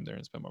spend more time there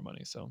and spend more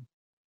money. So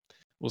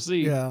we'll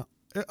see. Yeah.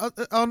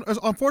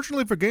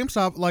 Unfortunately for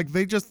GameStop, like,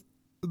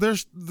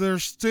 they're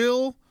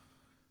still,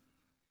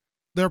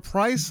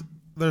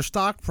 their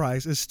stock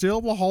price is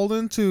still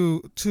beholden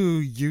to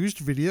used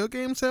video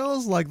game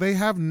sales. Like, they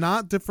have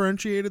not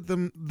differentiated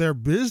their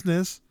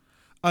business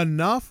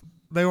enough.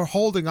 They were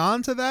holding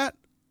on to that.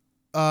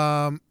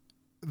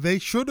 They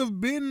should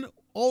have been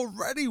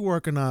already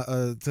working on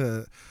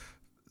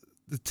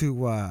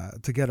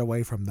to get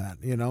away from that.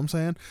 You know what I'm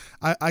saying?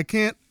 I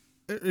can't.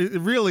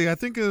 Really, I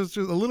think it's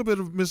just a little bit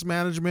of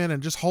mismanagement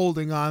and just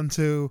holding on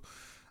to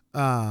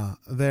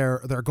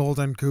their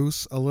golden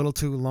goose a little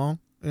too long.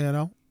 You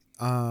know.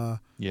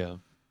 Yeah.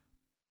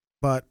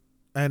 But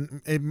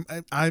I'm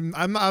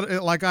not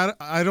like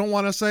I don't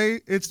want to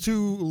say it's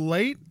too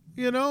late.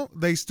 You know,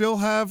 they still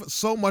have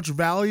so much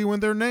value in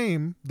their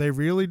name. They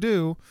really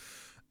do.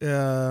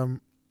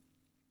 And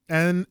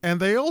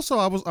they also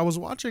I was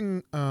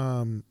watching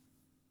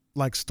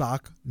like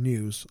stock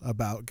news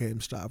about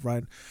GameStop,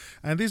 right?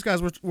 And these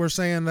guys were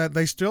saying that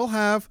they still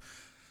have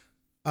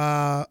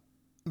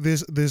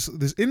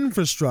this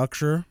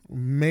infrastructure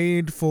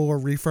made for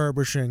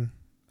refurbishing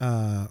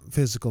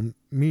physical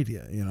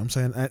media. You know what I'm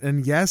saying?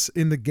 And yes,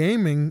 in the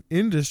gaming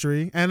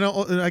industry, and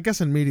I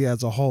guess in media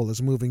as a whole,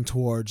 is moving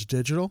towards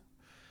digital,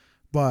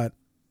 but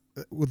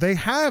they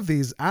have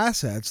these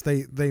assets.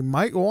 They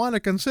might want to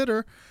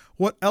consider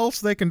what else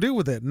they can do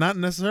with it, not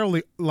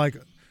necessarily like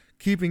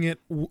keeping it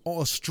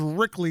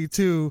strictly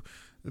to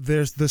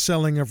there's the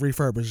selling of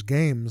refurbished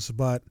games,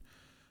 but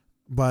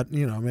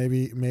you know,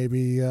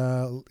 maybe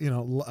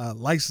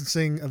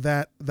licensing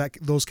that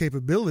those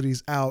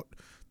capabilities out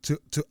to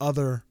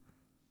other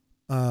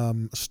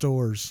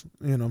stores,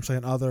 you know what I'm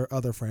saying,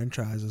 other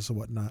franchises or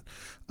whatnot.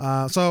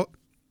 So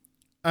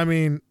I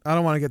mean, I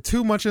don't want to get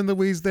too much in the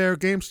weeds there.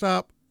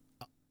 GameStop,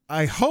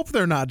 I hope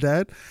they're not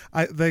dead.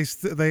 I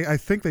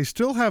think they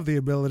still have the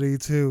ability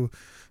to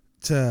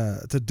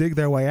dig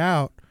their way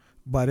out,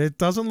 but it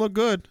doesn't look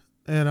good.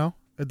 You know,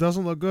 it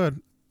doesn't look good.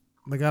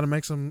 They got to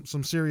make some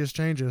serious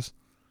changes.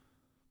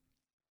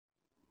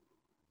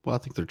 Well, I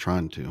think they're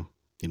trying to.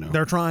 You know,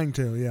 they're trying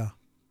to. Yeah.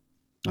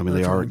 I mean,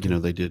 they are. You know,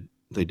 they did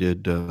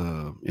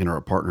enter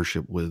a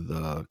partnership with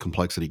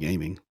Complexity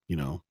Gaming. You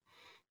know,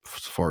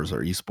 as far as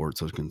their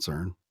esports is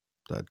concerned,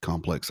 that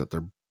complex that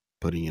they're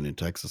putting in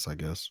Texas, I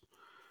guess.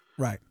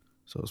 Right.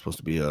 So it's supposed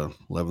to be a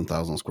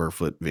 11,000 square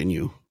foot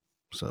venue.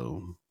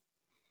 So,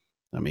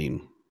 I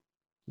mean,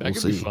 that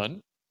could be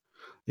fun.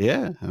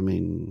 Yeah, I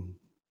mean,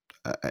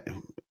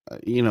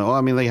 you know,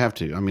 I mean, they have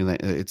to. I mean,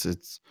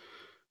 it's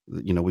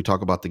you know, we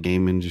talk about the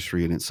game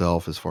industry in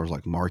itself as far as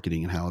like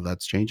marketing and how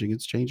that's changing.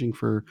 It's changing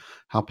for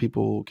how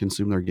people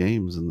consume their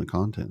games and the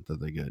content that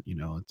they get. You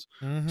know,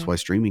 that's why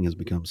streaming has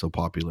become so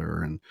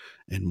popular and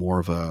more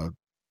of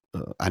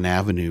an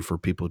avenue for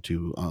people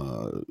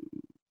to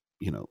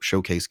you know,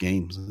 showcase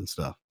games and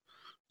stuff.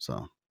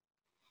 So,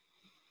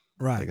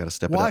 right, they got to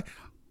step it up.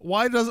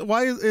 Why doesn't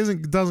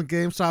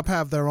GameStop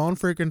have their own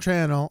freaking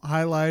channel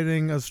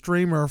highlighting a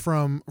streamer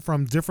from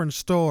different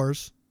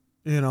stores?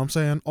 You know what I'm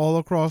saying? All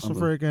across the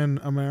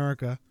freaking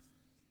America.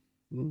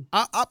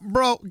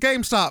 Bro,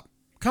 GameStop,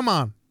 come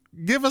on.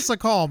 Give us a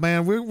call,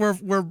 man.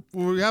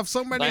 We have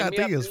so many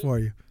ideas for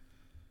you.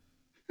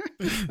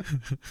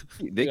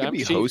 They could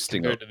be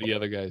hosting compared to the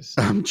other guys.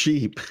 I'm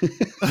cheap.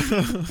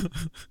 That's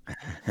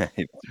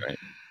right.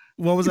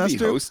 What was that?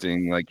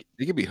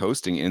 They could be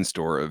hosting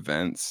in-store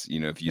events. You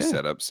know, if you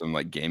set up some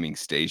like gaming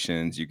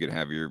stations, you could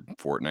have your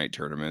Fortnite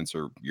tournaments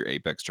or your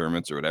Apex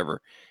tournaments or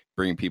whatever.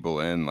 Bring people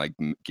in, like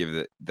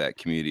give that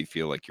community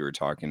feel like you were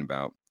talking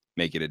about.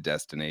 Make it a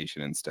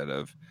destination instead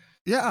of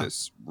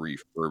this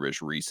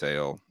refurbished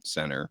resale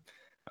center.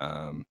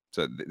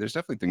 So there's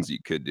definitely things that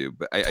you could do,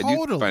 but I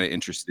do find it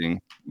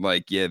interesting.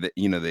 Like,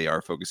 you know, they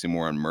are focusing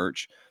more on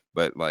merch.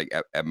 But like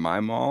at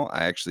my mall,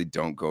 I actually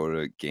don't go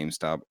to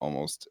GameStop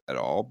almost at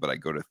all, but I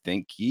go to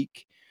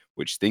ThinkGeek,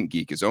 which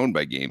ThinkGeek is owned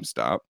by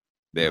GameStop.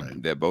 They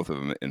have both of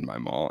them in my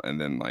mall, and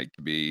then like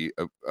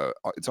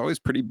it's always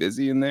pretty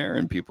busy in there,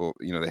 and people,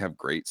 you know, they have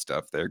great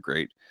stuff there,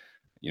 great,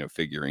 you know,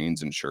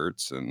 figurines and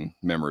shirts and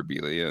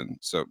memorabilia, and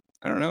so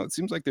I don't know. It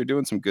seems like they're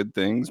doing some good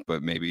things,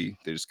 but maybe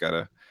they just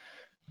gotta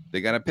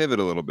pivot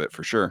a little bit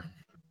for sure.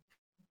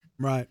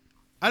 Right.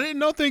 I didn't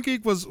know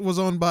ThinkGeek was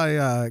owned by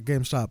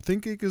GameStop.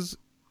 ThinkGeek is.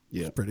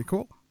 Yeah, it's pretty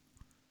cool,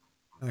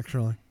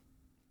 actually.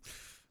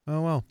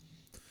 Oh well.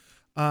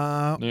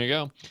 There you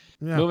go.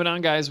 Yeah. Moving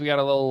on, guys. We got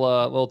a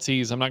little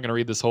tease. I'm not going to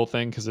read this whole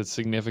thing because it's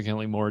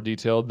significantly more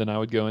detailed than I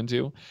would go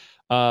into.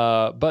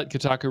 But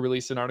Kotaku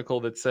released an article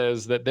that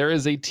says that there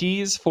is a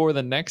tease for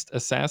the next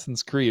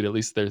Assassin's Creed. At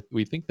least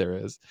we think there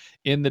is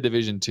in the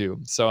Division 2.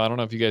 So I don't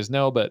know if you guys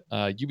know, but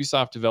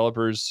Ubisoft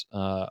developers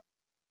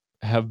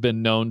have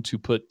been known to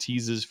put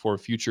teases for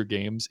future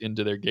games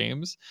into their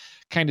games,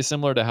 kind of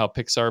similar to how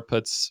Pixar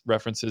puts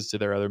references to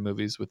their other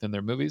movies within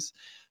their movies.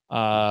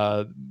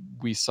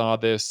 We saw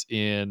this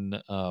in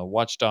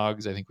Watch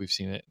Dogs. I think we've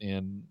seen it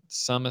in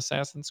some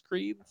Assassin's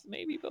Creeds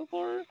maybe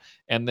before,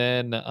 and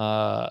then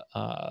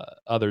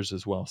others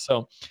as well.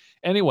 So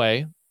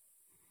anyway,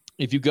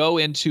 if you go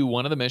into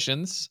one of the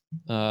missions,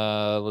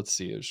 let's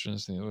see.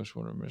 Which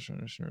one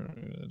mission?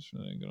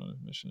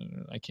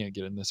 I can't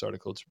get in this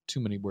article. It's too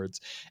many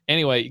words.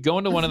 Anyway, go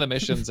into one of the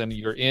missions, and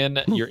you're in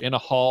a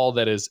hall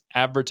that is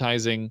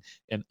advertising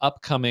an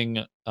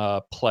upcoming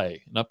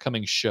play, an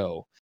upcoming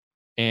show.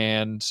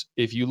 And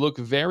if you look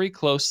very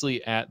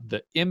closely at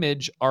the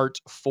image art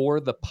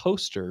for the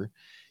poster,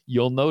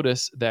 you'll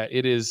notice that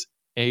it is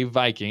a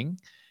Viking.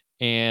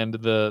 and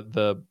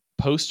the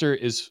poster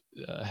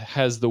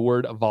has the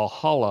word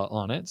Valhalla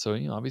on it, so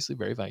obviously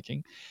very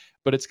Viking,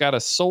 but it's got a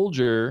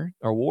soldier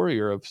or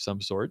warrior of some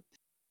sort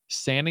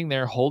standing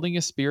there holding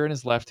a spear in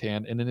his left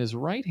hand, and in his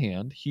right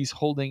hand he's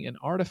holding an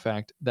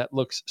artifact that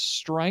looks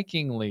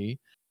strikingly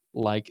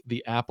like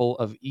the Apple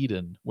of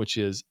Eden, which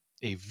is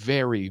a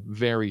very,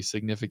 very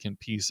significant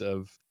piece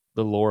of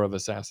the lore of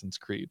Assassin's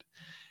Creed.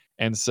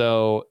 And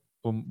so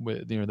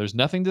there's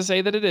nothing to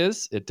say that it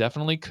is. It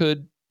definitely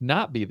could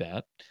not be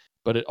that,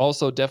 but it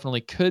also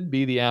definitely could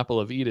be the Apple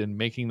of Eden,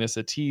 making this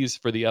a tease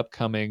for the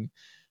upcoming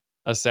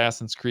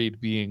Assassin's Creed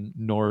being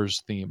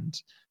Norse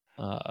themed,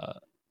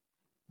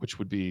 which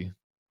would be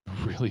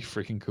really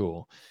freaking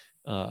cool.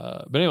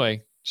 But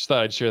anyway, just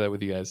thought I'd share that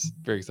with you guys.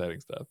 Very exciting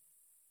stuff.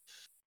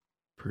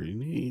 Pretty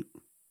neat.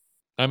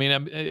 I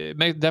mean, it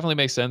definitely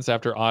makes sense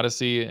after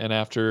Odyssey and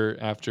after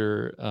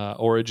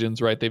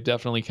Origins, right? They've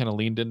definitely kind of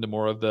leaned into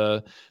more of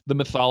the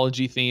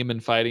mythology theme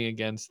and fighting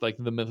against like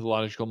the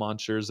mythological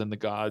monsters and the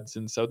gods,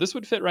 and so this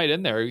would fit right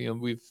in there.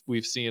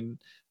 We've seen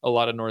a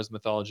lot of Norse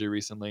mythology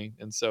recently,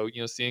 and so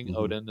seeing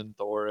Odin and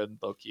Thor and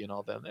Loki and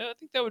all that, I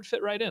think that would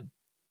fit right in.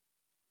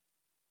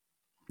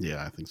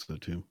 Yeah, I think so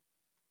too.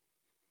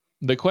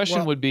 The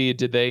question would be,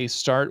 did they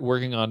start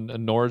working on a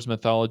Norse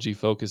mythology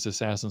focused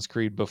Assassin's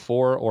Creed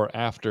before or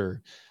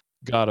after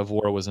God of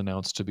War was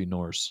announced to be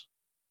Norse?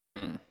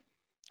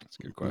 That's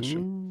a good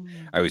question.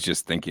 I was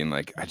just thinking,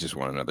 like, I just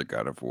want another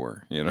God of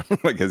War,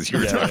 like as you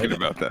were talking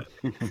about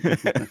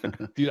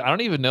that. Dude, I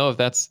don't even know if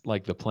that's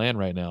like the plan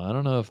right now. I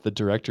don't know if the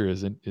director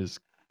is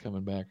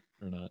coming back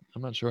or not.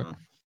 I'm not sure.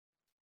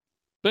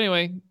 But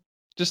anyway,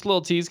 just a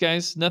little tease,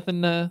 guys.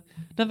 Nothing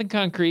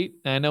concrete.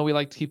 I know we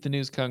like to keep the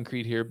news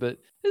concrete here, but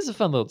this is a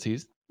fun little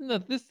tease.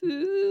 This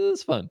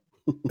is fun.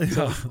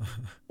 So,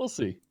 we'll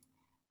see.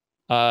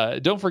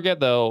 Don't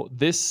forget, though,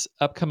 this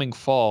upcoming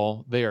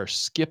fall, they are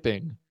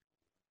skipping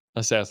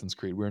Assassin's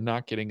Creed. We're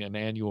not getting an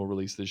annual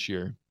release this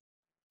year.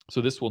 So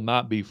this will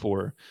not be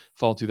for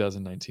fall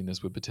 2019.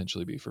 This would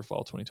potentially be for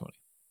fall 2020.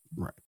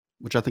 Right.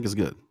 Which I think is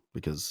good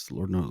because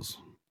Lord knows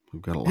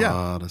we've got a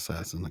lot of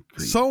Assassin's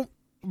Creed.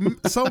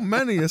 So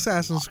many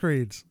Assassin's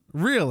Creeds.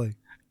 Really?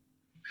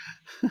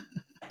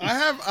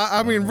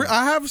 I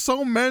have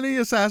so many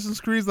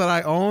Assassin's Creeds that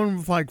I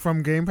own, like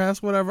from Game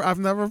Pass, whatever. I've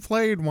never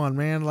played one,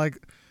 man. Like,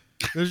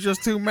 there's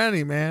just too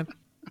many, man.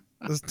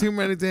 There's too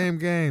many damn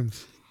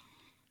games.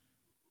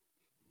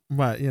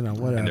 But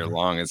whatever. And they're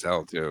long as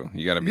hell too.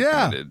 You got to be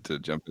committed to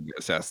jump into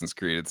Assassin's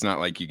Creed. It's not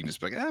like you can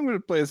just be like, I'm going to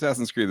play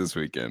Assassin's Creed this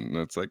weekend. And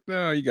it's like,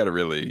 no, you got to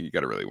really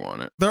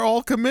want it. They're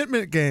all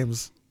commitment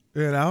games,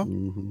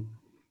 Mm-hmm.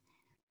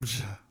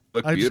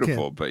 Look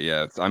beautiful, but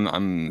yeah, I'm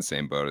in the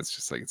same boat. It's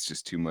just like it's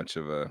just too much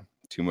of a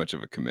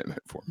commitment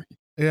for me.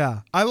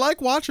 Yeah, I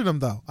like watching them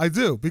though. I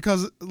do,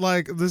 because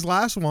like this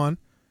last one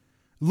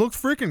looked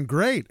freaking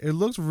great. It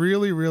looks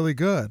really, really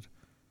good.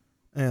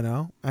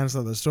 And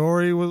so the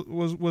story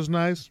was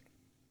nice.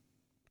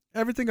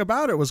 Everything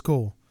about it was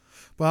cool.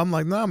 But I'm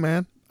like, no,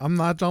 man, I'm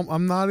not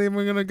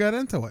even gonna get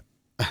into it.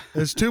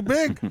 It's too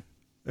big.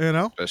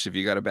 Especially if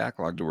you got a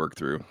backlog to work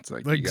through. It's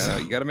like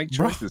you gotta make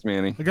choices,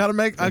 Manny. I gotta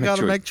make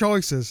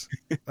choices.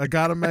 I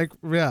gotta make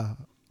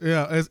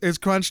it's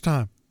crunch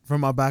time for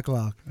my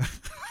backlog.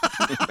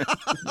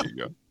 There you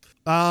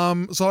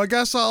go. So I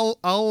guess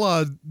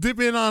I'll dip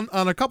in on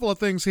a couple of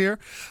things here.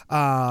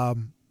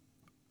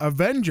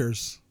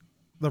 Avengers.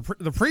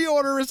 The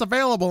pre-order is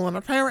available, and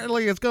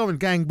apparently it's going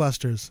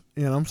gangbusters.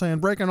 You know what I'm saying?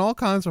 Breaking all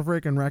kinds of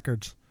freaking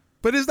records.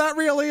 But is that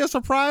really a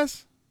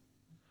surprise?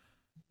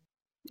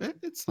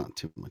 It's not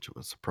too much of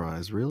a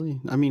surprise, really.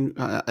 I mean,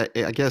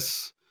 I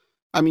guess,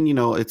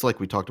 it's like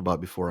we talked about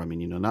before. I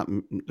mean,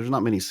 there's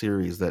not many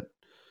series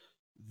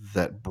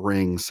that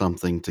bring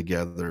something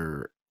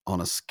together on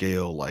a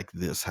scale like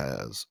this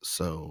has.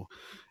 So,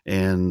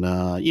 and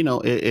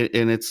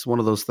and it's one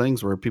of those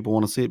things where people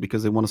want to see it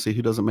because they want to see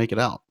who doesn't make it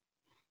out.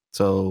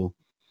 So,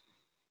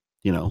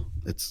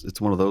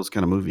 it's one of those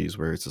kind of movies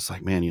where it's just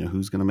like, man,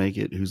 who's going to make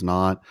it, who's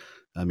not.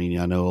 I mean,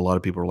 I know a lot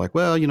of people are like,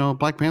 well,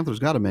 Black Panther's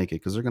got to make it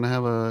because they're going to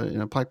have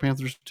a Black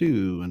Panthers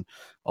 2 and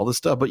all this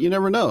stuff. But you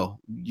never know.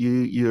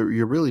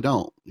 You really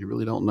don't. You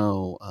really don't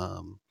know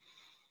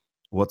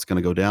what's going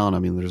to go down. I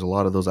mean, there's a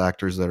lot of those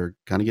actors that are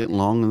kind of getting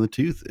long in the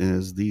tooth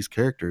as these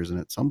characters, and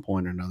at some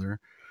point or another,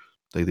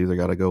 they've either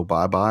got to go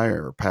bye-bye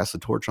or pass the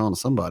torch on to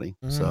somebody.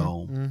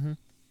 Mm-hmm.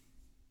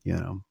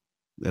 So,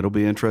 it'll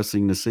be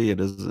interesting to see it.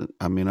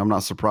 I'm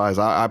not surprised.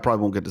 I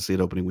probably won't get to see it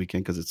opening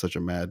weekend because it's such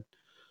a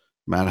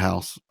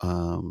madhouse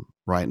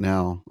right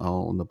now.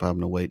 I'll end up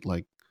having to wait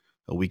like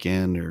a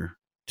weekend or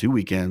 2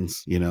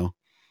 weekends,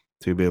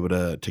 to be able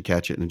to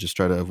catch it and just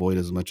try to avoid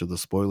as much of the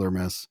spoiler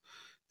mess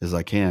as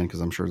I can, because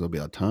I'm sure there'll be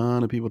a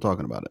ton of people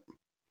talking about it.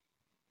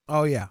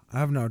 Oh yeah, I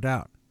have no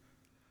doubt.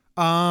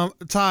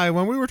 Ty,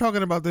 when we were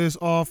talking about this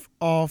off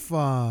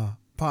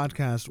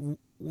podcast,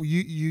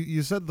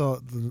 you said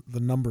the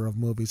number of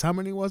movies. How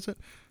many was it?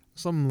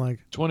 Something like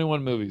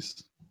 21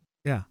 movies.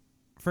 Yeah,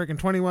 freaking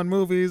 21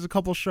 movies, a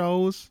couple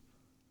shows.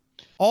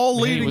 All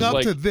leading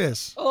up to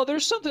this. Oh,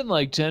 there's something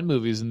like 10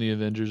 movies in the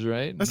Avengers,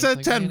 right? I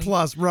said 10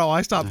 plus, bro.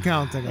 I stopped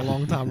counting a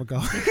long time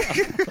ago.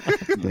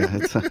 Yeah,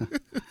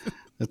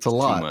 it's a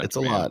lot. Much, it's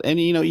a lot. And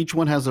each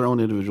one has their own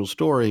individual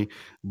story,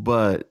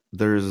 but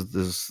there's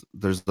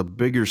the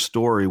bigger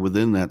story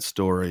within that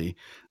story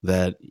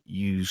that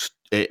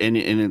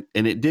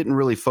it didn't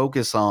really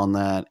focus on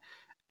that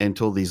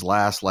until these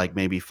last like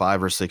maybe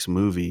 5 or 6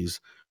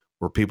 movies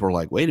where people are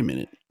like, wait a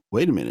minute,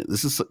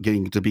 this is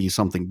getting to be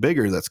something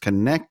bigger that's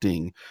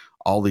connecting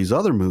all these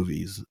other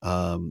movies.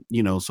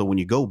 So when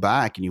you go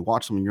back and you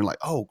watch them and you're like,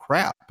 oh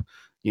crap,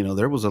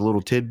 there was a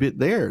little tidbit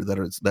there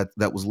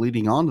that was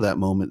leading on to that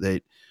moment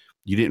that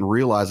you didn't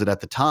realize it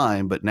at the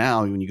time, but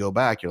now when you go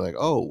back, you're like,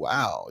 oh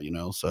wow,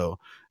 so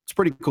it's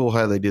pretty cool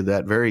how they did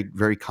that. Very,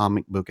 very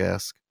comic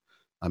book-esque.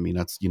 I mean,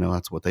 that's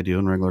what they do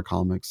in regular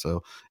comics.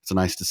 So it's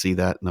nice to see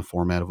that in the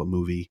format of a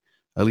movie,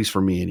 at least for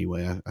me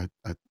anyway.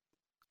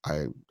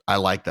 I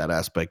like that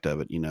aspect of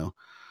it,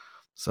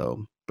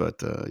 So,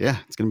 but yeah,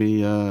 it's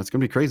gonna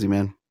be crazy,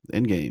 man.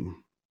 Endgame.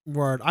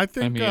 Word. I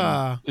think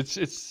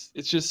it's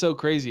just so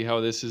crazy how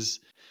this is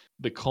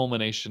the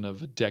culmination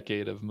of a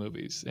decade of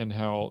movies and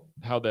how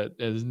that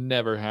has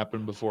never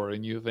happened before.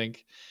 And you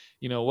think,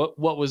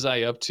 what was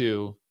I up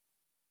to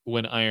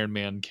when Iron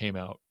Man came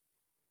out?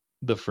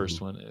 The first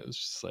one, it was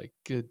just like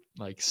good,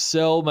 like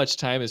so much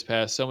time has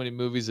passed, so many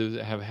movies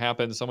have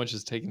happened, so much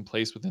has taken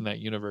place within that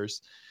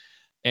universe,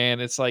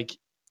 and it's like,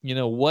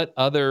 what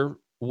other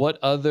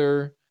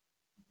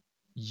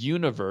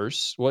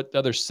universe, what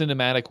other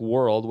cinematic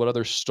world, what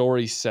other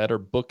story set or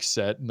book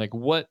set, and like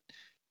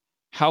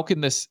how can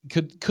this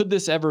could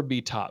this ever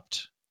be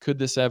topped? Could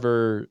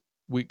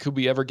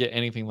we ever get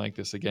anything like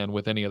this again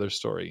with any other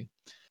story,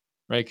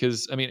 right?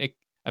 Because I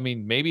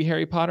mean maybe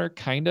Harry Potter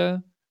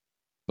kinda.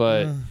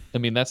 But I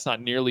mean, that's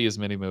not nearly as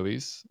many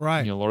movies,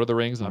 right? Lord of the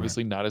Rings,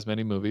 obviously not as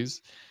many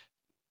movies.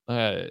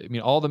 I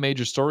mean, all the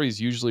major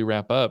stories usually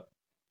wrap up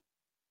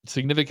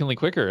significantly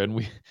quicker,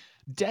 and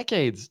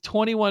decades,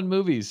 21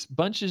 movies,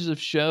 bunches of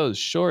shows,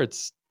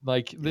 shorts.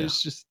 Like,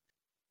 there's just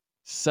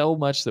so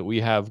much that we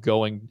have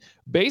going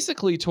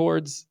basically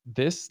towards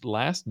this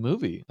last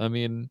movie. I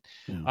mean,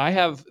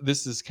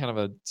 this is kind of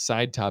a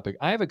side topic.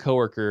 I have a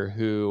coworker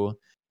who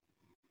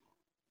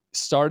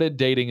started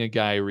dating a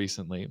guy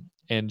recently,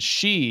 and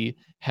she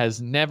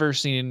has never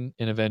seen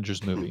an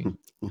Avengers movie.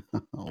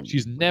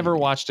 She's never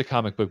watched a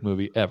comic book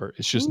movie ever.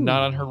 It's just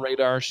not on her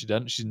radar.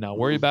 She's not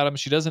worried about them.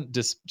 She doesn't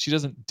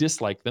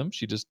dislike them.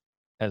 She just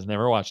has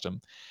never watched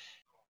them.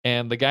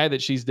 And the guy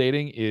that she's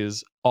dating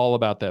is all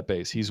about that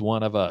base. He's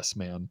one of us,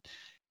 man.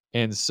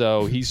 And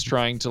so he's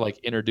trying to like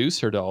introduce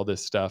her to all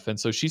this stuff. And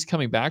so she's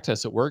coming back to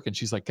us at work and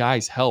she's like,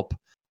 guys, help.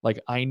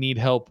 Like, I need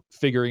help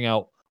figuring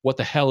out what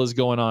the hell is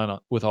going on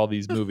with all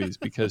these movies,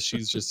 because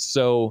she's just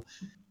so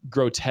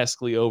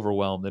grotesquely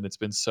overwhelmed, and it's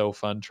been so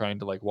fun trying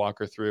to like walk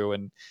her through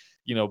and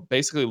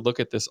basically look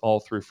at this all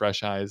through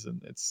fresh eyes.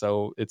 And it's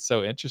so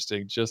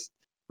interesting just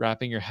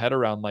wrapping your head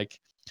around like,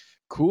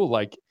 cool,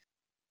 like,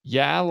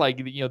 yeah, like,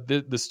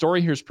 the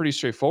story here is pretty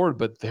straightforward,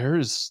 but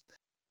there's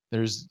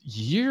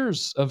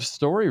years of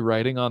story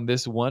writing on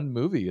this one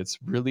movie. It's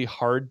really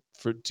hard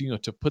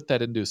to put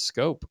that into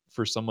scope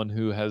for someone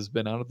who has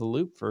been out of the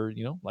loop for,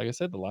 like I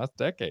said, the last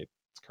decade.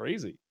 It's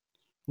crazy.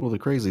 Well, the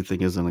crazy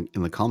thing is in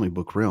the comic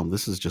book realm,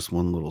 this is just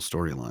one little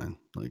storyline.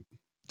 Like,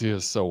 dude,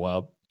 it's so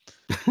wild.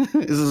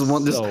 This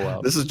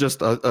is just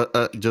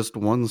just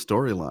one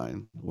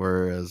storyline.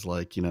 Whereas,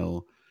 like,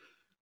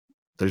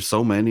 there's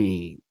so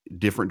many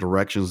different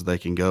directions they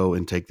can go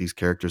and take these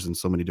characters in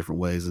so many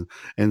different ways,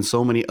 and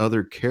so many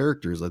other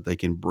characters that they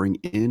can bring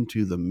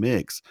into the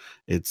mix.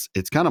 It's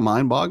kind of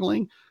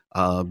mind-boggling.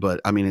 But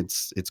I mean,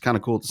 it's kind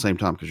of cool at the same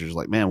time, because you're just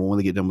like, man, when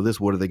they get done with this,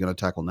 what are they going to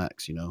tackle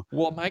next?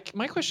 Well,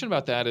 my question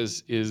about that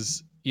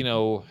is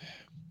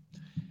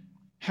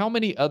how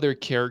many other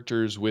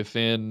characters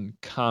within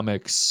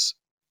comics,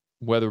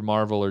 whether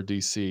Marvel or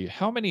DC,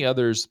 how many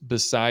others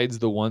besides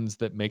the ones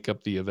that make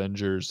up the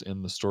Avengers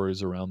and the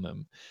stories around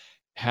them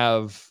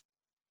have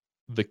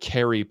the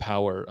carry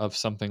power of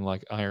something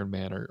like Iron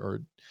Man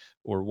or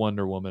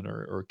Wonder Woman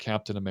or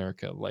Captain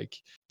America? Like,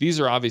 these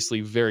are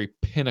obviously very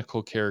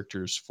pinnacle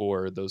characters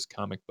for those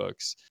comic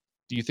books.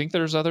 Do you think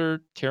there's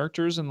other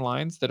characters and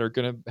lines that are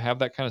going to have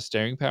that kind of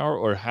staying power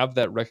or have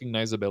that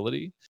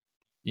recognizability?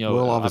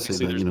 Well,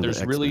 obviously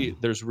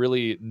there's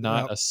really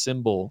not a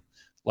symbol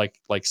like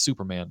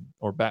Superman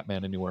or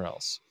Batman anywhere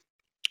else.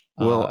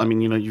 Well, I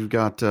mean, you've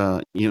got,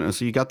 so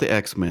you got the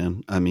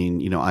X-Men. I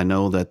mean, I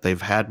know that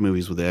they've had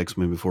movies with the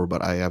X-Men before,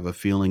 but I have a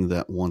feeling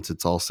that once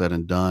it's all said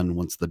and done,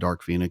 once the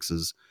Dark Phoenix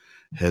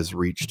has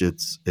reached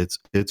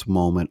its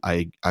moment,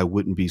 I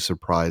wouldn't be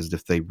surprised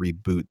if they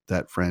reboot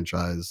that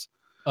franchise.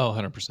 Oh,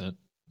 100%.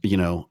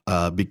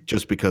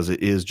 Just because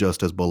it is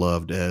just as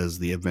beloved as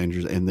the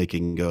Avengers, and they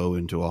can go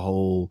into a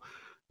whole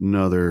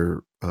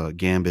another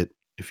gambit,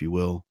 if you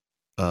will,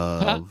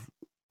 of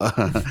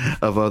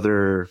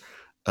other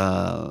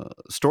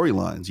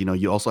storylines.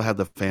 You also have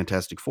the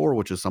Fantastic Four,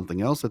 which is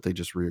something else that they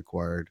just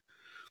reacquired.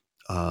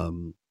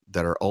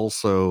 that are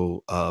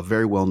also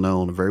very well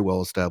known, very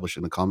well established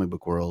in the comic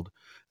book world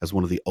as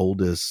one of the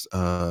oldest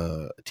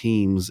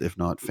teams, if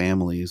not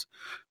families,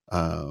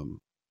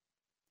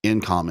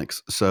 in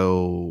comics.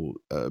 So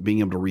being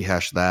able to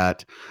rehash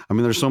that, I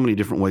mean, there's so many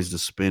different ways to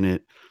spin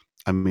it.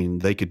 I mean,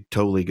 they could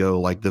totally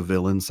go like the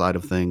villain side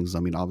of things. I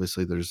mean,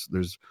 obviously there's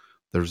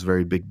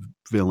very big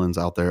villains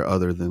out there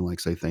other than like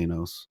say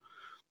Thanos.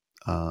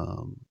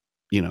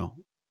 You know,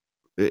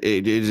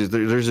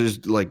 there's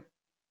just like,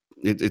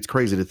 it's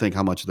crazy to think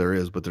how much there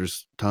is, but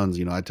there's tons.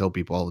 You know, I tell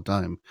people all the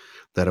time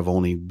that have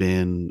only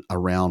been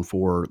around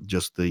for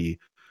just the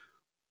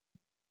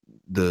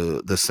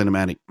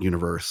cinematic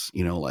universe.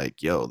 You know,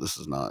 like, yo, this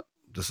is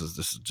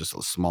just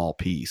a small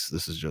piece.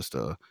 This is just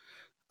a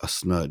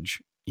snudge.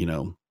 You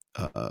know,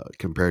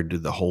 compared to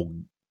the whole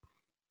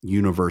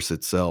universe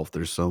itself.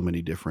 There's so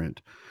many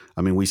different.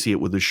 I mean, we see it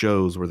with the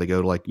shows where they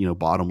go to like, you know,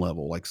 bottom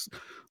level, like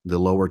the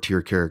lower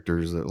tier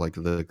characters that like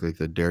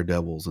the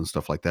Daredevils and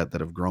stuff like that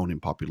have grown in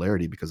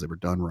popularity because they were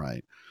done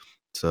right.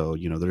 So,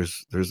 you know,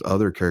 there's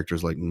other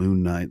characters like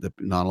Moon Knight that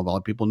not a lot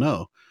of people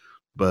know,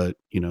 but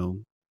you know,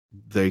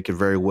 they could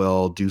very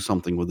well do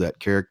something with that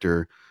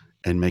character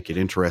and make it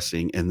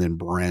interesting and then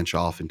branch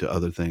off into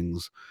other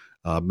things.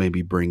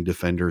 Maybe bring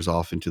Defenders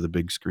off into the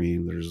big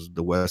screen. There's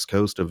the West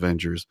Coast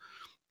Avengers,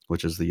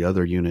 which is the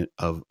other unit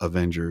of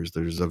Avengers.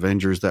 There's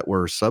Avengers that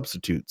were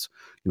substitutes.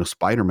 You know,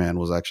 Spider-Man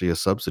was actually a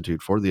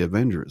substitute for the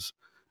Avengers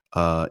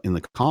in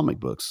the comic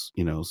books,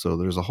 you know, so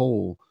there's a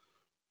whole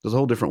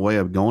different way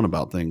of going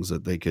about things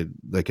that they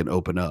can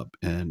open up,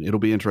 and it'll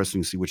be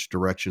interesting to see which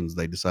directions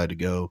they decide to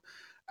go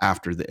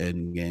after the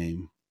end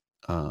game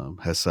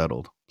has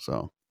settled.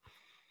 So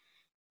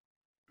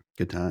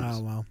good times.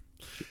 Oh, wow.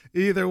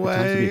 Either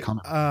way,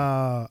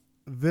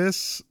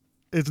 this,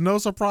 it's no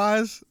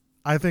surprise.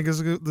 I think it's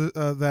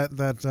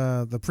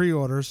that the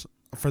pre-orders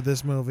for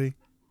this movie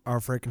are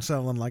freaking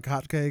selling like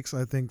hotcakes.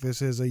 I think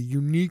this is a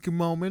unique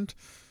moment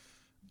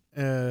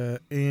in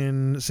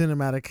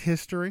cinematic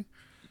history.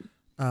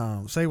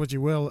 Say what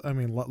you will. I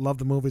mean, love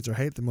the movies or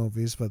hate the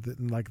movies, but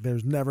like,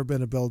 there's never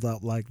been a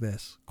build-up like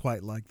this,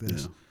 quite like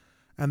this. Yeah.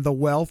 And the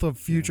wealth of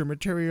future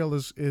material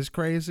is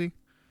crazy.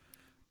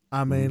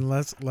 I mean,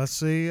 let's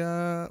see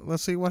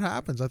what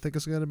happens. I think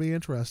it's going to be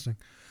interesting.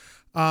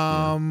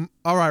 All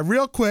right,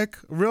 real quick,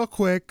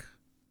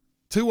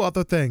 two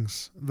other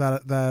things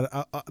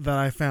that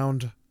I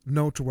found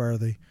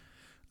noteworthy.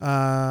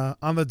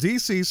 On the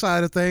DC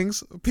side of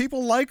things,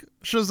 people like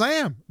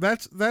Shazam.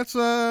 That's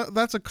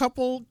a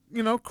couple,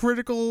 you know,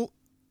 critical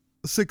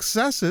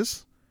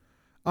successes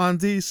on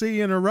DC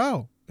in a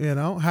row. You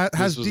know,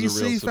 has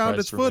DC found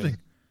its footing?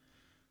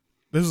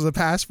 This was a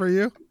pass for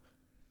you?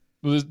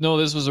 No,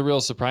 this was a real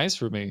surprise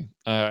for me.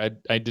 I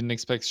didn't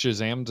expect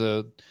Shazam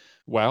to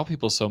wow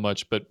people so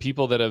much, but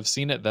people that have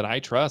seen it that I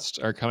trust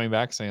are coming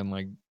back saying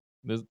like,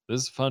 this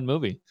is a fun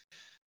movie.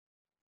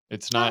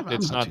 It's not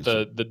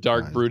the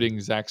dark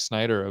brooding Zack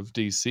Snyder of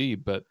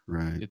DC, but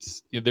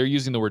it's, they're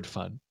using the word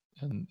fun,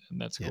 and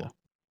that's cool.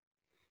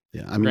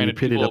 Yeah, I mean, granted, you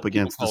pit it up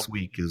against this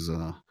week is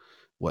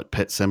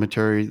Pet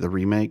Sematary, the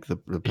remake, the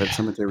Pet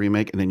Sematary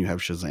remake, and then you have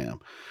Shazam.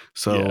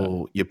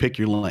 So you pick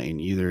your lane.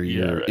 Either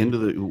you're into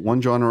the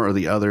one genre or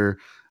the other.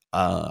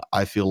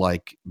 I feel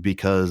like,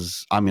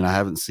 because I mean, I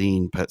haven't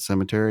seen Pet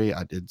Sematary.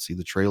 I did see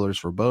the trailers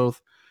for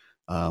both.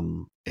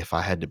 If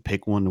I had to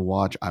pick one to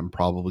watch, I'm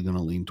probably going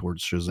to lean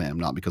towards Shazam,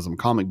 not because I'm a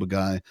comic book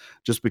guy,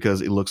 just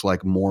because it looks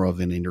like more of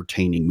an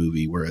entertaining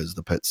movie, whereas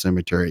the Pet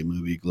Sematary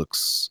movie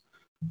looks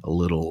a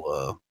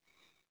little,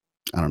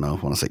 I don't know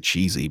if I want to say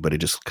cheesy, but it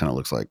just kind of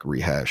looks like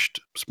rehashed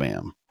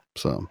spam.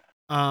 So,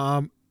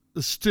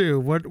 Stu,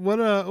 what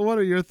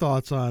are your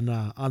thoughts on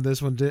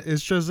this one?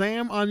 Is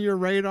Shazam on your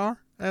radar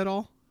at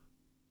all?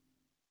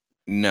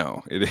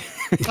 No, it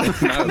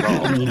not at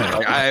all.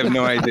 Like, I have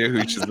no idea who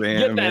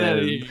Shazam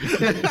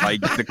is.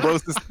 Like, the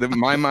closest,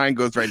 my mind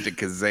goes right to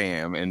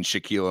Kazam and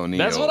Shaquille O'Neal.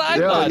 That's what I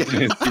thought.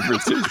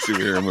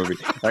 Superhero movie.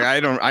 Like,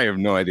 I have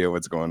no idea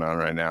what's going on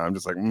right now. I'm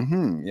just like,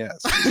 yes.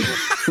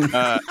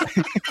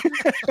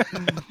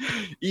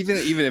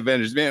 Even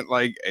Avengers, man.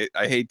 Like,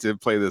 I hate to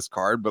play this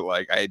card, but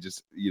like, I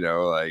just, you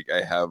know, like,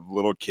 I have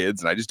little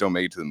kids and I just don't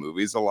make it to the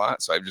movies a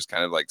lot, so I've just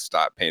kind of like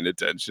stopped paying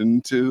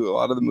attention to a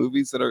lot of the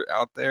movies that are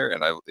out there,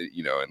 and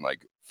you know, in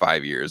like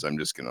 5 years, I'm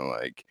just gonna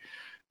like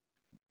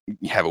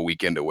have a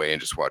weekend away and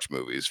just watch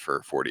movies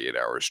for 48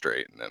 hours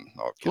straight, and then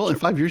in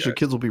 5 years, your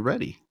kids will be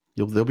ready.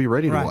 They'll be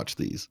ready to watch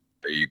these.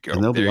 There you go.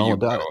 And they'll be all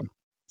about it.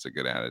 It's a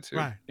good attitude.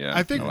 Right. Yeah,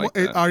 I think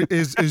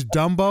is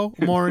Dumbo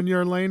more in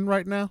your lane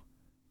right now?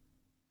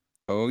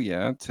 Oh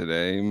yeah,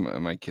 today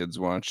my kids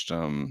watched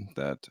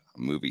that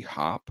movie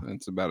Hop.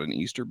 It's about an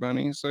Easter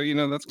bunny, so you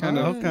know that's kind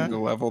of the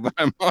level that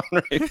I'm on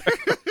right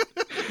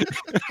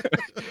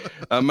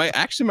now.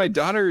 My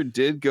daughter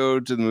did go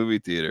to the movie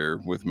theater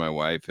with my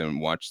wife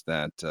and watch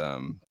that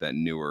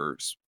newer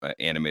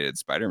animated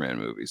Spider-Man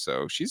movie.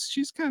 So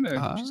she's kind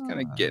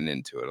of getting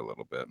into it a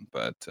little bit.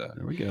 But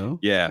there we go.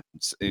 Yeah.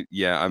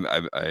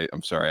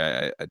 I'm sorry.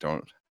 I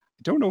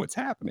don't know what's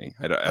happening.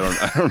 I don't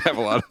have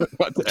a lot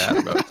to add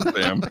about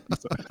Shazam.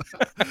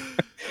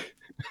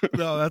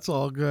 No, that's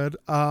all good.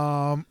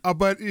 But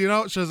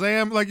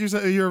Shazam, like you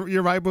said,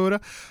 you're right,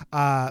 Buddha.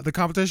 The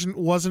competition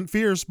wasn't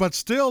fierce, but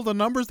still, the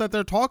numbers that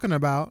they're talking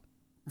about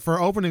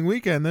for opening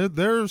weekend,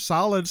 they're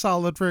solid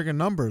friggin'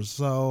 numbers.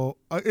 So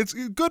it's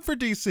good for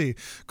DC.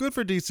 Good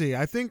for DC.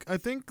 I think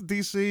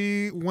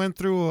DC went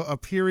through a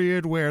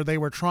period where they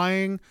were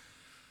trying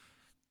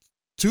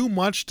too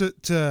much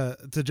to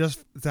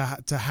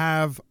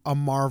have a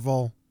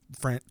Marvel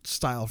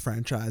style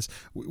franchise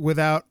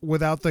without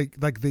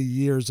the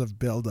years of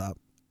build up.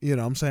 You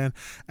know what I'm saying?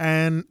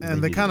 And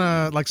they kind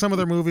of like some of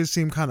their movies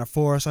seem kind of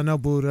forced. I know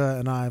Buddha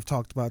and I have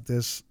talked about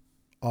this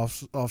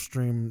off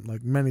stream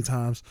like many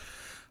times.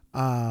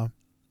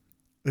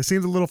 It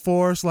seems a little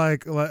forced,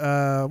 like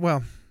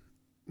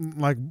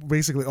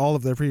basically all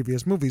of their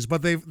previous movies,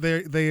 but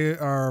they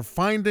are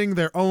finding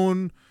their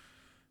own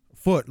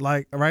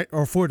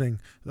footing.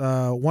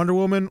 Wonder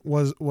Woman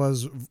was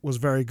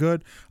very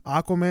good.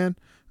 Aquaman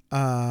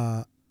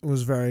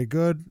was very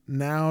good.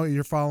 Now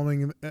you're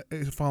following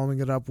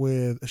it up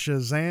with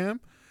Shazam,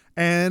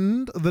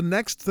 and the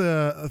next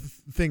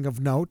thing of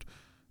note,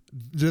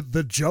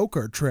 the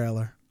Joker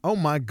trailer. Oh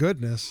my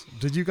goodness!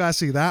 Did you guys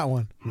see that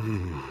one?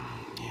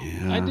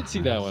 Yeah, I did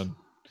see that one.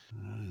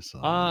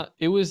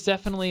 It was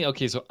definitely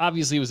okay. So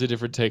obviously, it was a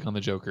different take on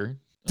the Joker.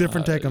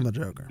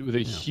 With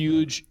a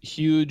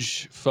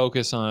huge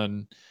focus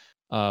on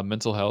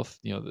mental health.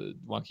 The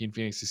Joaquin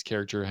Phoenix's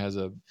character has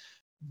a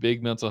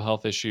big mental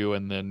health issue,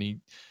 and then he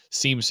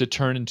seems to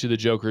turn into the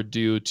Joker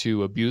due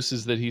to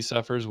abuses that he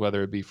suffers,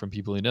 whether it be from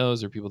people he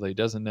knows or people that he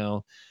doesn't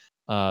know.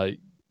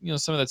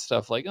 Some of that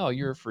stuff like, oh,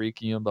 you're a freak,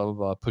 blah, blah,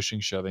 blah,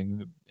 pushing,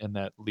 shoving, and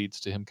that leads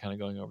to him kind of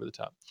going over the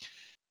top.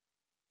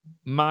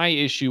 My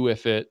issue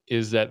with it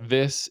is that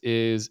this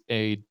is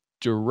a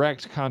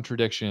direct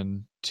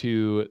contradiction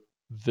to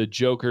the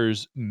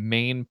Joker's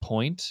main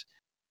point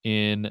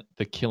in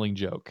The Killing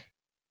Joke,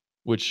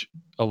 which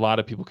a lot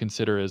of people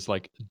consider as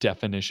like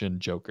definition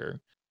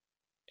Joker.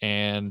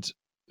 And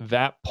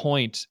that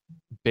point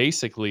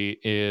basically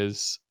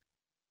is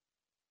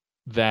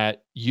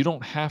that you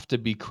don't have to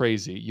be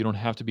crazy. You don't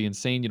have to be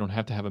insane. You don't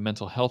have to have a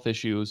mental health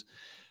issues.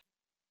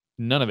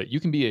 None of it. You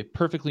can be a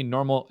perfectly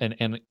normal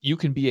and you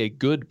can be a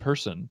good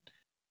person.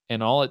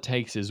 And all it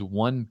takes is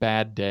one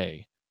bad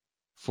day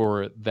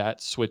for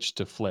that switch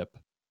to flip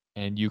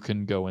and you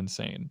can go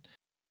insane.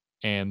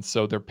 And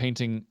so they're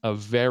painting a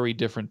very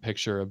different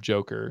picture of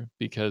Joker,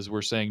 because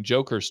we're saying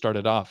Joker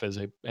started off as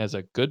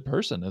a good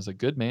person, as a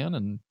good man,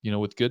 and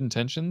with good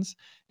intentions,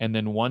 and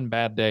then one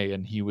bad day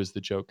and he was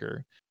the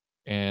Joker.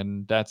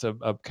 And that's a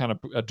kind of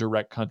a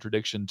direct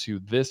contradiction to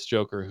this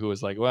Joker, who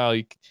was like, well,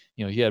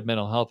 he had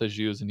mental health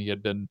issues and he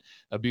had been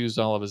abused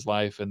all of his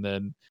life, and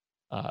then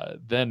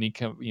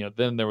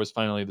then there was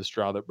finally the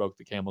straw that broke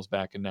the camel's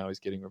back, and now he's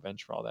getting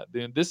revenge for all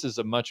that. This is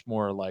a much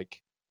more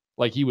like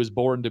he was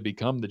born to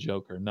become the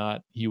Joker,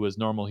 not he was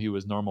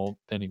normal,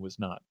 then he was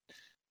not.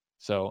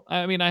 So,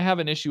 I mean, I have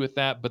an issue with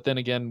that, but then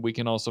again, we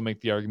can also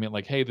make the argument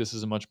like, hey, this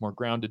is a much more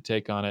grounded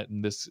take on it,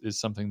 and this is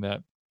something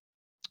that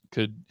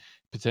could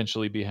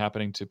potentially be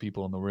happening to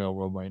people in the real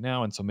world right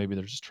now, and so maybe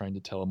they're just trying to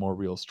tell a more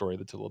real story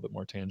that's a little bit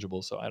more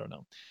tangible. So I don't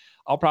know.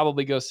 I'll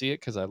probably go see it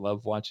because I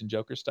love watching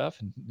Joker stuff,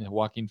 and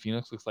Joaquin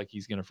Phoenix looks like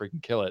he's going to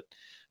freaking kill it.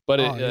 But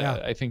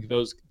I think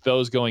those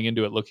going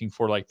into it looking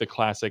for like the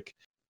classic,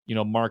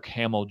 Mark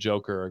Hamill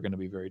Joker are going to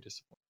be very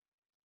disappointed.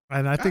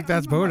 And I think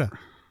that's Buddha.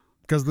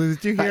 Because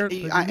did you hear?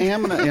 I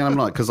am, and I'm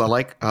not, because I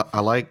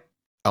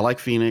like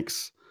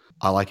Phoenix.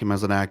 I like him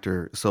as an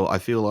actor, so I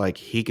feel like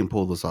he can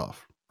pull this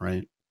off,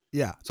 right?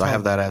 Yeah. So totally. I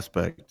have that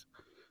aspect.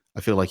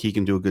 I feel like he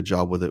can do a good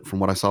job with it. From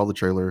what I saw the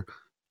trailer,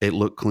 it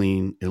looked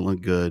clean. It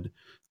looked good.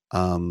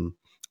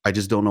 I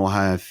just don't know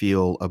how I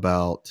feel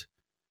about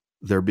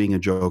there being a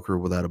Joker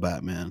without a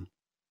Batman.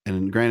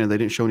 And granted, they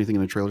didn't show anything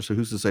in the trailer, so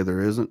who's to say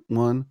there isn't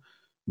one?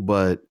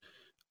 But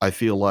I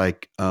feel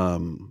like a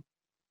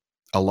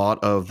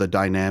lot of the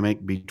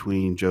dynamic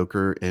between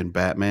Joker and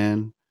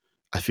Batman,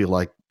 I feel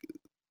like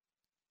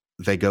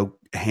they go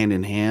hand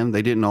in hand.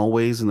 They didn't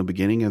always in the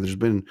beginning, and there's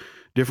been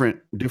different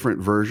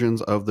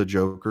versions of the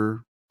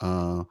Joker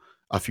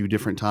a few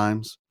different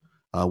times,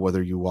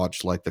 whether you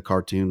watch like the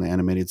cartoon, the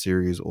animated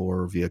series,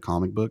 or via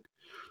comic book,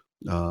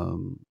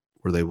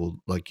 where they will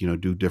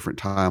do different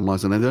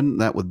timelines. And they've done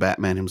that with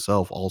Batman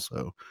himself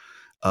also.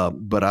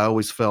 But I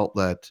always felt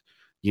that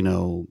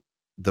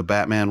the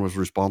Batman was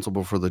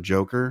responsible for the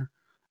Joker,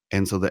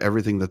 and so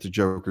everything that the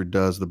Joker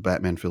does, the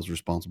Batman feels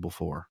responsible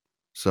for.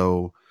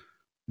 So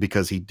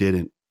because he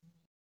didn't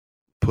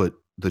put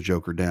the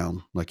Joker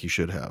down like he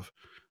should have.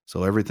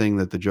 So everything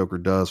that the Joker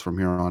does from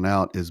here on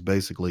out is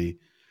basically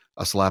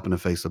a slap in the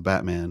face of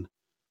Batman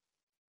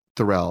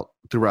throughout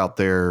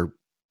their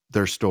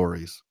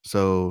stories.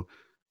 So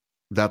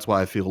that's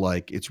why I feel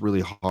like it's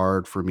really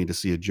hard for me to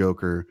see a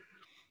Joker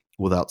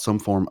without some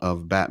form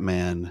of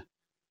Batman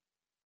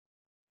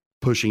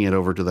pushing it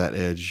over to that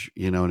edge,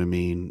 you know what I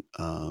mean?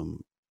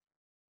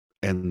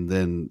 And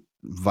then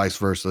vice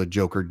versa,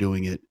 Joker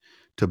doing it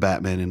to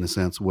Batman in a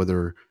sense,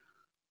 whether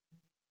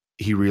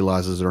he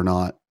realizes it or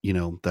not,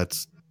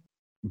 that's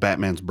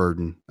Batman's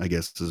burden, I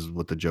guess, is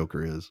what the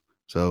Joker is.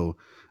 So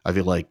I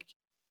feel like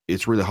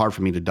it's really hard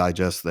for me to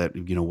digest that,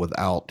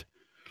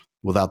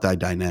 without that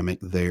dynamic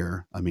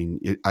there. I mean,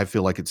 I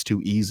feel like it's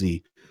too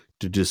easy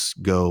to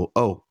just go,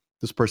 oh,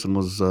 this person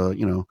was,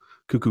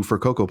 cuckoo for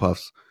Cocoa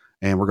Puffs,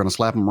 and we're going to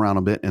slap him around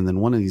a bit. And then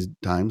one of these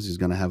times he's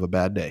going to have a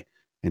bad day,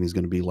 and he's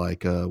going to be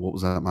like, what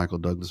was that Michael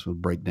Douglas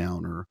with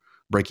Breakdown or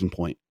Breaking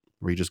Point,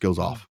 where he just goes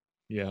off.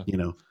 Yeah.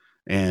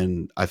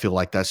 And I feel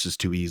like that's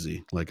just too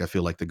easy. Like, I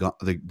feel like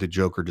the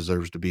Joker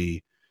deserves to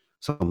be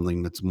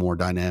something that's more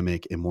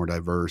dynamic and more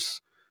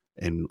diverse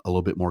and a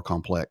little bit more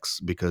complex,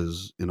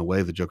 because in a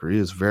way the Joker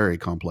is very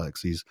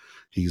complex.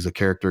 He's a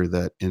character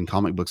that in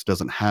comic books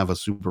doesn't have a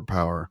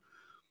superpower,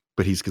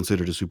 but he's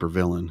considered a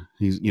supervillain.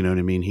 He's, you know what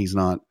I mean? He's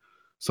not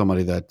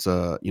somebody that's,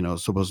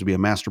 supposed to be a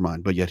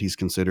mastermind, but yet he's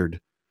considered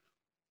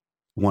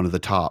one of the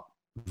top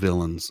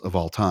villains of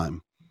all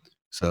time.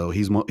 So he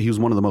was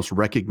one of the most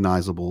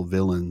recognizable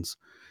villains,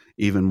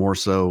 even more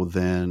so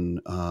than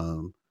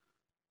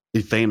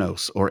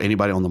Thanos or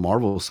anybody on the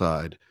Marvel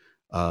side.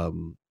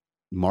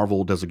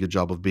 Marvel does a good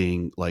job of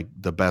being like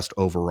the best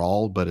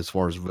overall, but as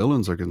far as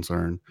villains are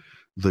concerned,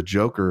 the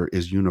Joker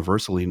is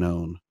universally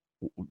known,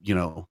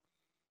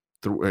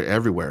 through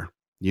everywhere.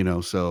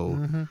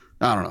 So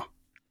I don't know.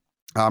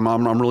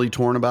 I'm really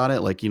torn about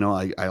it. Like,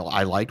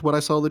 I liked what I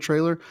saw in the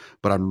trailer,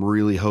 but I'm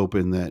really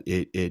hoping that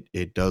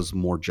it does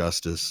more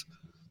justice.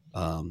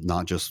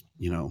 Not just,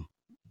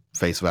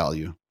 face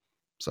value.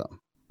 So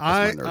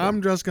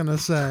I'm just going to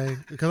say,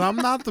 because I'm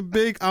not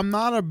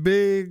a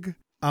big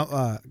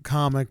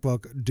comic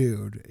book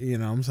dude. You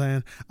know what I'm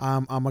saying?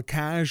 I'm a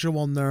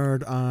casual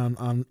nerd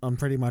on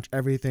pretty much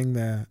everything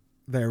that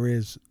there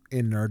is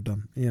in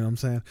nerddom. You know what I'm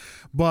saying?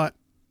 But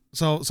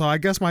so I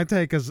guess my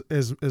take is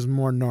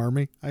more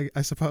normie,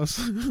 I suppose.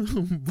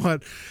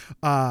 But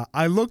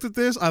I looked at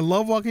this. I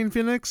love Joaquin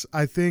Phoenix.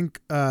 I think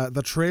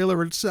the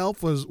trailer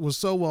itself was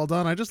so well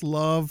done. I just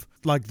love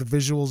like the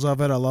visuals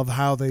of it. I love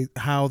how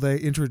they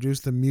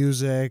introduced the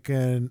music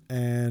and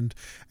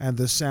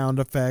the sound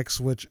effects,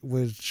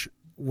 which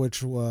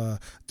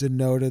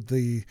denoted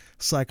the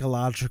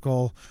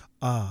psychological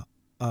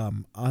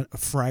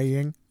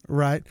fraying,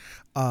 right,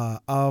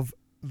 of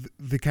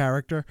the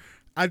character.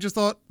 I just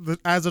thought that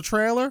as a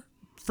trailer,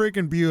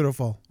 freaking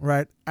beautiful,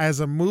 right?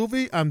 As a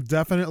movie, I'm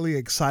definitely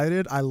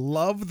excited. I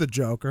love the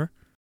Joker.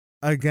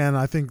 Again,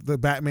 I think the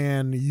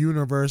Batman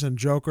universe and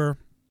Joker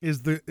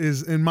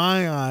is in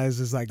my eyes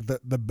is like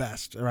the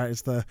best, right?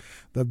 It's the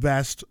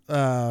best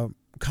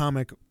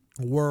comic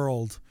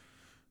world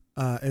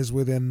is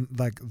within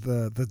like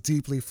the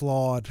deeply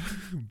flawed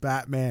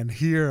Batman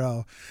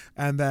hero,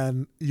 and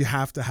then you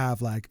have to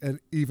have like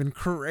an even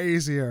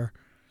crazier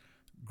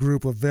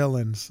group of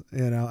villains,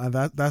 and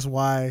that's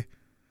why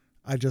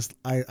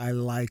I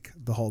like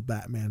the whole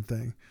Batman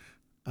thing.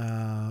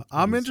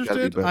 I'm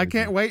interested. I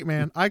can't wait,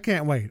 man. I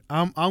can't wait.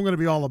 I'm gonna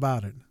be all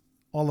about it.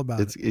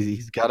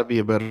 He's got to be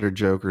a better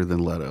Joker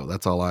than Leto.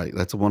 That's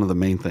one of the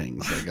main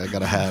things. Like, I got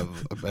to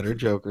have a better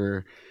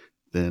Joker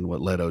than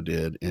what Leto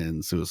did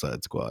in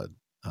Suicide Squad,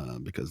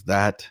 because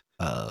that,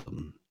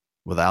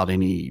 without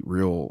any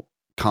real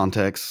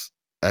context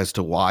as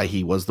to why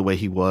he was the way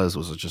he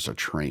was just a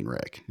train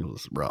wreck. It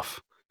was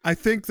rough. I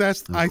think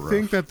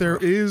that there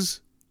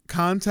is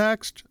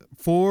context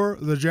for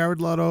the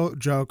Jared Leto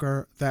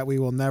Joker that we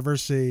will never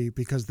see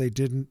because they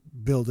didn't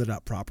build it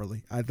up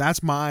properly.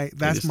 That's my.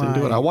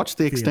 I watched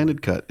the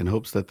extended cut in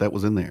hopes that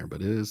was in there,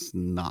 but it is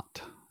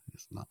not.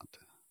 It's not.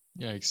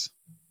 Yikes!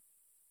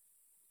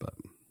 But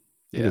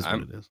it is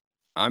what it is.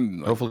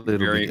 Hopefully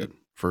it'll be good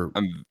for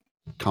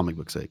comic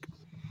book sake.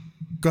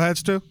 Go ahead,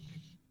 Stu.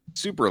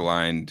 Super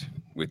aligned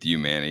with you,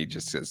 Manny,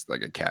 just as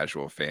like a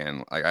casual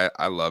fan. Like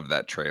I love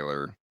that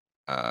trailer.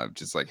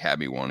 Just like had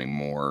me wanting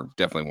more.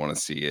 Definitely want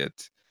to see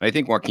it. And I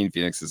think Joaquin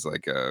Phoenix is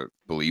like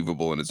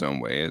believable in his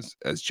own way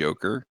as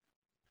Joker,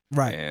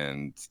 right?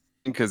 And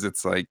because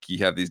it's like you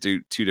have these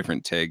two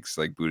different takes.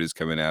 Like Buddha's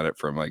coming at it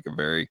from like a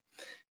very,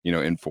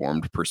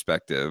 informed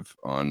perspective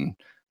on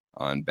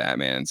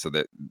Batman, so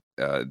that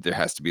there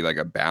has to be like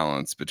a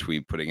balance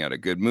between putting out a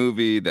good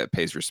movie that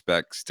pays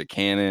respects to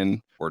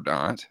canon or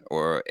not,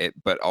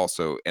 but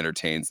also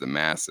entertains the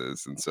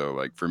masses. And so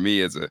like for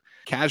me as a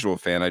casual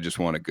fan, I just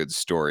want a good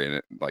story,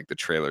 and like the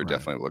trailer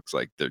definitely looks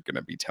like they're going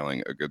to be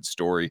telling a good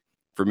story.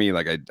 For me,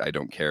 like I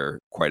don't care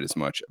quite as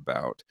much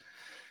about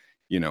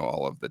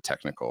all of the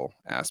technical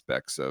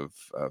aspects of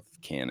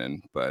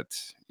canon, but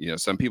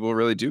some people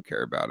really do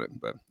care about it,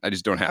 but I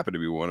just don't happen to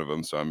be one of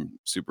them. So I'm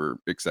super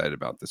excited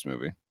about this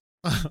movie.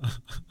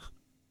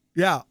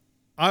 Yeah.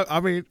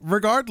 I mean,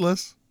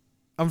 regardless,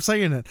 I'm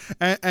saying it.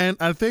 And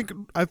I think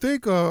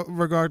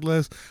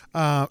regardless,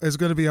 is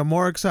going to be a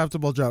more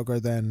acceptable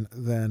Joker than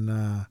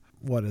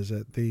what is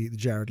it? The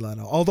Jared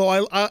Leto.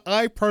 Although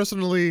I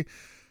personally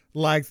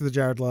liked the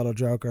Jared Leto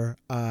Joker.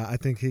 I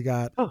think he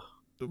got,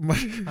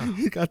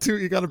 he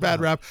got a bad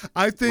rap.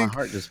 I think my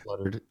heart just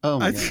fluttered. Oh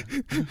my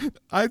God.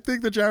 I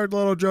think the Jared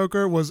Leto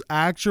Joker was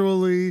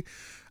actually,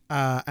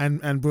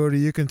 and Booty,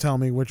 you can tell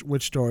me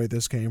which story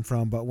this came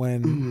from. But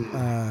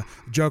when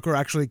Joker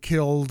actually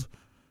killed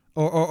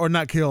or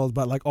not killed,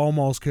 but like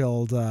almost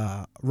killed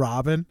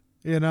Robin,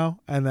 and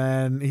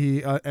then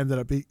he ended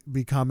up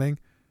becoming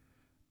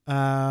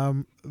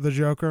the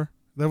Joker.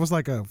 There was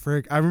like a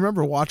freak. I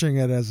remember watching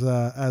it as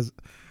a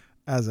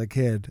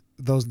kid.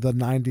 The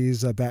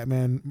 90s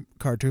Batman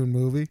cartoon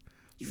movie.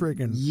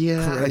 Freaking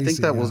yeah, crazy, I think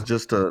that was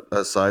just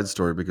a side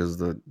story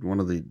because one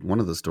of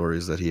the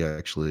stories that he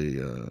actually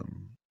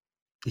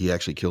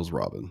kills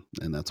Robin,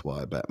 and that's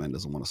why Batman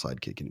doesn't want a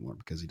sidekick anymore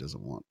because he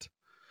doesn't want.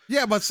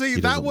 Yeah, but see,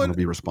 he that would want to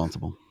be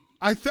responsible.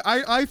 I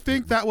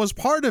think that was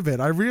part of it.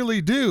 I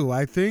really do.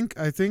 I think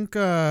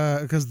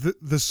because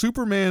the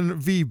Superman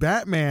v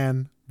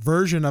Batman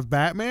version of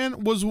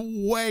Batman was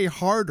way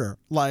harder.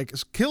 Like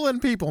killing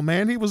people,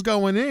 man. He was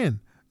going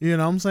in. You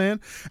know what I'm saying?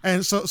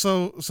 And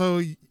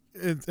so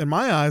in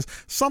my eyes,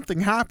 something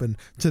happened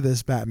to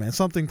this Batman.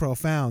 Something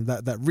profound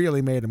that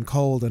really made him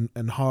cold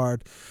and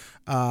hard.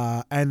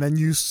 And then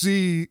you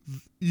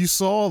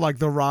saw like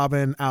the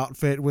Robin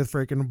outfit with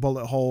freaking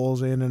bullet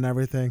holes in and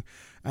everything,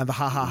 and the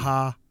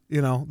ha,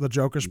 the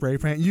Joker spray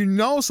paint.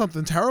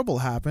 Something terrible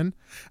happened,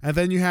 and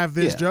then you have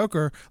this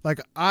Joker. Like,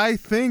 I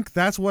think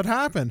that's what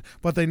happened,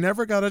 but they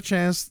never got a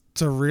chance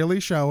to really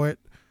show it.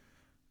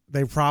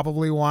 They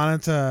probably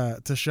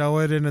wanted to show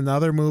it in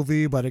another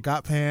movie, but it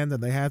got panned,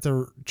 and they had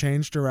to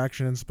change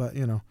directions. But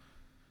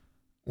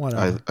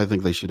whatever. I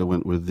think they should have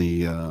went with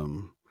the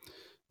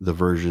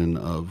version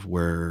of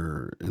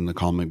where in the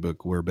comic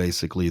book where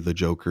basically the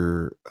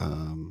Joker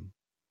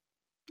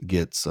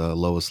gets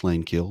Lois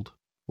Lane killed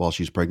while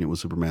she's pregnant with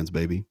Superman's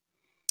baby.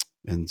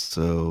 And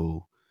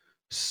so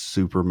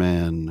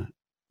Superman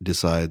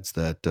decides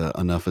that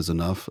enough is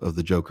enough of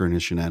the Joker and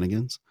his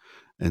shenanigans.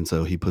 And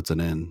so he puts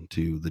an end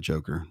to the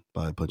Joker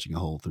by punching a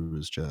hole through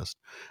his chest.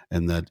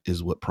 And that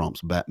is what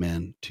prompts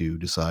Batman to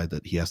decide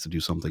that he has to do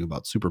something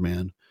about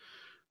Superman.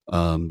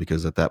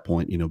 Because at that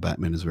point,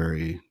 Batman is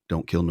very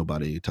don't kill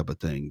nobody type of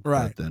thing.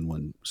 Right. But then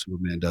when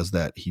Superman does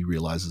that, he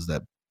realizes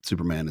that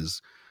Superman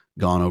has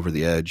gone over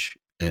the edge,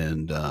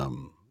 and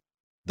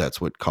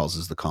that's what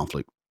causes the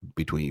conflict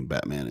between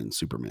Batman and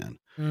Superman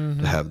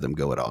to have them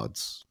go at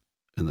odds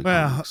in the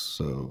comics.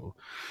 So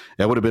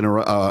that would have been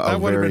a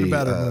very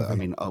better movie. I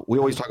mean, we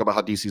always talk about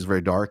how DC is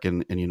very dark,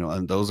 and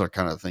and those are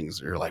kind of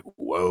things you're like,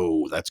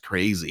 whoa, that's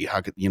crazy.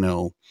 How could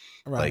right.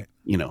 like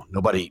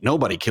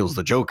nobody kills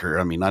the Joker.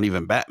 I mean, not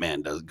even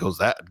Batman goes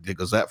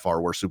that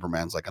far where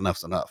Superman's like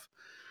enough's enough.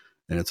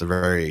 And it's a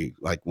very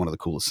like one of the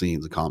coolest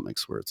scenes in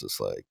comics where it's just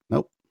like,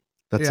 nope,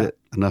 that's it,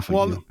 enough.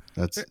 Well,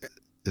 that's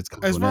it's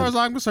as far as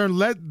I'm concerned,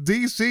 let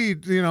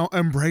DC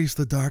embrace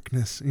the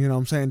darkness. You know what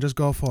I'm saying? Just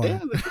go for it.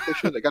 They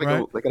should. They gotta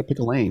go. They gotta pick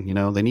a lane.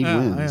 They need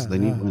wins. They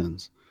need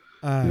wins.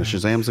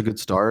 Shazam's a good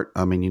start.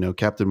 I mean,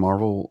 Captain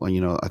Marvel.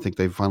 I think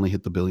they've finally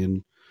hit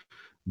the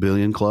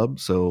billion club.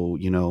 So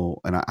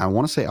and I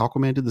want to say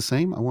Aquaman did the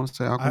same. I want to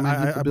say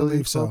Aquaman hit the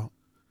billion club.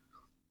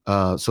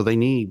 So. So they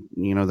need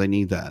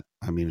that.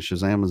 I mean,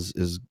 Shazam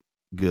is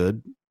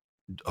good.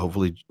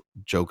 Hopefully,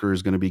 Joker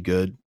is going to be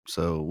good.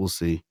 So we'll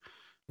see.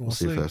 We'll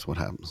see if that's what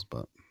happens.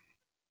 But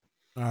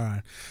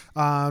all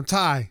right,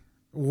 Ty,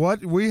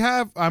 what we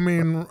have? I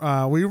mean,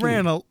 we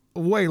ran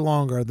way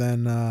longer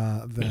than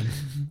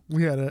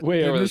we had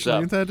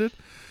initially intended.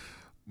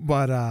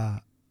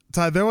 But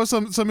Ty, there was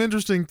some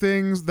interesting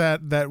things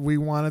that we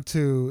wanted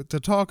to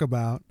talk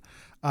about.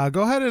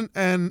 Go ahead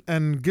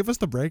and give us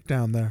the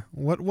breakdown there.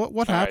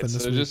 What happened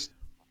this week?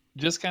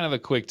 Just kind of a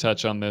quick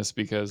touch on this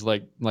because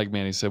like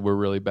Manny said, we're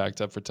really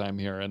backed up for time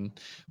here, and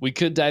we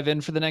could dive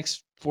in for the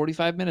next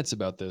 45 minutes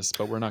about this,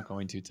 but we're not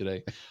going to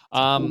today.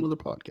 Another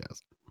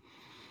podcast.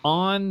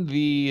 On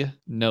the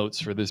notes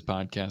for this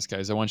podcast,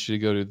 guys, I want you to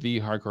go to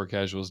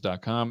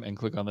thehardcorecasuals.com and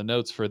click on the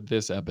notes for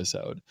this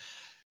episode.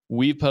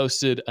 We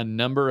posted a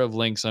number of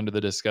links under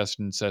the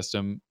discussion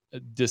section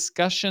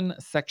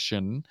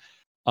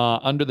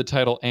under the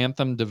title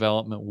Anthem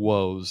Development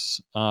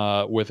Woes,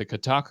 with a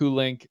Kotaku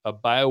link, a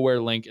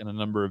BioWare link, and a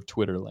number of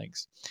Twitter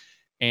links.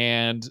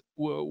 And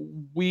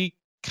we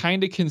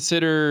kind of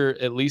consider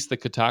at least the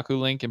Kotaku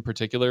link in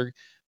particular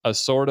a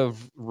sort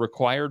of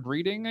required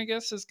reading, I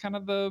guess is kind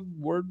of the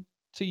word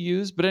to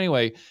use. But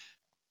anyway,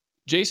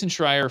 Jason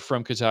Schreier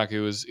from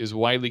Kotaku is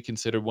widely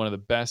considered one of the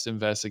best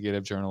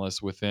investigative journalists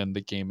within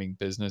the gaming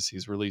business.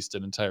 He's released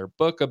an entire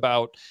book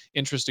about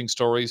interesting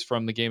stories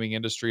from the gaming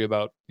industry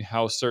about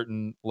how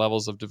certain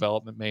levels of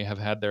development may have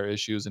had their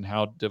issues and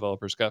how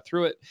developers got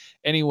through it.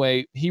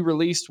 Anyway, he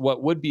released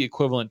what would be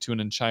equivalent to an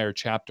entire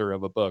chapter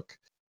of a book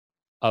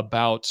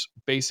about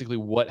basically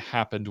what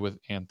happened with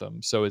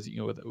Anthem. So as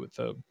with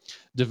a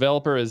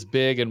developer as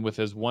big and with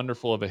as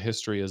wonderful of a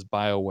history as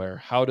BioWare,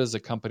 how does a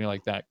company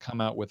like that come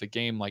out with a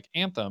game like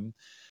Anthem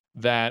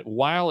that,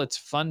 while it's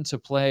fun to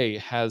play,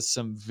 has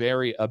some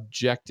very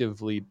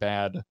objectively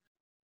bad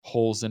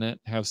holes in it,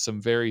 have some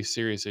very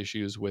serious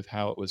issues with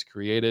how it was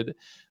created,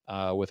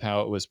 with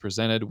how it was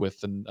presented,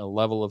 with a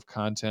level of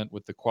content,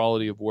 with the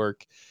quality of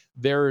work.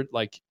 They're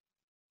like,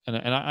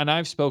 and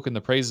I've spoken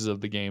the praises of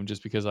the game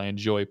just because I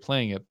enjoy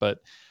playing it. But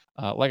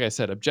like I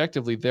said,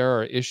 objectively, there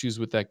are issues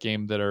with that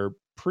game that are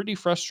pretty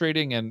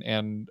frustrating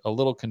and a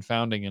little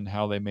confounding in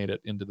how they made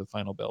it into the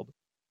final build.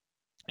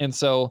 And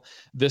so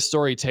this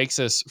story takes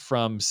us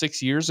from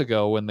 6 years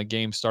ago when the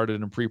game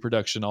started in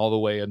pre-production all the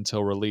way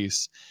until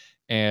release.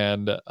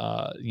 And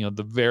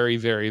the very,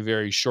 very,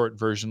 very short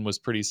version was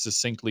pretty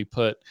succinctly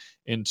put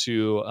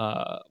into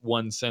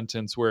one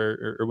sentence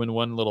or in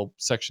one little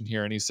section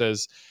here. And he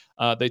says,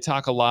 they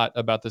talk a lot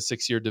about the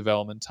 6-year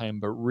development time,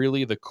 but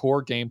really the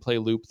core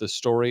gameplay loop, the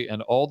story,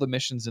 and all the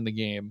missions in the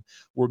game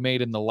were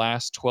made in the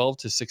last 12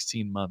 to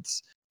 16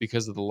 months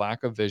because of the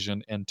lack of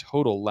vision and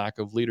total lack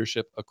of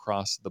leadership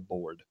across the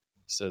board,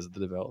 says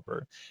the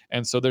developer.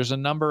 And so there's a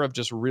number of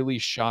just really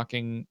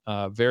shocking,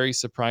 very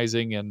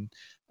surprising, and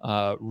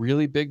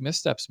really big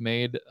missteps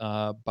made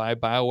by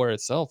BioWare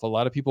itself. A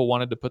lot of people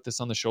wanted to put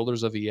this on the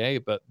shoulders of EA,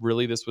 but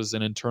really this was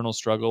an internal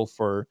struggle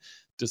for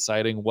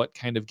deciding what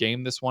kind of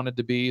game this wanted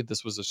to be.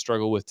 This was a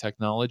struggle with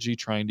technology,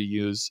 trying to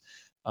use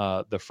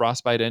the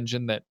Frostbite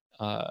engine that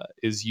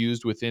is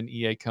used within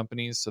EA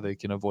companies so they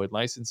can avoid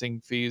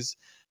licensing fees.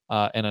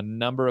 And a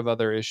number of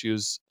other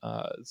issues,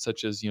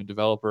 such as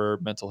developer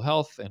mental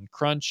health and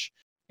crunch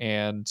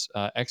and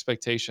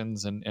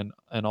expectations and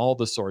all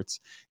the sorts.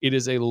 It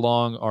is a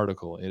long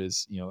article. It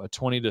is a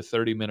 20 to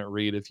 30 minute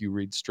read if you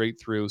read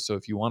straight through. So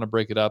if you want to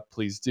break it up,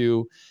 please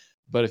do.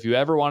 But if you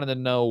ever wanted to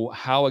know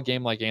how a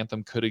game like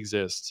Anthem could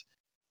exist,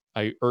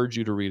 I urge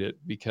you to read it,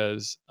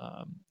 because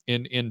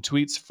in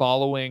tweets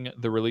following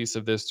the release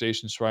of this,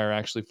 Jason Schreier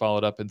actually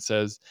followed up and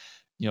says,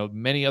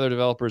 many other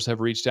developers have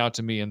reached out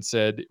to me and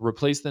said,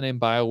 replace the name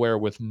BioWare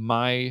with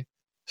my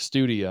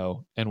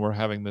studio, and we're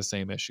having the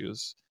same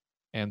issues.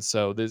 And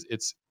so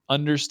it's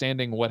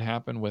understanding what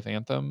happened with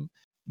Anthem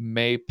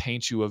may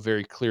paint you a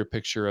very clear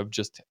picture of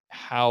just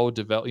how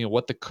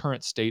what the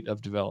current state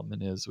of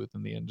development is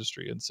within the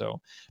industry. And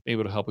so maybe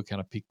it'll help a kind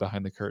of peek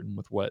behind the curtain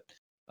with what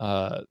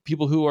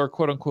people who are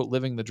quote unquote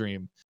living the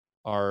dream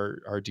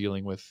are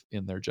dealing with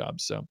in their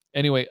jobs. So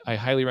anyway, I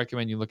highly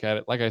recommend you look at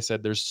it. Like I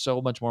said, there's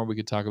so much more we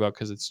could talk about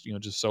because it's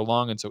just so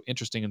long and so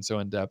interesting and so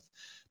in depth,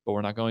 but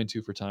we're not going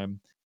to for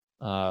time.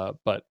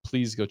 But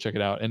please go check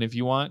it out. And if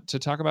you want to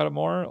talk about it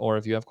more, or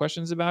if you have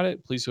questions about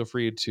it, please feel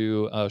free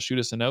to shoot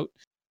us a note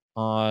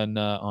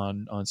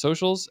on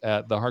socials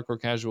at the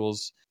Hardcore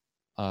Casuals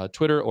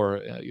Twitter,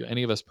 or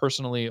any of us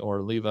personally,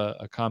 or leave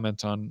a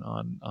comment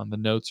on the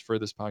notes for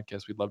this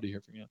podcast. We'd love to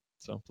hear from you.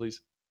 So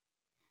please.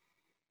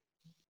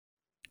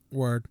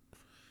 Word.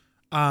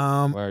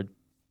 Word.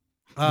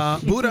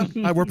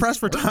 Buddha, we're pressed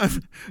for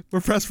time.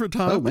 We're pressed for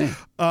time. Oh man.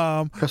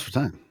 Pressed for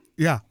time.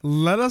 Yeah.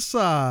 Let us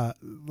why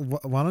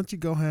don't you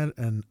go ahead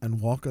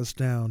and walk us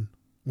down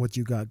what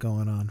you got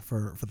going on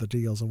for the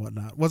deals and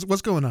whatnot.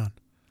 What's going on?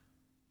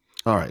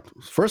 All right.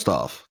 First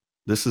off,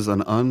 this is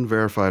an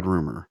unverified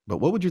rumor, but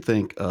what would you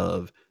think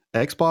of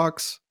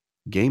Xbox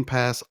Game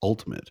Pass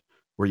Ultimate,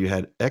 where you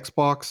had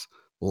Xbox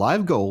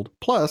Live Gold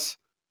plus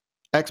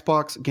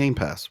Xbox Game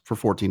Pass for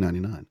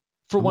 $14.99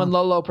 for one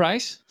low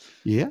price?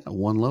 Yeah,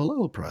 one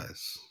low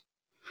price.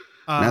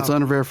 That's an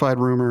unverified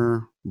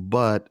rumor,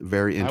 but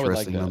very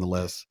interesting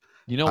nonetheless.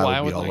 You know why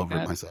I would be all like over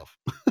that? It myself.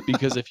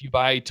 Because if you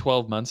buy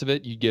 12 months of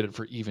it, you get it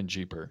for even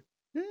cheaper.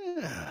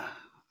 Yeah,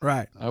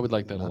 right. I would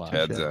like that a lot.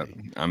 Heads up,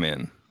 I'm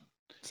in.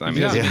 So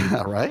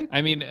yeah, right.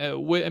 I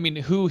mean,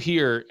 who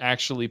here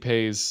actually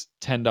pays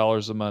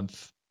 $10 a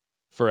month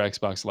for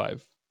Xbox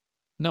Live?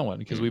 No one,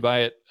 because we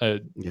buy it,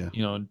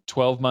 in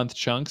 12-month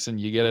chunks, and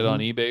you get it on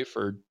eBay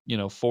for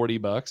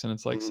 $40, and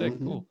it's like sick,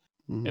 cool.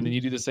 And then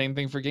you do the same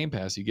thing for Game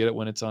Pass. You get it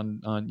when it's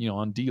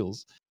on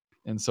deals,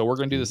 and so we're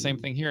going to do the same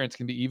thing here. It's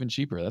going to be even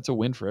cheaper. That's a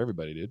win for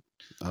everybody, dude.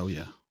 Oh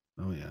yeah.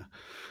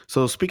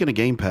 So speaking of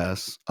Game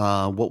Pass,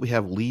 what we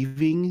have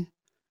leaving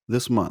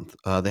this month,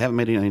 they haven't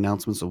made any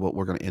announcements of what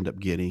we're going to end up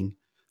getting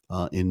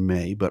in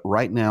May, but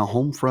right now,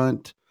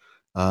 Homefront,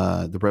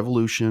 the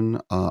Revolution,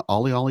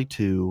 Ollie Ollie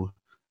 2,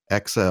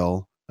 XL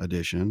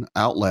Edition,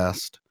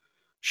 Outlast,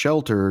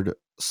 Sheltered,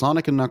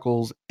 Sonic and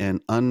Knuckles, and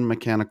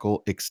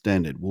Unmechanical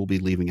Extended will be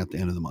leaving at the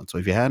end of the month. So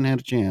if you hadn't had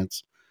a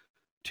chance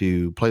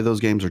to play those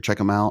games or check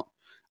them out,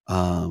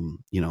 now's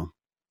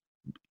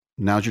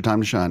your time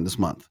to shine this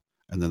month,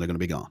 and then they're going to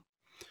be gone.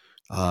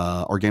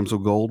 Our Games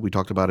of Gold, we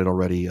talked about it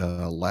already.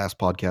 Last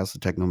podcast, the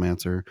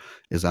Technomancer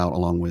is out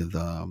along with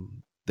the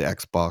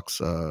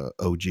Xbox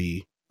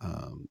OG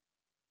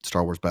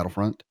Star Wars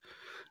Battlefront.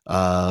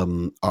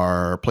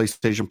 Our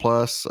PlayStation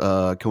Plus,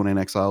 Conan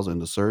Exiles, and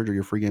The Surge are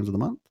your free games of the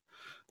month.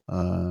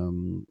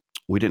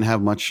 We didn't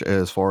have much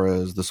as far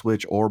as the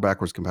Switch or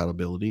backwards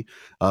compatibility,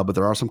 but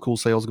there are some cool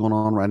sales going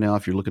on right now.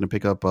 If you're looking to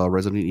pick up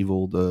Resident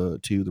Evil 2,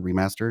 the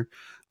remaster,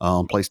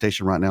 on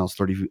PlayStation right now, it's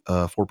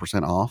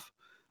 34% off,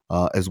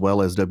 as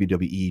well as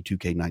WWE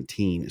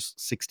 2K19 is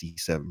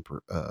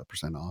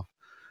 67% off.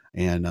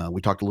 And we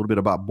talked a little bit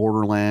about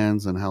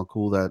Borderlands and how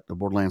cool that the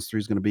Borderlands 3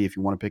 is going to be. If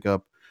you want to pick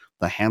up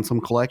the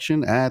Handsome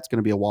Collection, it's going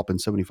to be a whopping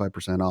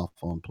 75% off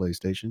on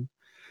PlayStation.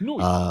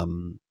 Nice.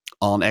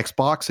 On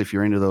Xbox, if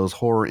you're into those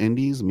horror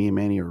indies, me and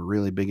Manny are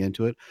really big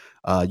into it.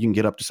 You can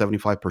get up to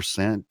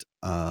 75%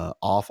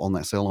 off on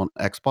that sale on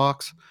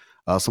Xbox.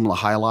 Some of the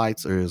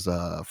highlights is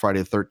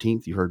Friday the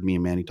 13th. You heard me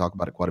and Manny talk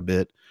about it quite a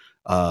bit.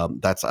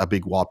 That's a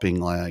big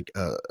whopping like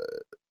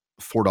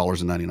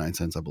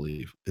 $4.99, I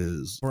believe,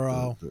 is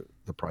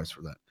the price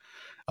for that.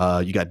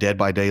 You got Dead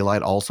by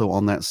Daylight also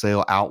on that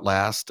sale.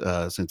 Outlast,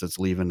 since it's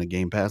leaving the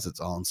Game Pass, it's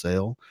on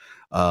sale.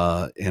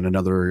 And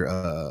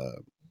another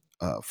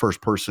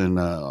first-person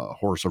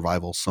horror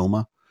survival,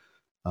 Soma,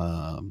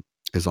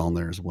 is on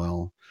there as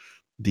well.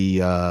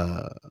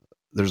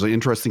 There's an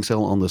interesting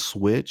sale on the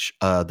Switch,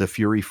 the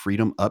Fury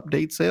Freedom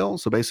Update sale.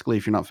 So basically,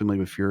 if you're not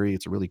familiar with Fury,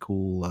 it's a really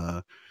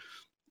cool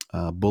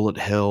bullet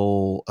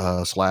hell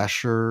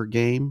slasher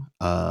game.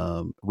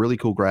 Really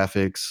cool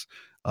graphics.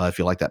 If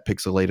you like that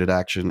pixelated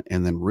action,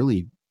 and then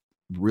really,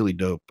 really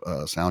dope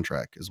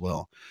soundtrack as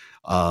well.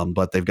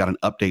 But they've got an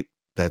update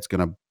that's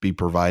going to be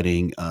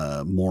providing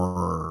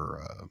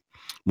more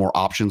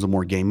options and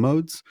more game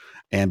modes.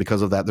 And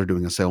because of that, they're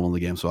doing a sale on the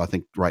game. So I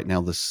think right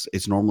now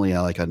it's normally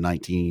like a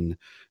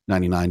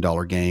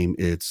 $19.99 game.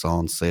 It's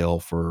on sale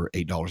for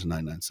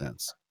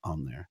 $8.99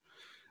 on there.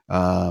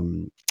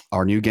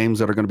 Our new games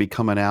that are going to be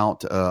coming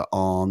out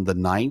on the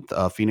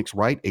 9th, Phoenix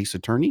Wright, Ace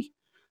Attorney.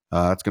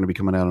 It's going to be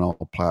coming out on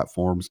all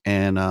platforms.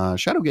 And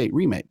Shadowgate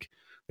Remake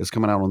is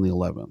coming out on the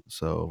 11th.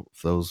 So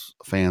for those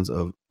fans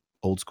of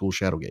old school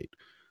Shadowgate,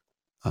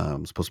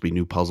 it's supposed to be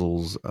new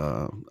puzzles,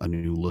 a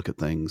new look at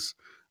things,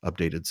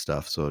 updated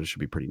stuff. So it should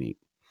be pretty neat.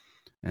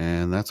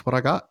 And that's what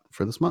I got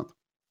for this month.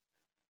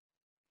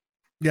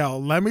 Yo,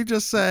 let me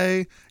just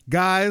say,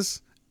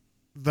 guys,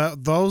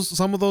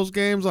 some of those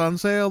games on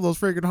sale, those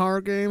freaking horror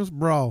games,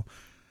 bro.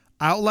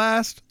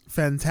 Outlast,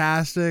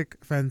 fantastic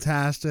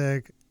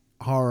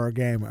horror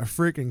game, a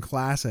freaking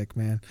classic,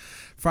 man.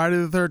 Friday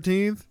the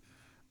 13th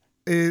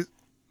is,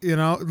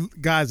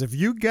 guys, if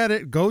you get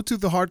it, go to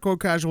the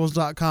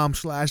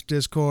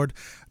hardcorecasuals.com/Discord,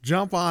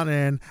 jump on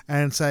in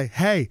and say,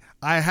 hey,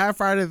 I have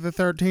Friday the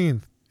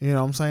 13th. You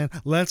know what I'm saying?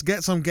 Let's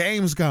get some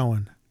games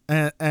going.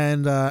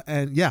 And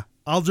yeah,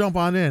 I'll jump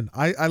on in.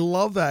 I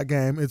love that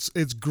game.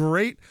 It's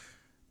great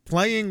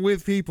playing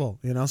with people,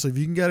 so if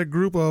you can get a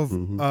group of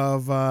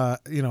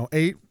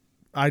 8,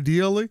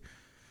 ideally,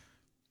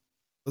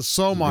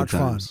 so much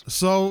fun.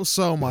 So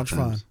much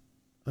fun.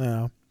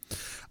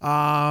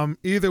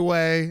 Either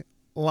way,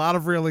 a lot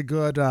of really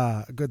good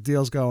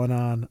deals going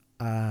on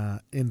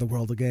in the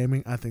world of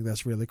gaming. I think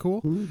that's really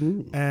cool.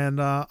 Mm-hmm.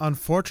 And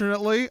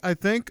unfortunately, I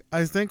think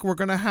we're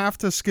gonna have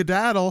to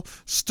skedaddle.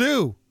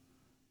 Stu,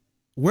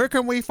 where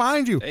can we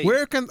find you? Hey.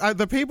 Where can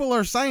the people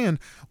are saying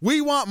we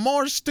want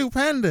more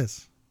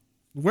Stupendous?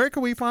 Where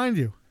can we find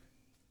you?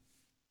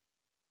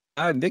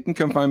 They can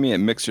come find me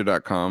at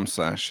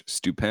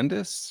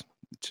mixer.com/stupendous.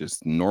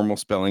 Just normal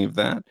spelling of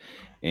that.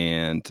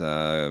 And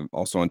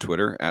also on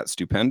Twitter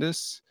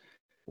 @stupendous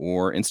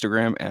or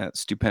Instagram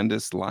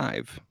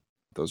 @stupendous_live.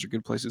 Those are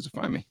good places to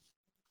find me.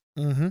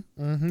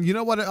 You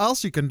know what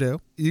else you can do?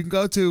 You can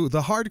go to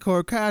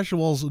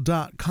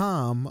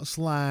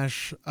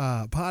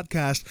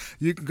thehardcorecasuals.com/podcast.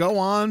 You can go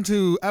on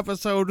to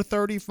episode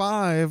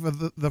 35 of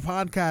the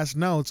podcast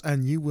notes,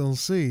 and you will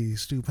see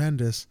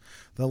Stupendous.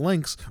 The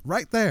links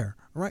right there.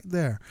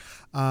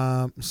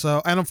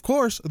 And of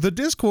course, the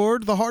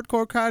Discord, the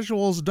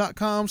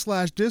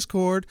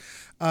hardcorecasuals.com/Discord.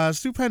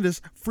 Stupendous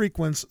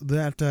frequents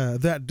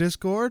that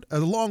Discord,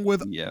 along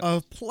with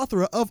a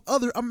plethora of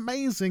other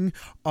amazing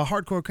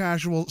Hardcore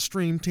Casual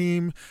stream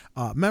team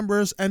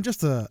members, and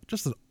just an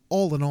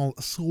all in all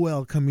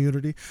swell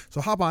community.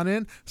 So hop on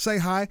in, say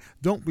hi,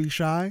 don't be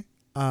shy.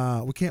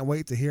 We can't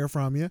wait to hear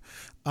from you.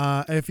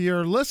 If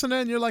you're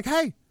listening, you're like,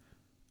 hey,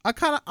 I'm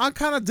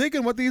kind of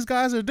digging what these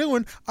guys are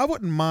doing. I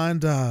wouldn't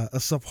mind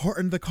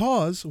supporting the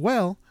cause.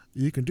 Well,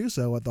 you can do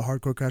so at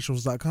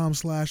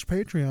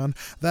thehardcorecasuals.com/Patreon.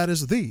 That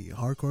is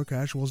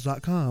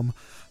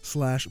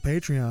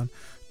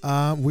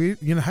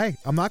thehardcorecasuals.com/Patreon. Hey,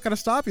 I'm not going to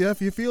stop you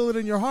if you feel it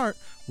in your heart.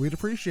 We'd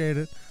appreciate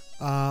it.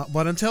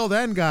 But until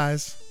then,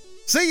 guys,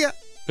 see ya.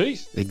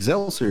 Peace.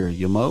 Excelsior,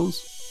 you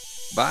moes.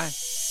 Bye.